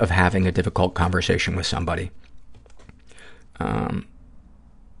terrified of having a difficult conversation with somebody.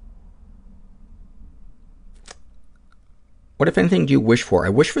 What, if anything, do you wish for? I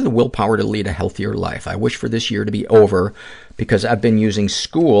wish for the willpower to lead a healthier life. I wish for this year to be over because I've been using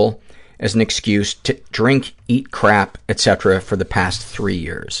school as an excuse to drink, eat crap, etc. for the past 3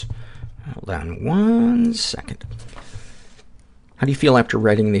 years. Hold on 1 second. How do you feel after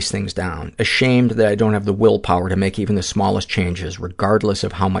writing these things down? Ashamed that I don't have the willpower to make even the smallest changes, regardless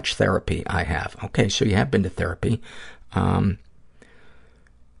of how much therapy I have. Okay, so you have been to therapy.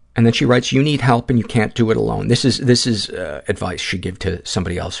 And then she writes, you need help and you can't do it alone. This is advice she'd give to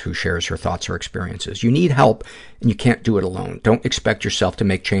somebody else who shares her thoughts or experiences. You need help and you can't do it alone. Don't expect yourself to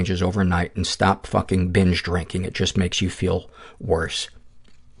make changes overnight and stop fucking binge drinking. It just makes you feel worse.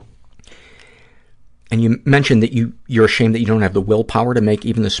 And you mentioned that you're ashamed that you don't have the willpower to make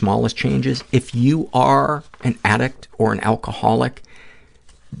even the smallest changes. If you are an addict or an alcoholic,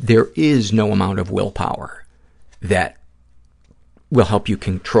 there is no amount of willpower that will help you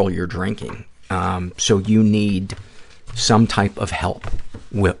control your drinking. So you need some type of help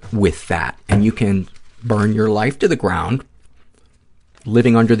with that. And you can burn your life to the ground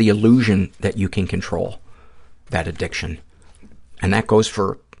living under the illusion that you can control that addiction. And that goes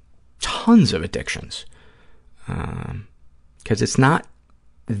for tons of addictions. Because it's not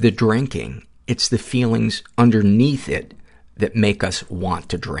the drinking, it's the feelings underneath it that make us want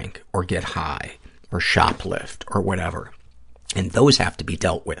to drink or get high or shoplift or whatever. And those have to be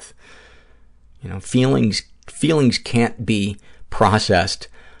dealt with. You know, feelings can't be processed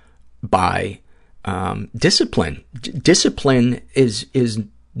by discipline. Discipline is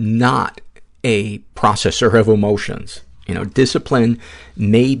not a processor of emotions. You know, discipline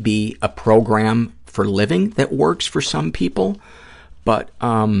may be a program for living that works for some people, but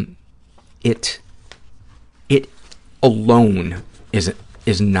it alone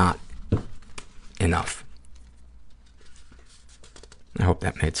is not enough. I hope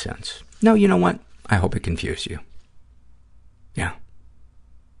that made sense. No, you know what? I hope it confused you. Yeah.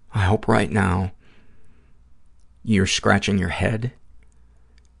 I hope right now you're scratching your head.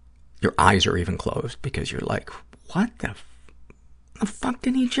 Your eyes are even closed because you're like, what the fuck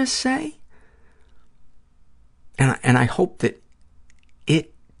did he just say? And I hope that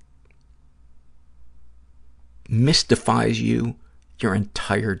it mystifies you your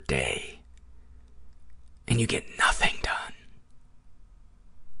entire day and you get nothing done.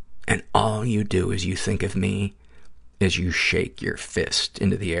 And all you do is you think of me as you shake your fist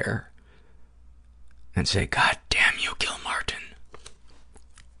into the air and say, God damn you, Gilmartin.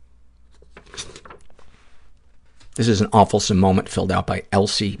 This is an awfulsome moment filled out by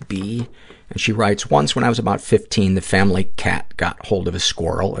Elsie B. And she writes, once when I was about 15, the family cat got hold of a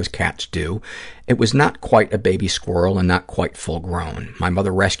squirrel, as cats do. It was not quite a baby squirrel and not quite full grown. My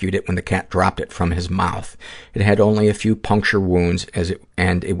mother rescued it when the cat dropped it from his mouth. It had only a few puncture wounds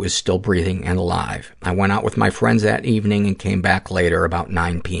and it was still breathing and alive. I went out with my friends that evening and came back later about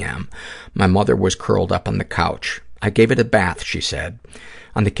 9 p.m. My mother was curled up on the couch. I gave it a bath, she said.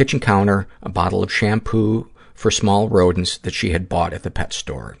 On the kitchen counter, a bottle of shampoo for small rodents that she had bought at the pet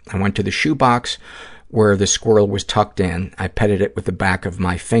store. I went to the shoebox where the squirrel was tucked in. I petted it with the back of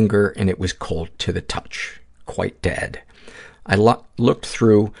my finger, and it was cold to the touch, quite dead. I looked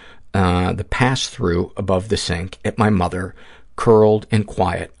through the pass-through above the sink at my mother, curled and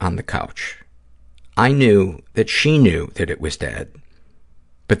quiet on the couch. I knew that she knew that it was dead,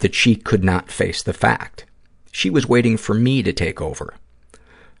 but that she could not face the fact. She was waiting for me to take over.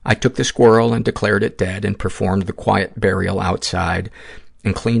 I took the squirrel and declared it dead and performed the quiet burial outside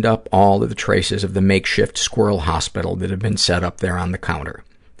and cleaned up all of the traces of the makeshift squirrel hospital that had been set up there on the counter.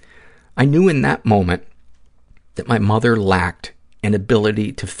 I knew in that moment that my mother lacked an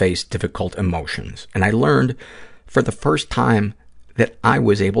ability to face difficult emotions, and I learned for the first time that I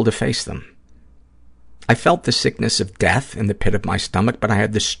was able to face them. I felt the sickness of death in the pit of my stomach, but I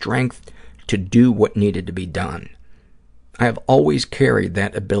had the strength to do what needed to be done. I have always carried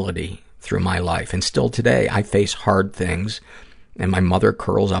that ability through my life. And still today, I face hard things, and my mother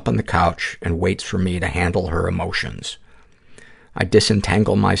curls up on the couch and waits for me to handle her emotions. I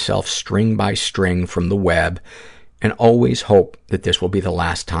disentangle myself string by string from the web and always hope that this will be the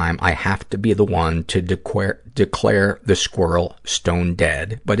last time I have to be the one to declare the squirrel stone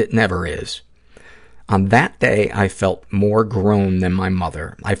dead, but it never is. On that day, I felt more grown than my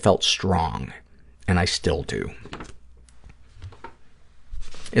mother. I felt strong, and I still do.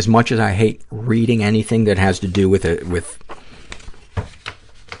 As much as I hate reading anything that has to do with a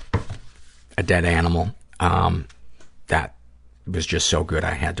dead animal, that was just so good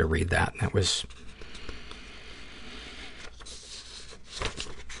I had to read that. That was...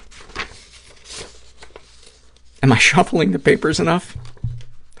 Am I shuffling the papers enough?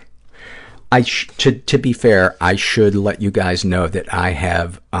 To be fair, I should let you guys know that I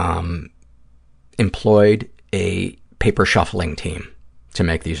have employed a paper shuffling team to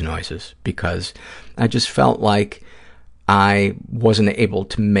make these noises, because I just felt like I wasn't able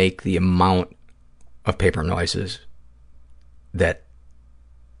to make the amount of paper noises that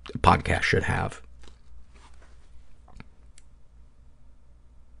a podcast should have.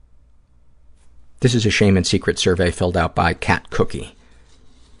 This is a shame and secret survey filled out by Cat Cookie.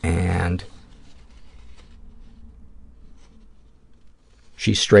 And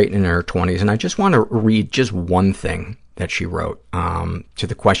she's straight in her 20s. And I just want to read just one thing that she wrote to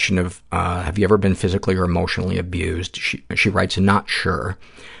the question of, have you ever been physically or emotionally abused? She writes, not sure.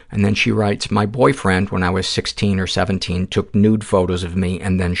 And then she writes, my boyfriend, when I was 16 or 17, took nude photos of me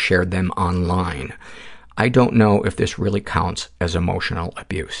and then shared them online. I don't know if this really counts as emotional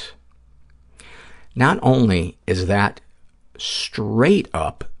abuse. Not only is that straight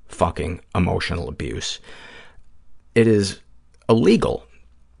up fucking emotional abuse, it is illegal.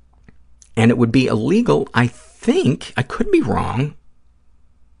 And it would be illegal, I think, I could be wrong,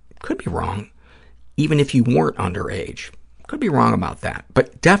 even if you weren't underage. Could be wrong about that.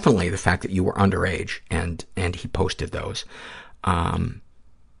 But definitely the fact that you were underage and he posted those. And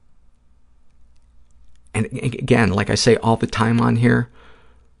again, like I say all the time on here,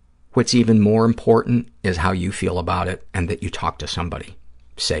 what's even more important is how you feel about it and that you talk to somebody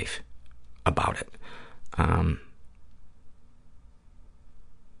safe about it.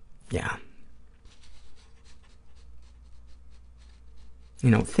 Yeah. You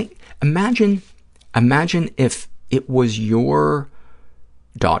know, imagine if it was your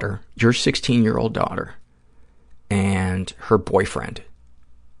daughter, your 16-year-old daughter, and her boyfriend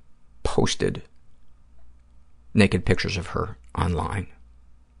posted naked pictures of her online.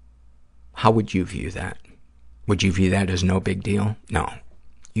 How would you view that? Would you view that as no big deal? No.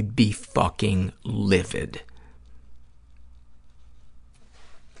 You'd be fucking livid.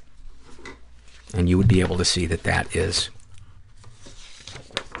 And you would be able to see that that is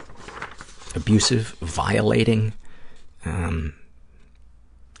abusive, violating.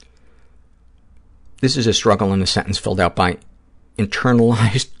 This is a struggle in a sentence filled out by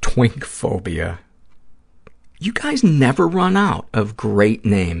internalized twink phobia. You guys never run out of great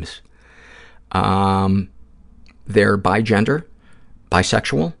names. They're bigender,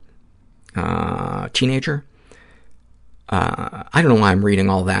 bisexual, teenager. I don't know why I'm reading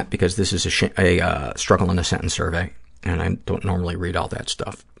all that, because this is a struggle in a sentence survey, and I don't normally read all that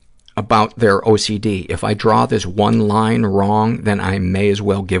stuff. About their OCD. If I draw this one line wrong, then I may as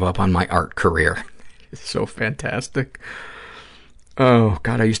well give up on my art career. It's so fantastic. Oh,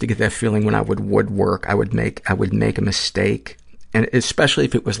 God, I used to get that feeling when I would woodwork. I would make a mistake, and especially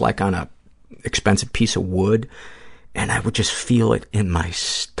if it was like on a expensive piece of wood, and I would just feel it in my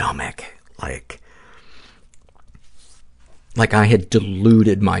stomach, like I had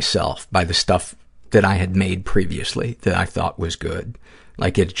deluded myself by the stuff that I had made previously that I thought was good.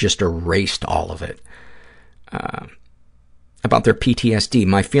 Like it just erased all of it. About their PTSD,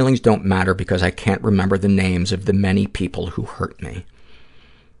 my feelings don't matter because I can't remember the names of the many people who hurt me.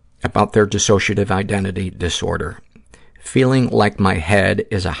 About their dissociative identity disorder, feeling like my head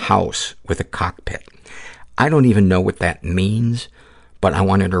is a house with a cockpit. I don't even know what that means, but I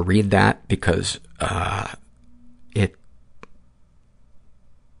wanted to read that because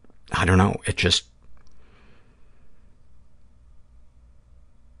I don't know, it just,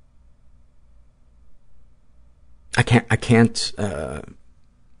 I can't,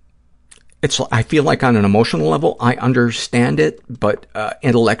 I feel like on an emotional level, I understand it, but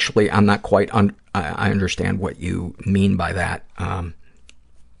intellectually, I'm not quite, I understand what you mean by that.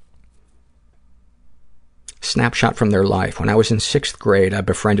 Snapshot from their life. When I was in 6th grade, I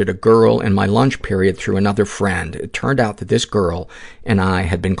befriended a girl in my lunch period through another friend. It turned out that this girl and I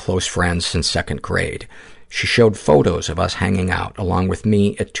had been close friends since 2nd grade. She showed photos of us hanging out, along with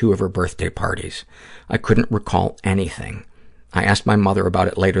me at 2 of her birthday parties. I couldn't recall anything. I asked my mother about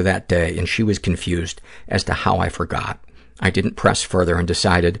it later that day, and she was confused as to how I forgot. I didn't press further and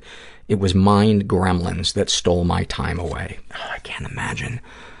decided it was mind gremlins that stole my time away. Oh, I can't imagine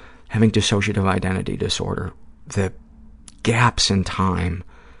having dissociative identity disorder. The gaps in time,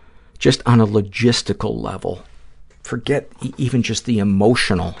 just on a logistical level. Forget even just the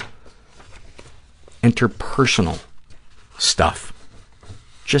emotional, interpersonal stuff.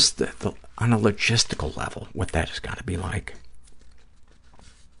 Just on a logistical level, what that has got to be like.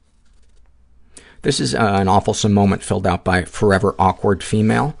 This is an awfulsome moment filled out by Forever Awkward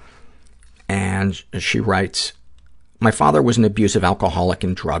Female. And she writes, my father was an abusive alcoholic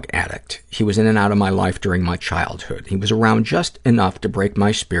and drug addict. He was in and out of my life during my childhood. He was around just enough to break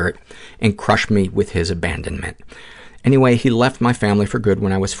my spirit and crush me with his abandonment. Anyway, he left my family for good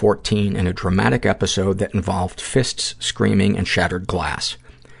when I was 14 in a dramatic episode that involved fists, screaming, and shattered glass.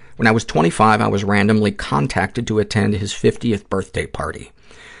 When I was 25, I was randomly contacted to attend his 50th birthday party.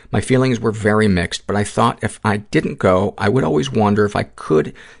 My feelings were very mixed, but I thought if I didn't go, I would always wonder if I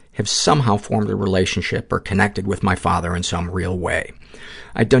could have somehow formed a relationship or connected with my father in some real way.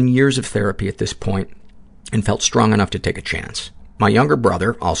 I'd done years of therapy at this point and felt strong enough to take a chance. My younger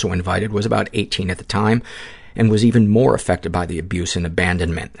brother, also invited, was about 18 at the time and was even more affected by the abuse and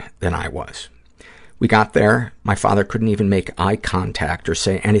abandonment than I was. We got there. My father couldn't even make eye contact or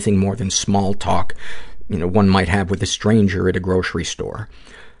say anything more than small talk, one might have with a stranger at a grocery store.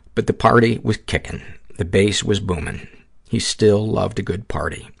 But the party was kicking. The bass was booming. He still loved a good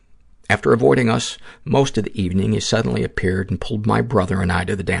party. After avoiding us most of the evening, he suddenly appeared and pulled my brother and I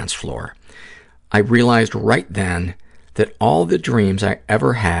to the dance floor. I realized right then that all the dreams I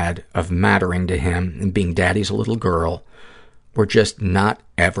ever had of mattering to him and being daddy's little girl were just not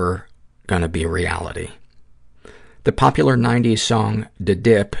ever going to be reality. The popular 90s song "Da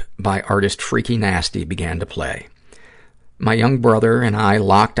Dip" by artist Freaky Nasty began to play. My young brother and I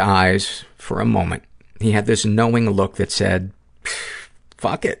locked eyes for a moment. He had this knowing look that said,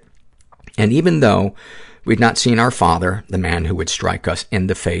 fuck it. And even though we'd not seen our father, the man who would strike us in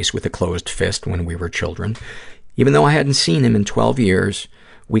the face with a closed fist when we were children, even though I hadn't seen him in 12 years,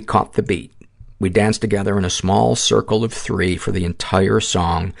 we caught the beat. We danced together in a small circle of 3 for the entire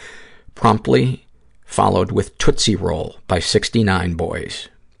song, promptly followed with Tootsie Roll by 69 Boys.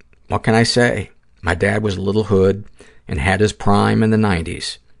 What can I say? My dad was a little hood and had his prime in the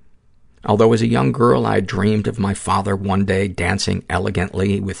 90s. Although as a young girl I dreamed of my father one day dancing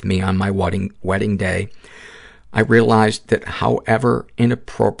elegantly with me on my wedding day, I realized that however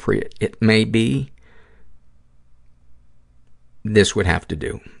inappropriate it may be, this would have to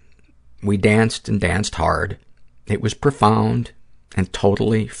do. We danced and danced hard. It was profound and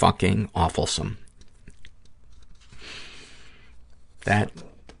totally fucking awfulsome. That,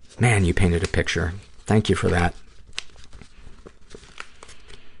 man, you painted a picture. Thank you for that.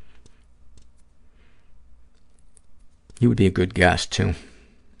 You would be a good guest, too,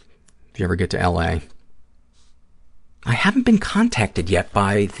 if you ever get to L.A. I haven't been contacted yet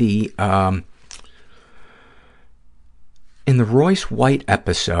by the, in the Royce White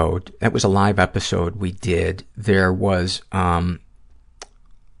episode, that was a live episode we did, there was a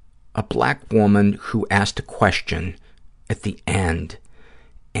black woman who asked a question at the end,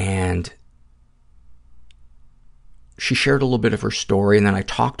 and she shared a little bit of her story, and then I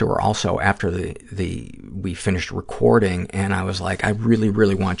talked to her also after we finished recording, and I was like, I really,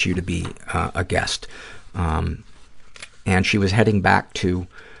 really want you to be a guest. And she was heading back to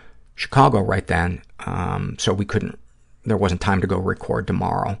Chicago right then, so there wasn't time to go record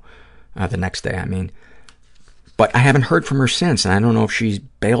tomorrow, the next day, I mean. But I haven't heard from her since, and I don't know if she's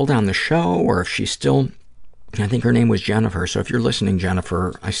bailed on the show or if she's still, I think her name was Jennifer, so if you're listening,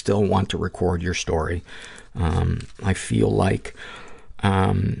 Jennifer, I still want to record your story. I feel like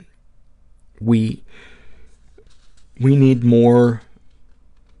we need more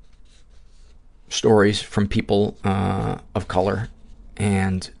stories from people of color,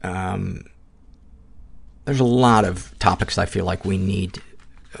 and there's a lot of topics I feel like we need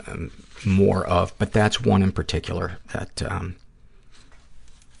more of, but that's one in particular that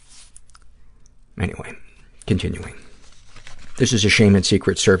anyway, continuing. This is a shame and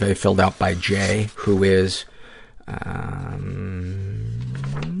secret survey filled out by Jay, who is,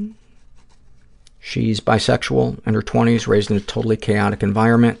 she's bisexual, in her 20s, raised in a totally chaotic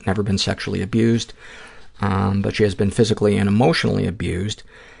environment, never been sexually abused, but she has been physically and emotionally abused.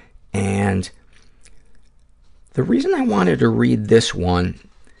 And the reason I wanted to read this one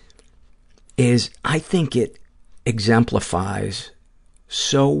is I think it exemplifies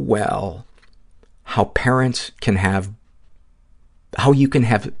so well how you can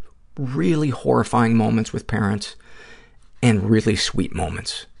have really horrifying moments with parents and really sweet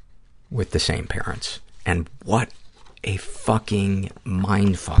moments with the same parents. And what a fucking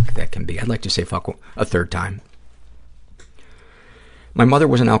mindfuck that can be. I'd like to say fuck a third time. My mother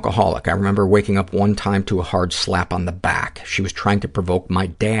was an alcoholic. I remember waking up one time to a hard slap on the back. She was trying to provoke my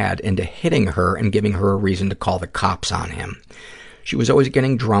dad into hitting her and giving her a reason to call the cops on him. She was always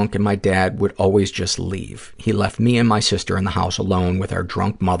getting drunk, and my dad would always just leave. He left me and my sister in the house alone with our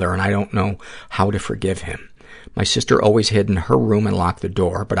drunk mother, and I don't know how to forgive him. My sister always hid in her room and locked the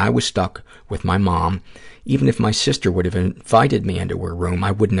door, but I was stuck with my mom. Even if my sister would have invited me into her room,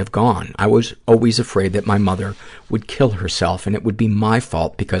 I wouldn't have gone. I was always afraid that my mother would kill herself, and it would be my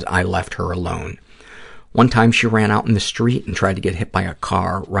fault because I left her alone. One time she ran out in the street and tried to get hit by a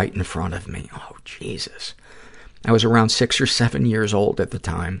car right in front of me. Oh, Jesus. I was around 6 or 7 years old at the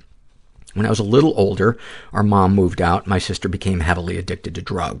time. When I was a little older, our mom moved out. My sister became heavily addicted to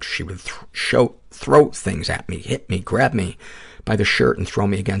drugs. She would throw things at me, hit me, grab me by the shirt and throw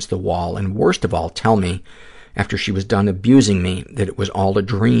me against the wall, and worst of all, tell me, after she was done abusing me, that it was all a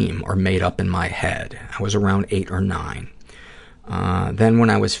dream or made up in my head. I was around 8 or 9. Then when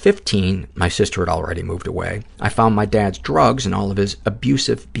I was 15, my sister had already moved away. I found my dad's drugs and all of his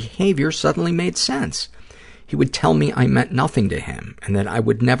abusive behavior suddenly made sense. He would tell me I meant nothing to him and that I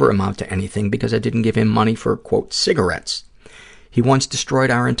would never amount to anything because I didn't give him money for, quote, cigarettes. He once destroyed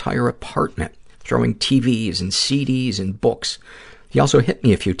our entire apartment, throwing TVs and CDs and books. He also hit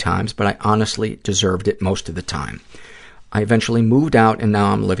me a few times, but I honestly deserved it most of the time. I eventually moved out, and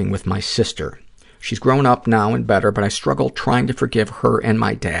now I'm living with my sister. She's grown up now and better, but I struggle trying to forgive her and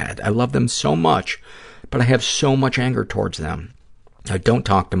my dad. I love them so much, but I have so much anger towards them. I don't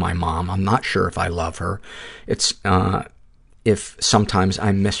talk to my mom. I'm not sure if I love her. It's if sometimes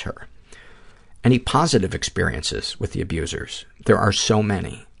I miss her. Any positive experiences with the abusers? There are so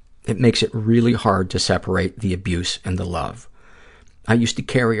many. It makes it really hard to separate the abuse and the love. I used to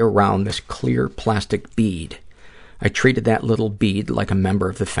carry around this clear plastic bead. I treated that little bead like a member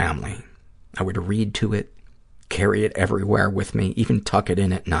of the family. I would read to it, carry it everywhere with me, even tuck it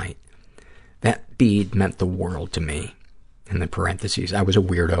in at night. That bead meant the world to me. In the parentheses, I was a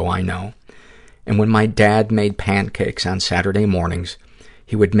weirdo, I know. And when my dad made pancakes on Saturday mornings,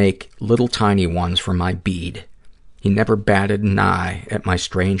 he would make little tiny ones for my bead. He never batted an eye at my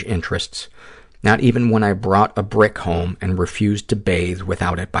strange interests, not even when I brought a brick home and refused to bathe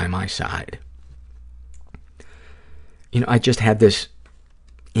without it by my side. I just had this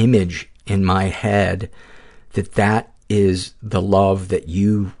image in my head that is the love that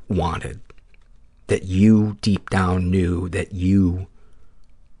you wanted, that you deep down knew that you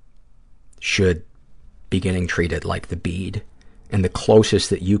should be getting treated like the bead. And the closest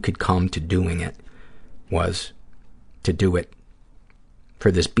that you could come to doing it was to do it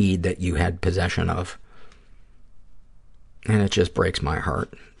for this bead that you had possession of. And it just breaks my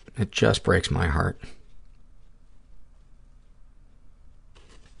heart. It just breaks my heart.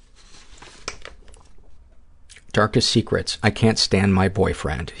 Darkest secrets. I can't stand my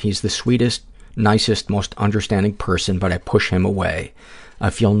boyfriend. He's the sweetest, nicest, most understanding person, but I push him away. I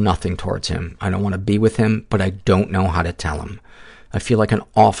feel nothing towards him. I don't want to be with him, but I don't know how to tell him. I feel like an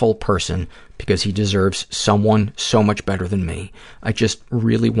awful person because he deserves someone so much better than me. I just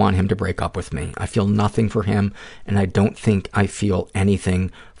really want him to break up with me. I feel nothing for him, and I don't think I feel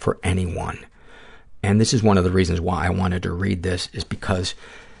anything for anyone. And this is one of the reasons why I wanted to read this, is because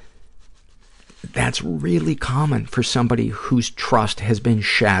that's really common for somebody whose trust has been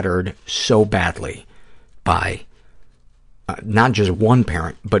shattered so badly by not just one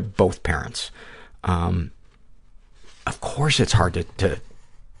parent, but both parents. Of course it's hard to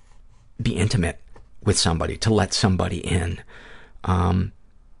be intimate with somebody, to let somebody in. And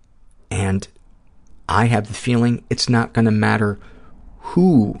I have the feeling it's not going to matter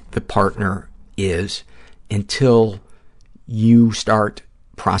who the partner is until you start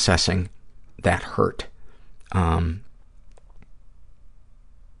processing that hurt. And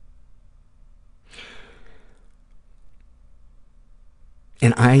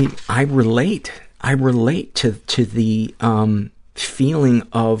I relate to the feeling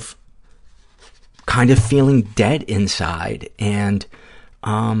of kind of feeling dead inside and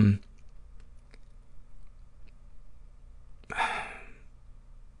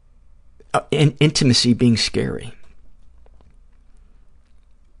intimacy being scary.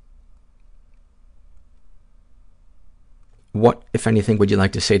 What, if anything, would you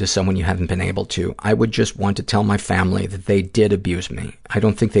like to say to someone you haven't been able to? I would just want to tell my family that they did abuse me. I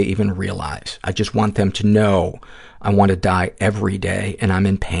don't think they even realize. I just want them to know I want to die every day and I'm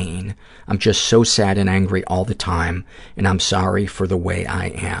in pain. I'm just so sad and angry all the time, and I'm sorry for the way I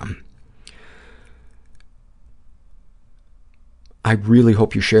am. I really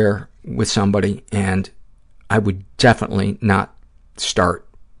hope you share with somebody, and I would definitely not start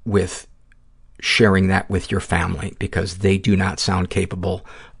with sharing that with your family, because they do not sound capable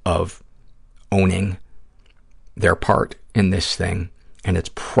of owning their part in this thing, and it's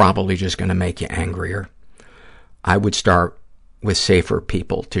probably just going to make you angrier. I would start with safer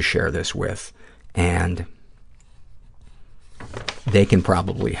people to share this with, and they can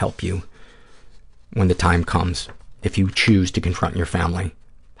probably help you when the time comes, if you choose to confront your family,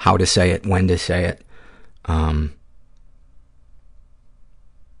 how to say it, when to say it.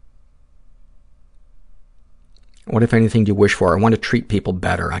 What, if anything, do you wish for? I want to treat people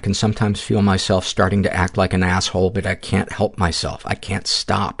better. I can sometimes feel myself starting to act like an asshole, but I can't help myself. I can't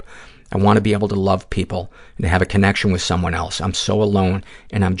stop. I want to be able to love people and to have a connection with someone else. I'm so alone,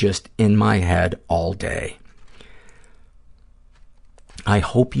 and I'm just in my head all day. I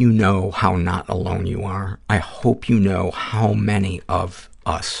hope you know how not alone you are. I hope you know how many of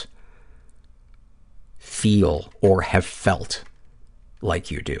us feel or have felt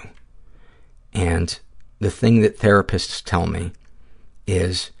like you do. And the thing that therapists tell me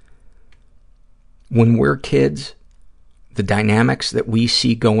is when we're kids, the dynamics that we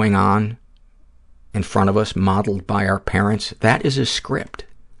see going on in front of us, modeled by our parents, that is a script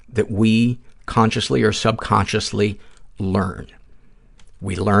that we consciously or subconsciously learn.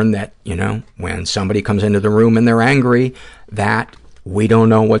 We learn that, when somebody comes into the room and they're angry, that we don't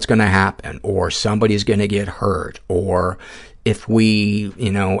know what's going to happen, or somebody's going to get hurt, or if we,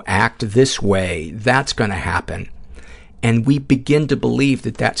 act this way, that's going to happen. And we begin to believe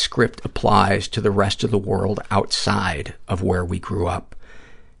that that script applies to the rest of the world outside of where we grew up.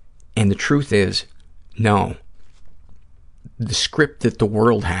 And the truth is, no. The script that the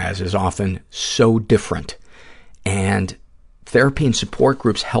world has is often so different. And therapy and support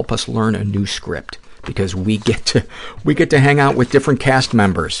groups help us learn a new script, because we get to hang out with different cast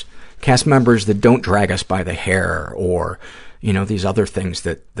members that don't drag us by the hair, or these other things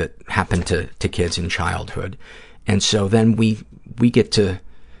that happen to kids in childhood. And so then we get to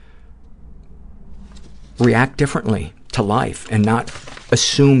react differently to life and not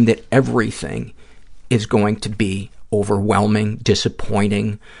assume that everything is going to be overwhelming,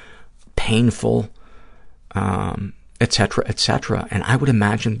 disappointing, painful, et cetera, et cetera. And I would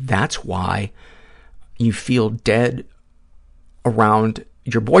imagine that's why you feel dead around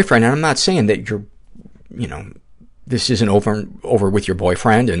your boyfriend. And I'm not saying that this isn't over with your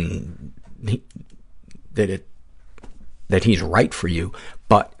boyfriend and that he's right for you,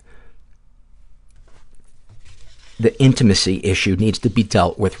 but the intimacy issue needs to be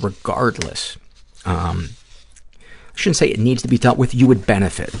dealt with regardless. I shouldn't say it needs to be dealt with. You would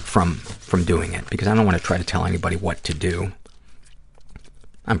benefit from doing it, because I don't want to try to tell anybody what to do.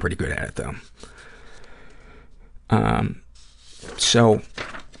 I'm pretty good at it, though. So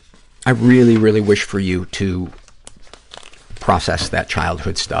I really, really wish for you to process that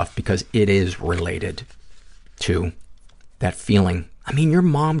childhood stuff, because it is related to that feeling. I mean, your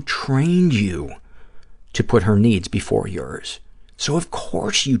mom trained you to put her needs before yours. So of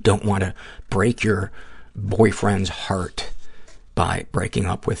course you don't want to break your boyfriend's heart by breaking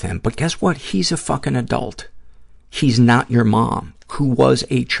up with him. But guess what? He's a fucking adult. He's not your mom, who was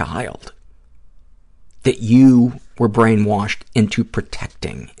a child that you were brainwashed into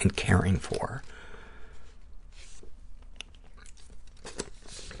protecting and caring for.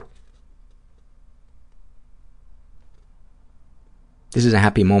 This is a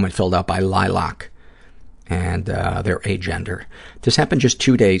happy moment filled out by Lilac, and they're agender. This happened just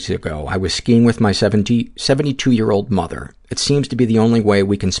 2 days ago. I was skiing with my 72-year-old mother. It seems to be the only way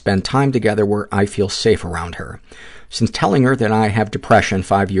we can spend time together where I feel safe around her. Since telling her that I have depression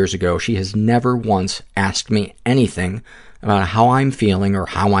 5 years ago, she has never once asked me anything about how I'm feeling or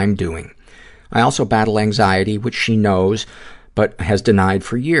how I'm doing. I also battle anxiety, which she knows, but has denied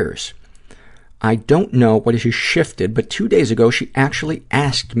for years. I don't know what has shifted, but 2 days ago she actually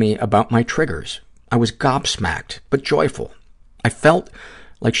asked me about my triggers. I was gobsmacked, but joyful. I felt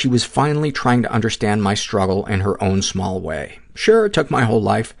like she was finally trying to understand my struggle in her own small way. Sure, it took my whole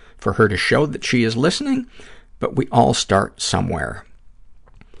life for her to show that she is listening, but we all start somewhere.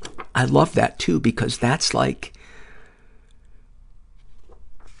 I love that, too, because that's like,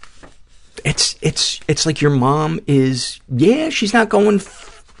 it's like your mom is, she's not going,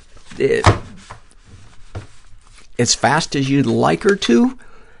 as fast as you'd like her to,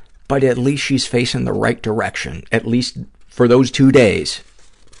 but at least she's facing the right direction. At least for those 2 days,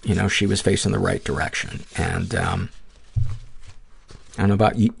 you know, she was facing the right direction. And I don't know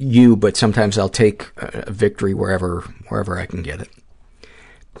about you, but sometimes I'll take a victory wherever I can get it.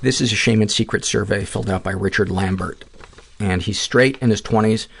 This is a Shame and Secret survey filled out by Richard Lambert. And he's straight, in his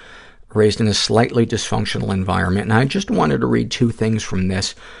 20s, raised in a slightly dysfunctional environment. And I just wanted to read 2 things from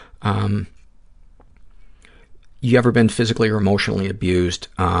this. You ever been physically or emotionally abused?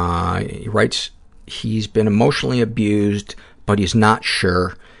 He writes, he's been emotionally abused, but he's not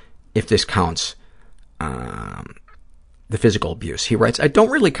sure if this counts, the physical abuse. He writes, I don't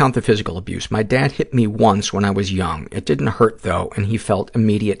really count the physical abuse. My dad hit me once when I was young. It didn't hurt, though, and he felt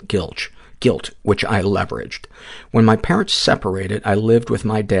immediate guilt, which I leveraged. When my parents separated, I lived with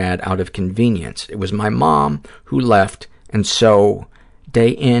my dad out of convenience. It was my mom who left, and so day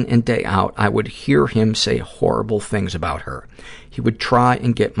in and day out, I would hear him say horrible things about her. He would try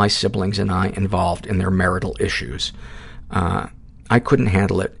and get my siblings and I involved in their marital issues. I couldn't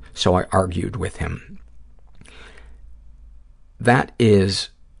handle it, so I argued with him. That is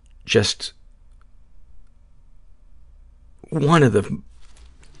just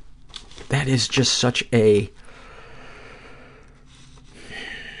that is just such a,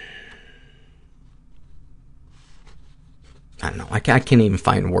 I don't know, I can't even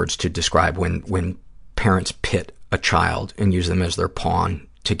find words to describe when parents pit a child and use them as their pawn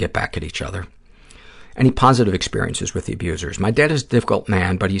to get back at each other. Any positive experiences with the abusers? My dad is a difficult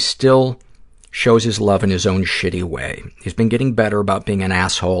man, but he still shows his love in his own shitty way. He's been getting better about being an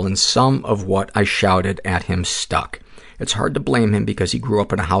asshole, and some of what I shouted at him stuck. It's hard to blame him because he grew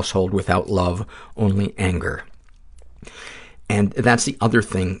up in a household without love, only anger. And that's the other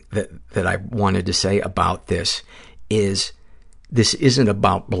thing that I wanted to say about this is this isn't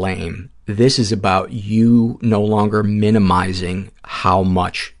about blame. This is about you no longer minimizing how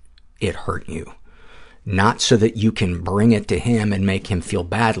much it hurt you. Not so that you can bring it to him and make him feel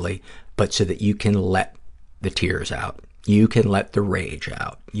badly, but so that you can let the tears out. You can let the rage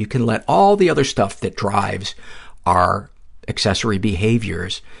out. You can let all the other stuff that drives our accessory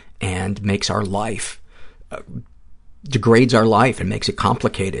behaviors and makes our life, degrades our life and makes it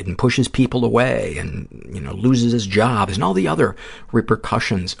complicated and pushes people away and, you know, loses his job and all the other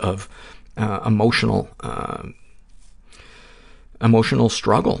repercussions of emotional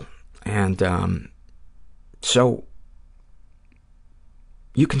struggle. And so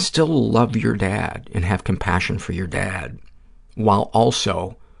you can still love your dad and have compassion for your dad while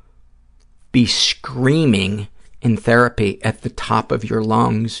also be screaming in therapy at the top of your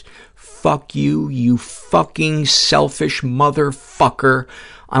lungs, fuck you, you fucking selfish motherfucker.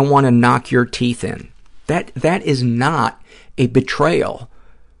 I want to knock your teeth in. That is not a betrayal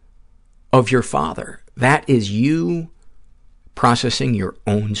of your father. That is you processing your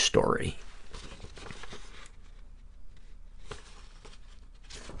own story.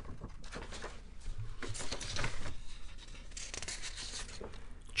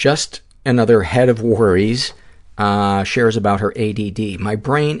 Just another head of worries shares about her ADD. My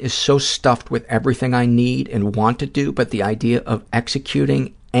brain is so stuffed with everything I need and want to do, but the idea of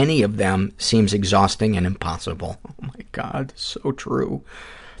executing any of them seems exhausting and impossible. Oh, my God, so true.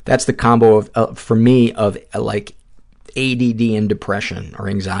 That's the combo of for me, of like ADD and depression, or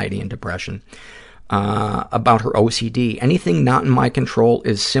anxiety and depression. About her OCD. Anything not in my control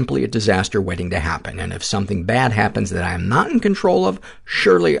is simply a disaster waiting to happen. And if something bad happens that I am not in control of,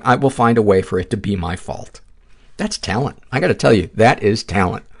 surely I will find a way for it to be my fault. That's talent. I got to tell you, that is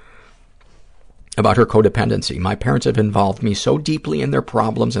talent. About her codependency. My parents have involved me so deeply in their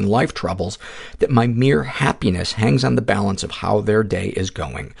problems and life troubles that my mere happiness hangs on the balance of how their day is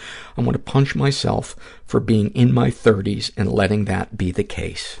going. I want to punch myself for being in my 30s and letting that be the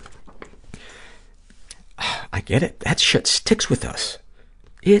case. I get it. That shit sticks with us.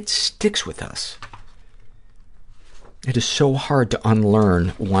 It sticks with us. It is so hard to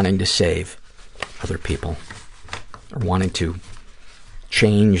unlearn wanting to save other people or wanting to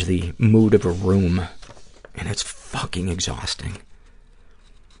change the mood of a room, and it's fucking exhausting.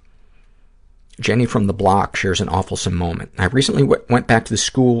 Jenny from the block shares an awfulsome moment. I recently went back to the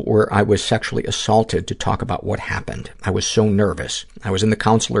school where I was sexually assaulted to talk about what happened. I was so nervous. I was in the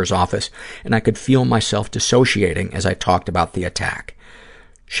counselor's office, and I could feel myself dissociating as I talked about the attack.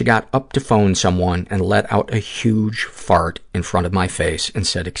 She got up to phone someone and let out a huge fart in front of my face and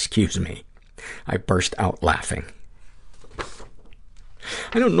said, "Excuse me." I burst out laughing.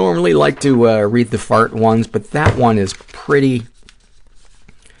 I don't normally like to read the fart ones, but that one is pretty...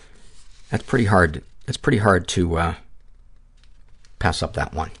 That's pretty hard. It's pretty hard to pass up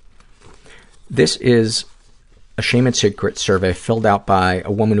that one. This is a Shame and Secret survey filled out by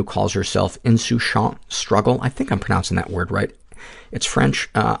a woman who calls herself Insouciant Struggle. I think I'm pronouncing that word right. It's French,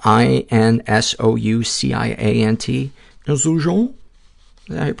 Insouciant. Insouciant?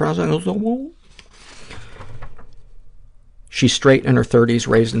 Is that how you pronounce it? She's straight, in her 30s,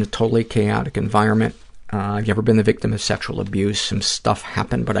 raised in a totally chaotic environment. Have you ever been the victim of sexual abuse? Some stuff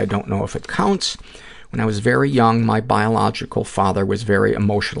happened, but I don't know if it counts. When I was very young, my biological father was very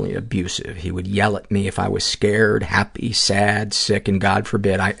emotionally abusive. He would yell at me if I was scared, happy, sad, sick, and God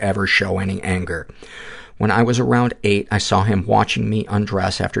forbid I ever show any anger. When I was around 8, I saw him watching me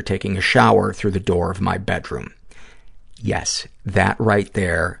undress after taking a shower through the door of my bedroom. Yes, that right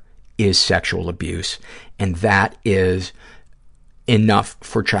there is sexual abuse, and that is enough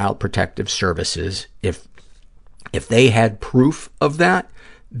for Child Protective Services. If they had proof of that,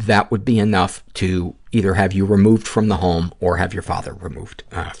 that would be enough to either have you removed from the home or have your father removed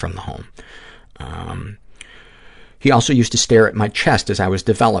from the home. He also used to stare at my chest as I was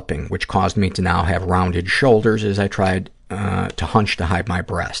developing, which caused me to now have rounded shoulders as I tried to hunch to hide my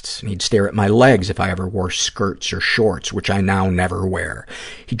breasts. And he'd stare at my legs if I ever wore skirts or shorts, which I now never wear.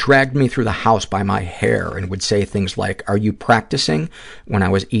 He dragged me through the house by my hair and would say things like, "Are you practicing?" when I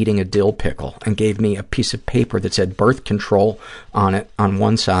was eating a dill pickle, and gave me a piece of paper that said birth control on it on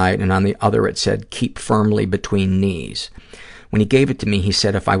one side, and on the other it said, "Keep firmly between knees." When he gave it to me, he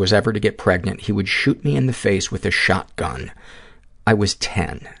said if I was ever to get pregnant, he would shoot me in the face with a shotgun. I was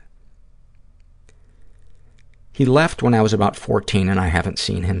 10. He left when I was about 14, and I haven't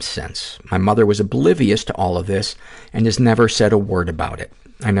seen him since. My mother was oblivious to all of this and has never said a word about it.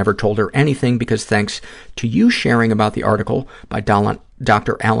 I never told her anything because thanks to you sharing about the article by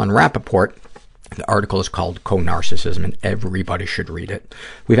Dr. Alan Rappaport, the article is called Co-Narcissism, and everybody should read it.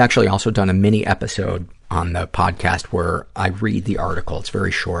 We've actually also done a mini episode on the podcast where I read the article. It's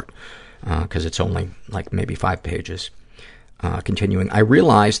very short because it's only like maybe 5 pages. Continuing, I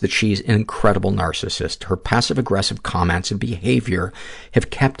realize that she's an incredible narcissist. Her passive-aggressive comments and behavior have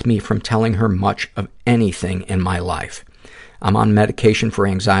kept me from telling her much of anything in my life. I'm on medication for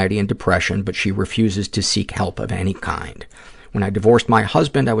anxiety and depression, but she refuses to seek help of any kind. When I divorced my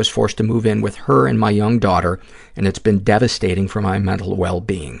husband, I was forced to move in with her and my young daughter, and it's been devastating for my mental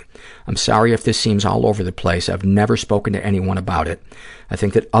well-being. I'm sorry if this seems all over the place. I've never spoken to anyone about it. I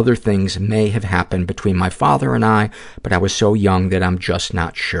think that other things may have happened between my father and I, but I was so young that I'm just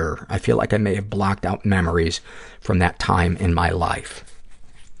not sure. I feel like I may have blocked out memories from that time in my life.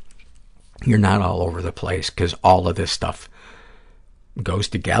 You're not all over the place because all of this stuff goes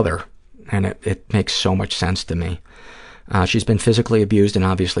together, and it makes so much sense to me. She's been physically abused and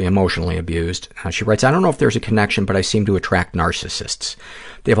obviously emotionally abused. She writes, I don't know if there's a connection, but I seem to attract narcissists.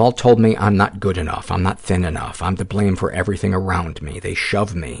 They've all told me I'm not good enough, I'm not thin enough, I'm to blame for everything around me. They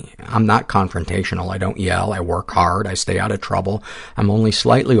shove me. I'm not confrontational. I don't yell. I work hard. I stay out of trouble. I'm only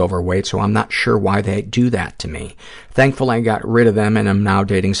slightly overweight, so I'm not sure why they do that to me. Thankfully, I got rid of them, and I'm now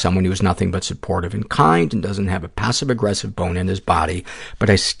dating someone who's nothing but supportive and kind and doesn't have a passive-aggressive bone in his body, but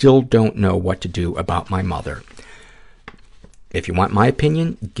I still don't know what to do about my mother. If you want my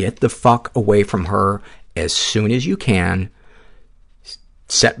opinion, get the fuck away from her as soon as you can.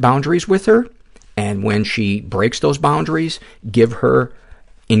 Set boundaries with her, and when she breaks those boundaries, give her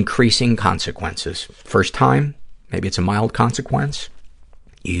increasing consequences. First time, maybe it's a mild consequence.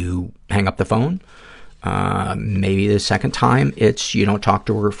 You hang up the phone. Maybe the second time, it's you don't talk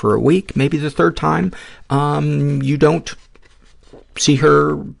to her for a week. Maybe the third time, you don't see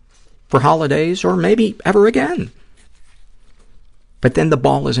her for holidays or maybe ever again. But then the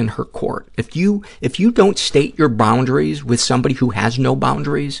ball is in her court. If you don't state your boundaries with somebody who has no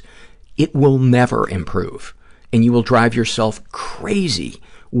boundaries, it will never improve. And you will drive yourself crazy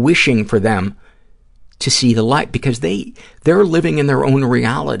wishing for them to see the light because they're living in their own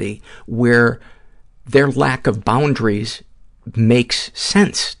reality where their lack of boundaries makes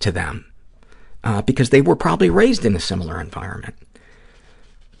sense to them because they were probably raised in a similar environment.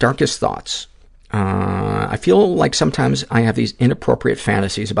 Darkest thoughts. I feel like sometimes I have these inappropriate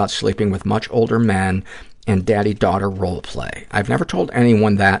fantasies about sleeping with much older men and daddy-daughter role play. I've never told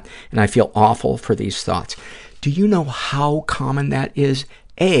anyone that, and I feel awful for these thoughts. Do you know how common that is?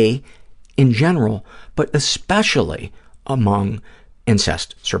 In general, but especially among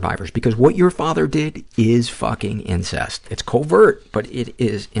incest survivors, because what your father did is fucking incest. It's covert, but it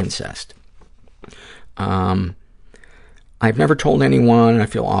is incest. I've never told anyone. I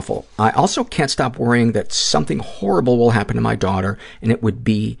feel awful. I also can't stop worrying that something horrible will happen to my daughter and it would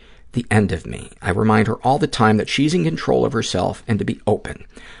be the end of me. I remind her all the time that she's in control of herself and to be open.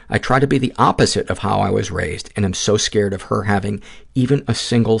 I try to be the opposite of how I was raised, and I'm so scared of her having even a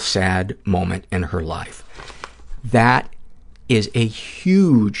single sad moment in her life. that is a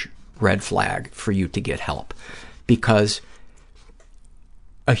huge red flag for you to get help, because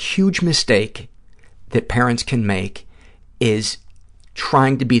a huge mistake that parents can make is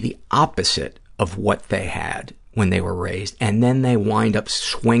trying to be the opposite of what they had when they were raised, and then they wind up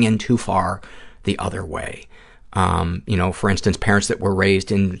swinging too far the other way. For instance, parents that were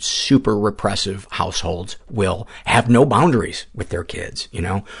raised in super repressive households will have no boundaries with their kids,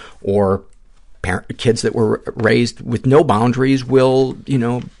 or kids that were raised with no boundaries will,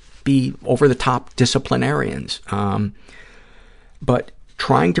 be over-the-top disciplinarians. But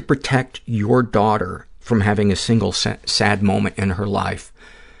trying to protect your daughter from having a single sad moment in her life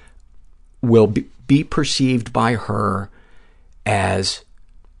will be perceived by her as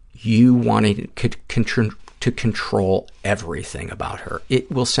you wanting to control everything about her.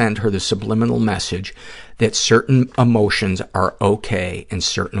 It will send her the subliminal message that certain emotions are okay and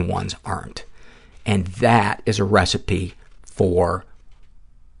certain ones aren't. And that is a recipe for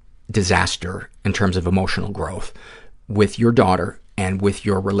disaster in terms of emotional growth with your daughter and with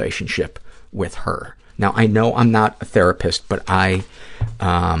your relationship with her. Now, I know I'm not a therapist, but I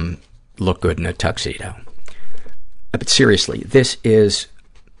look good in a tuxedo. But seriously, this is...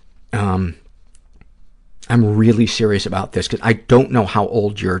 I'm really serious about this because I don't know how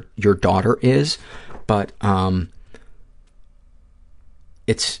old your daughter is, but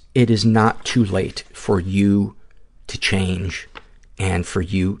it is not too late for you to change and for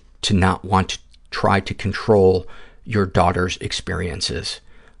you to not want to try to control your daughter's experiences,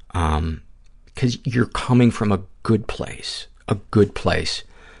 because you're coming from a good place,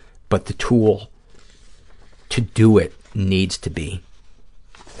 but the tool to do it needs to be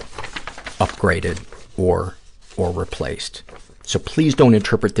upgraded or replaced. So please don't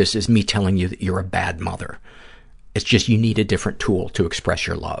interpret this as me telling you that you're a bad mother. It's just you need a different tool to express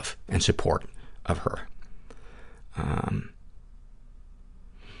your love and support of her.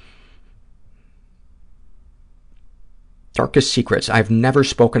 Darkest secrets. I've never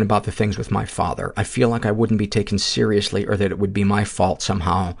spoken about the things with my father. I feel like I wouldn't be taken seriously or that it would be my fault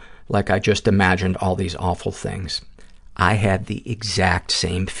somehow, like I just imagined all these awful things. I had the exact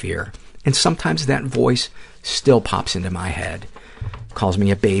same fear. And sometimes that voice still pops into my head. Calls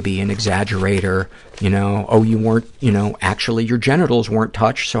me a baby, an exaggerator, oh, you weren't, actually your genitals weren't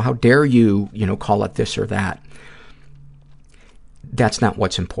touched, so how dare you, call it this or that. That's not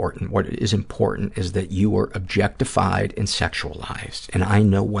what's important. What is important is that you were objectified and sexualized, and I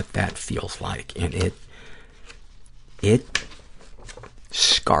know what that feels like, and it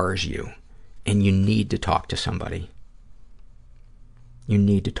scars you, and you need to talk to somebody. You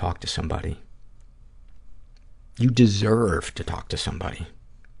need to talk to somebody. You deserve to talk to somebody.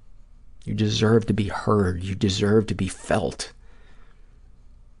 You deserve to be heard. You deserve to be felt.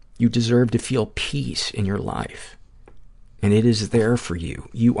 You deserve to feel peace in your life. And it is there for you.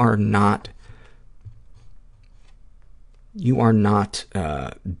 You are not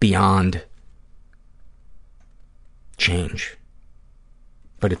beyond change.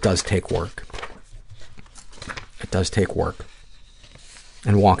 But it does take work. It does take work.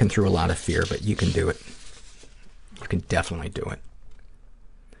 And walking through a lot of fear, but you can do it. You can definitely do it.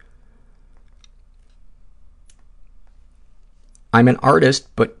 I'm an artist,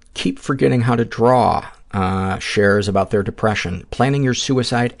 but keep forgetting how to draw. Shares about their depression. Planning your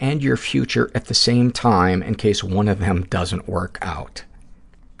suicide and your future at the same time in case one of them doesn't work out.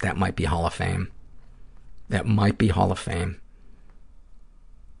 That might be Hall of Fame. That might be Hall of Fame.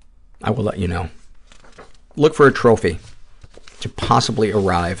 I will let you know. Look for a trophy to possibly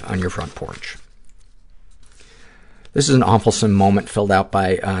arrive on your front porch. This is an awfulsome moment filled out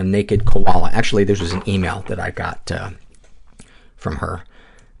by Naked Koala. Actually, this was an email that I got from her.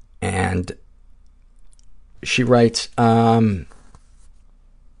 And she writes, 4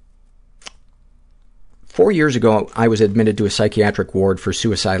 years ago, I was admitted to a psychiatric ward for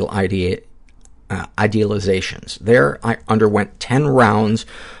suicidal idealizations. There, I underwent 10 rounds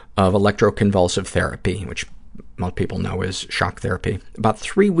of electroconvulsive therapy, which most people know is shock therapy. About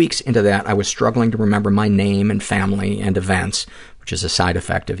 3 weeks into that, I was struggling to remember my name and family and events, which is a side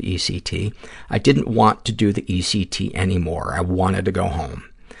effect of ECT. I didn't want to do the ECT anymore. I wanted to go home.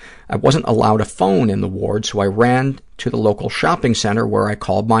 I wasn't allowed a phone in the ward, so I ran to the local shopping center where I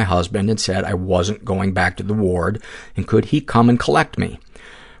called my husband and said I wasn't going back to the ward and could he come and collect me.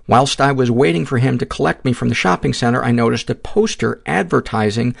 Whilst I was waiting for him to collect me from the shopping center, I noticed a poster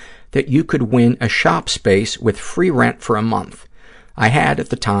advertising that you could win a shop space with free rent for a month. I had, at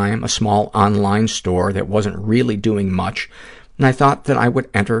the time, a small online store that wasn't really doing much, and I thought that I would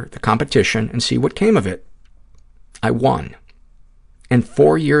enter the competition and see what came of it. I won. And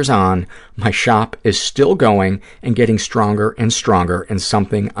 4 years on, my shop is still going and getting stronger and stronger, and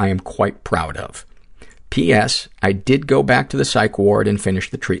something I am quite proud of. P.S. I did go back to the psych ward and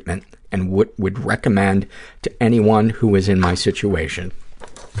finish the treatment, and would recommend to anyone who is in my situation.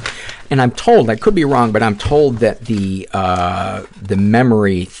 And I'm told, I could be wrong, but I'm told that the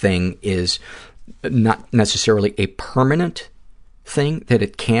memory thing is not necessarily a permanent thing, that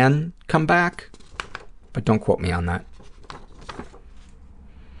it can come back, but don't quote me on that.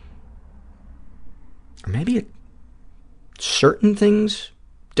 Or maybe certain things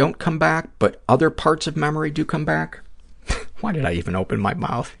don't come back, but other parts of memory do come back. Why did I even open my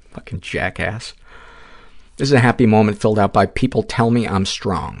mouth? Fucking jackass. This is a happy moment filled out by People Tell Me I'm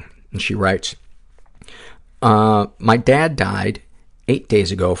Strong. And she writes, my dad died 8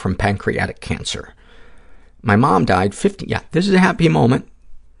 days ago from pancreatic cancer. My mom died this is a happy moment.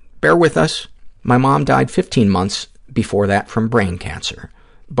 Bear with us. My mom died 15 months before that from brain cancer.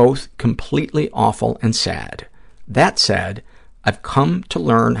 Both completely awful and sad. That said, I've come to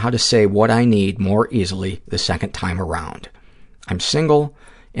learn how to say what I need more easily the second time around. I'm single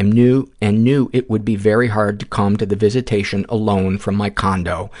and knew it would be very hard to come to the visitation alone from my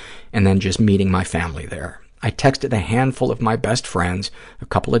condo and then just meeting my family there. I texted a handful of my best friends a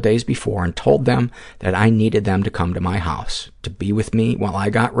couple of days before and told them that I needed them to come to my house, to be with me while I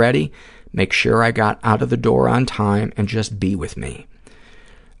got ready, make sure I got out of the door on time, and just be with me.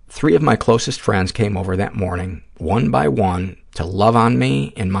 3 of my closest friends came over that morning, one by one, to love on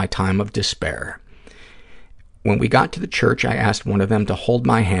me in my time of despair. When we got to the church, I asked one of them to hold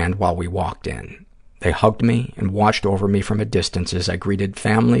my hand while we walked in. They hugged me and watched over me from a distance as I greeted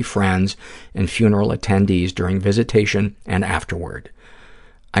family, friends, and funeral attendees during visitation and afterward.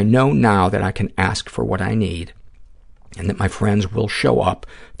 I know now that I can ask for what I need and that my friends will show up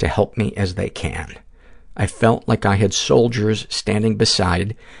to help me as they can. I felt like I had soldiers standing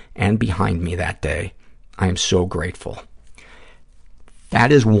beside and behind me that day. I am so grateful.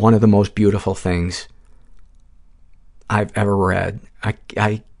 That is one of the most beautiful things I've ever read.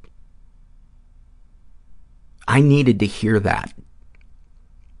 I needed to hear that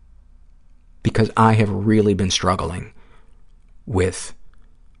because I have really been struggling with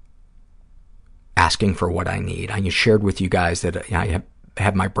asking for what I need. I shared with you guys that I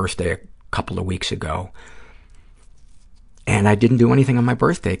had my birthday a couple of weeks ago, and I didn't do anything on my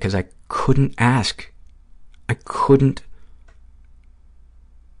birthday because I couldn't ask. I couldn't.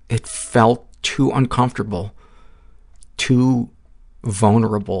 It felt too uncomfortable, too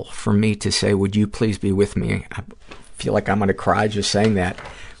vulnerable for me to say, would you please be with me? I feel like I'm going to cry just saying that.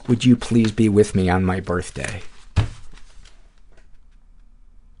 Would you please be with me on my birthday?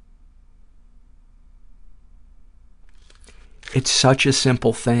 It's such a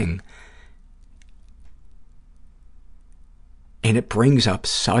simple thing. And it brings up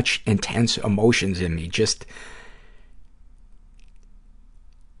such intense emotions in me, just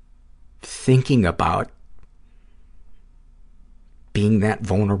thinking about being that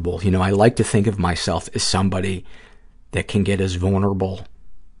vulnerable. You know, I like to think of myself as somebody that can get as vulnerable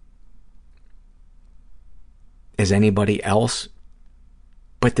as anybody else.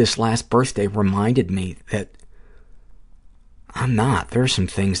 But this last birthday reminded me that I'm not. There are some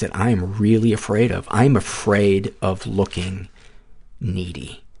things that I am really afraid of. I'm afraid of looking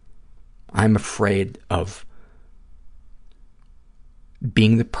needy. I'm afraid of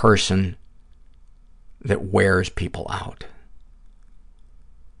being the person that wears people out.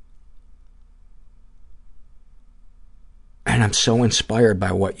 And I'm so inspired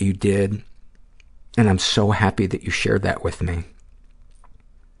by what you did, and I'm so happy that you shared that with me.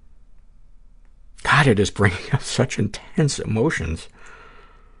 God, it is bringing up such intense emotions.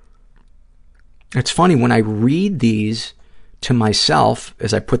 It's funny, when I read these to myself,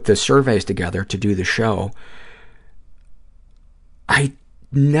 as I put the surveys together to do the show, I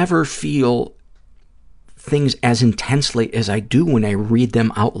never feel things as intensely as I do when I read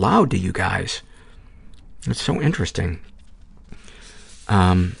them out loud to you guys. It's so interesting.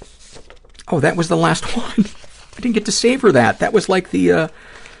 That was the last one. I didn't get to savor that. That was like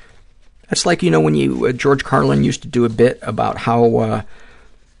that's like, you know, when you, George Carlin used to do a bit about how,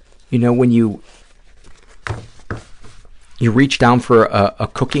 you know, when you reach down for a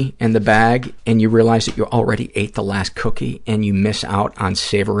cookie in the bag and you realize that you already ate the last cookie and you miss out on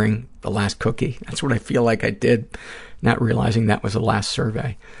savoring the last cookie. That's what I feel like I did, not realizing that was the last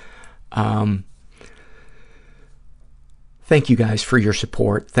survey. Thank you guys for your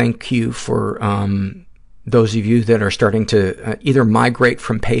support. Thank you for those of you that are starting to either migrate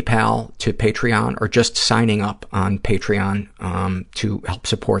from PayPal to Patreon or just signing up on Patreon to help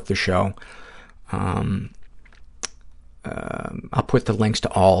support the show. I'll put the links to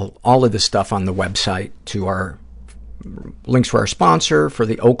all of the stuff on the website, to our links for our sponsor, for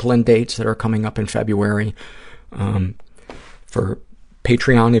the Oakland dates that are coming up in February, for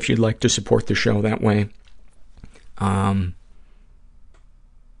Patreon if you'd like to support the show that way.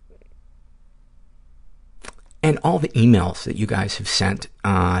 And all the emails that you guys have sent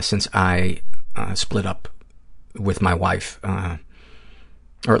since I split up with my wife, or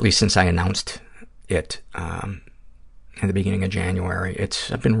at least since I announced it in the beginning of January.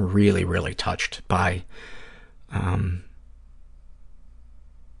 I've been really, really touched by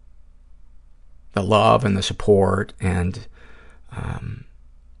the love and the support, and I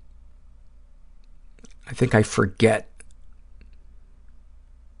think I forget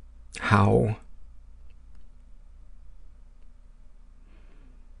how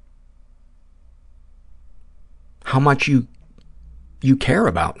much you care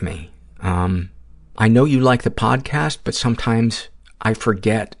about me. I know you like the podcast, but sometimes I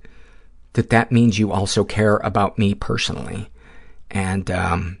forget that means you also care about me personally. And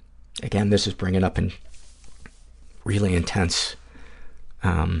again, this is bringing up in really intense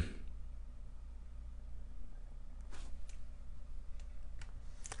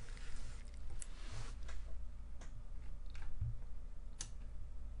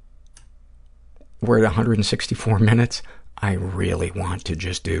we're at 164 minutes. I really want to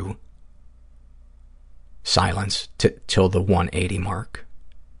just do silence till the 180 mark.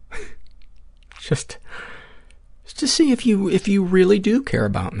 just to see if you really do care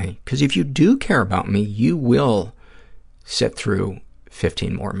about me. Because if you do care about me, you will sit through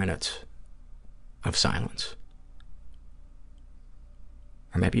 15 more minutes of silence.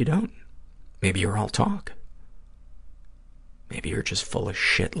 Or maybe you don't. Maybe you're all talk. Maybe you're just full of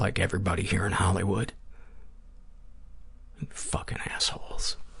shit like everybody here in Hollywood. You fucking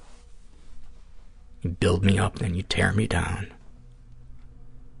assholes. You build me up, then you tear me down.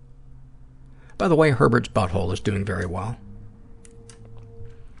 By the way, Herbert's butthole is doing very well.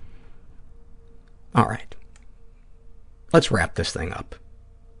 All right. Let's wrap this thing up.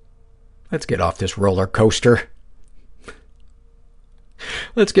 Let's get off this roller coaster.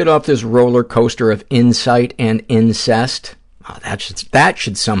 Let's get off this roller coaster of insight and incest. Oh, that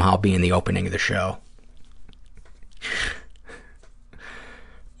should somehow be in the opening of the show.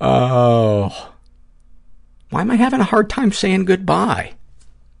 Oh. Why am I having a hard time saying goodbye?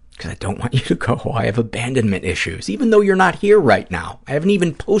 Because I don't want you to go. I have abandonment issues, even though you're not here right now. I haven't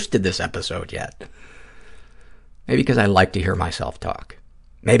even posted this episode yet. Maybe because I like to hear myself talk.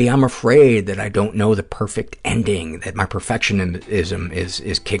 Maybe I'm afraid that I don't know the perfect ending, that my perfectionism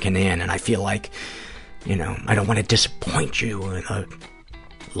is kicking in, and I feel like, I don't want to disappoint you in the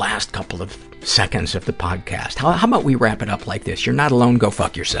last couple of seconds of the podcast. How about we wrap it up like this? You're not alone, go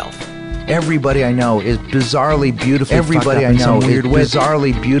fuck yourself. Everybody I know is bizarrely beautifully Everybody fucked up I know in some weird way.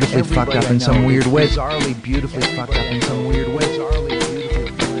 bizarrely beautifully fucked up in some weird way. Bizarrely beautifully fucked up in some weird way.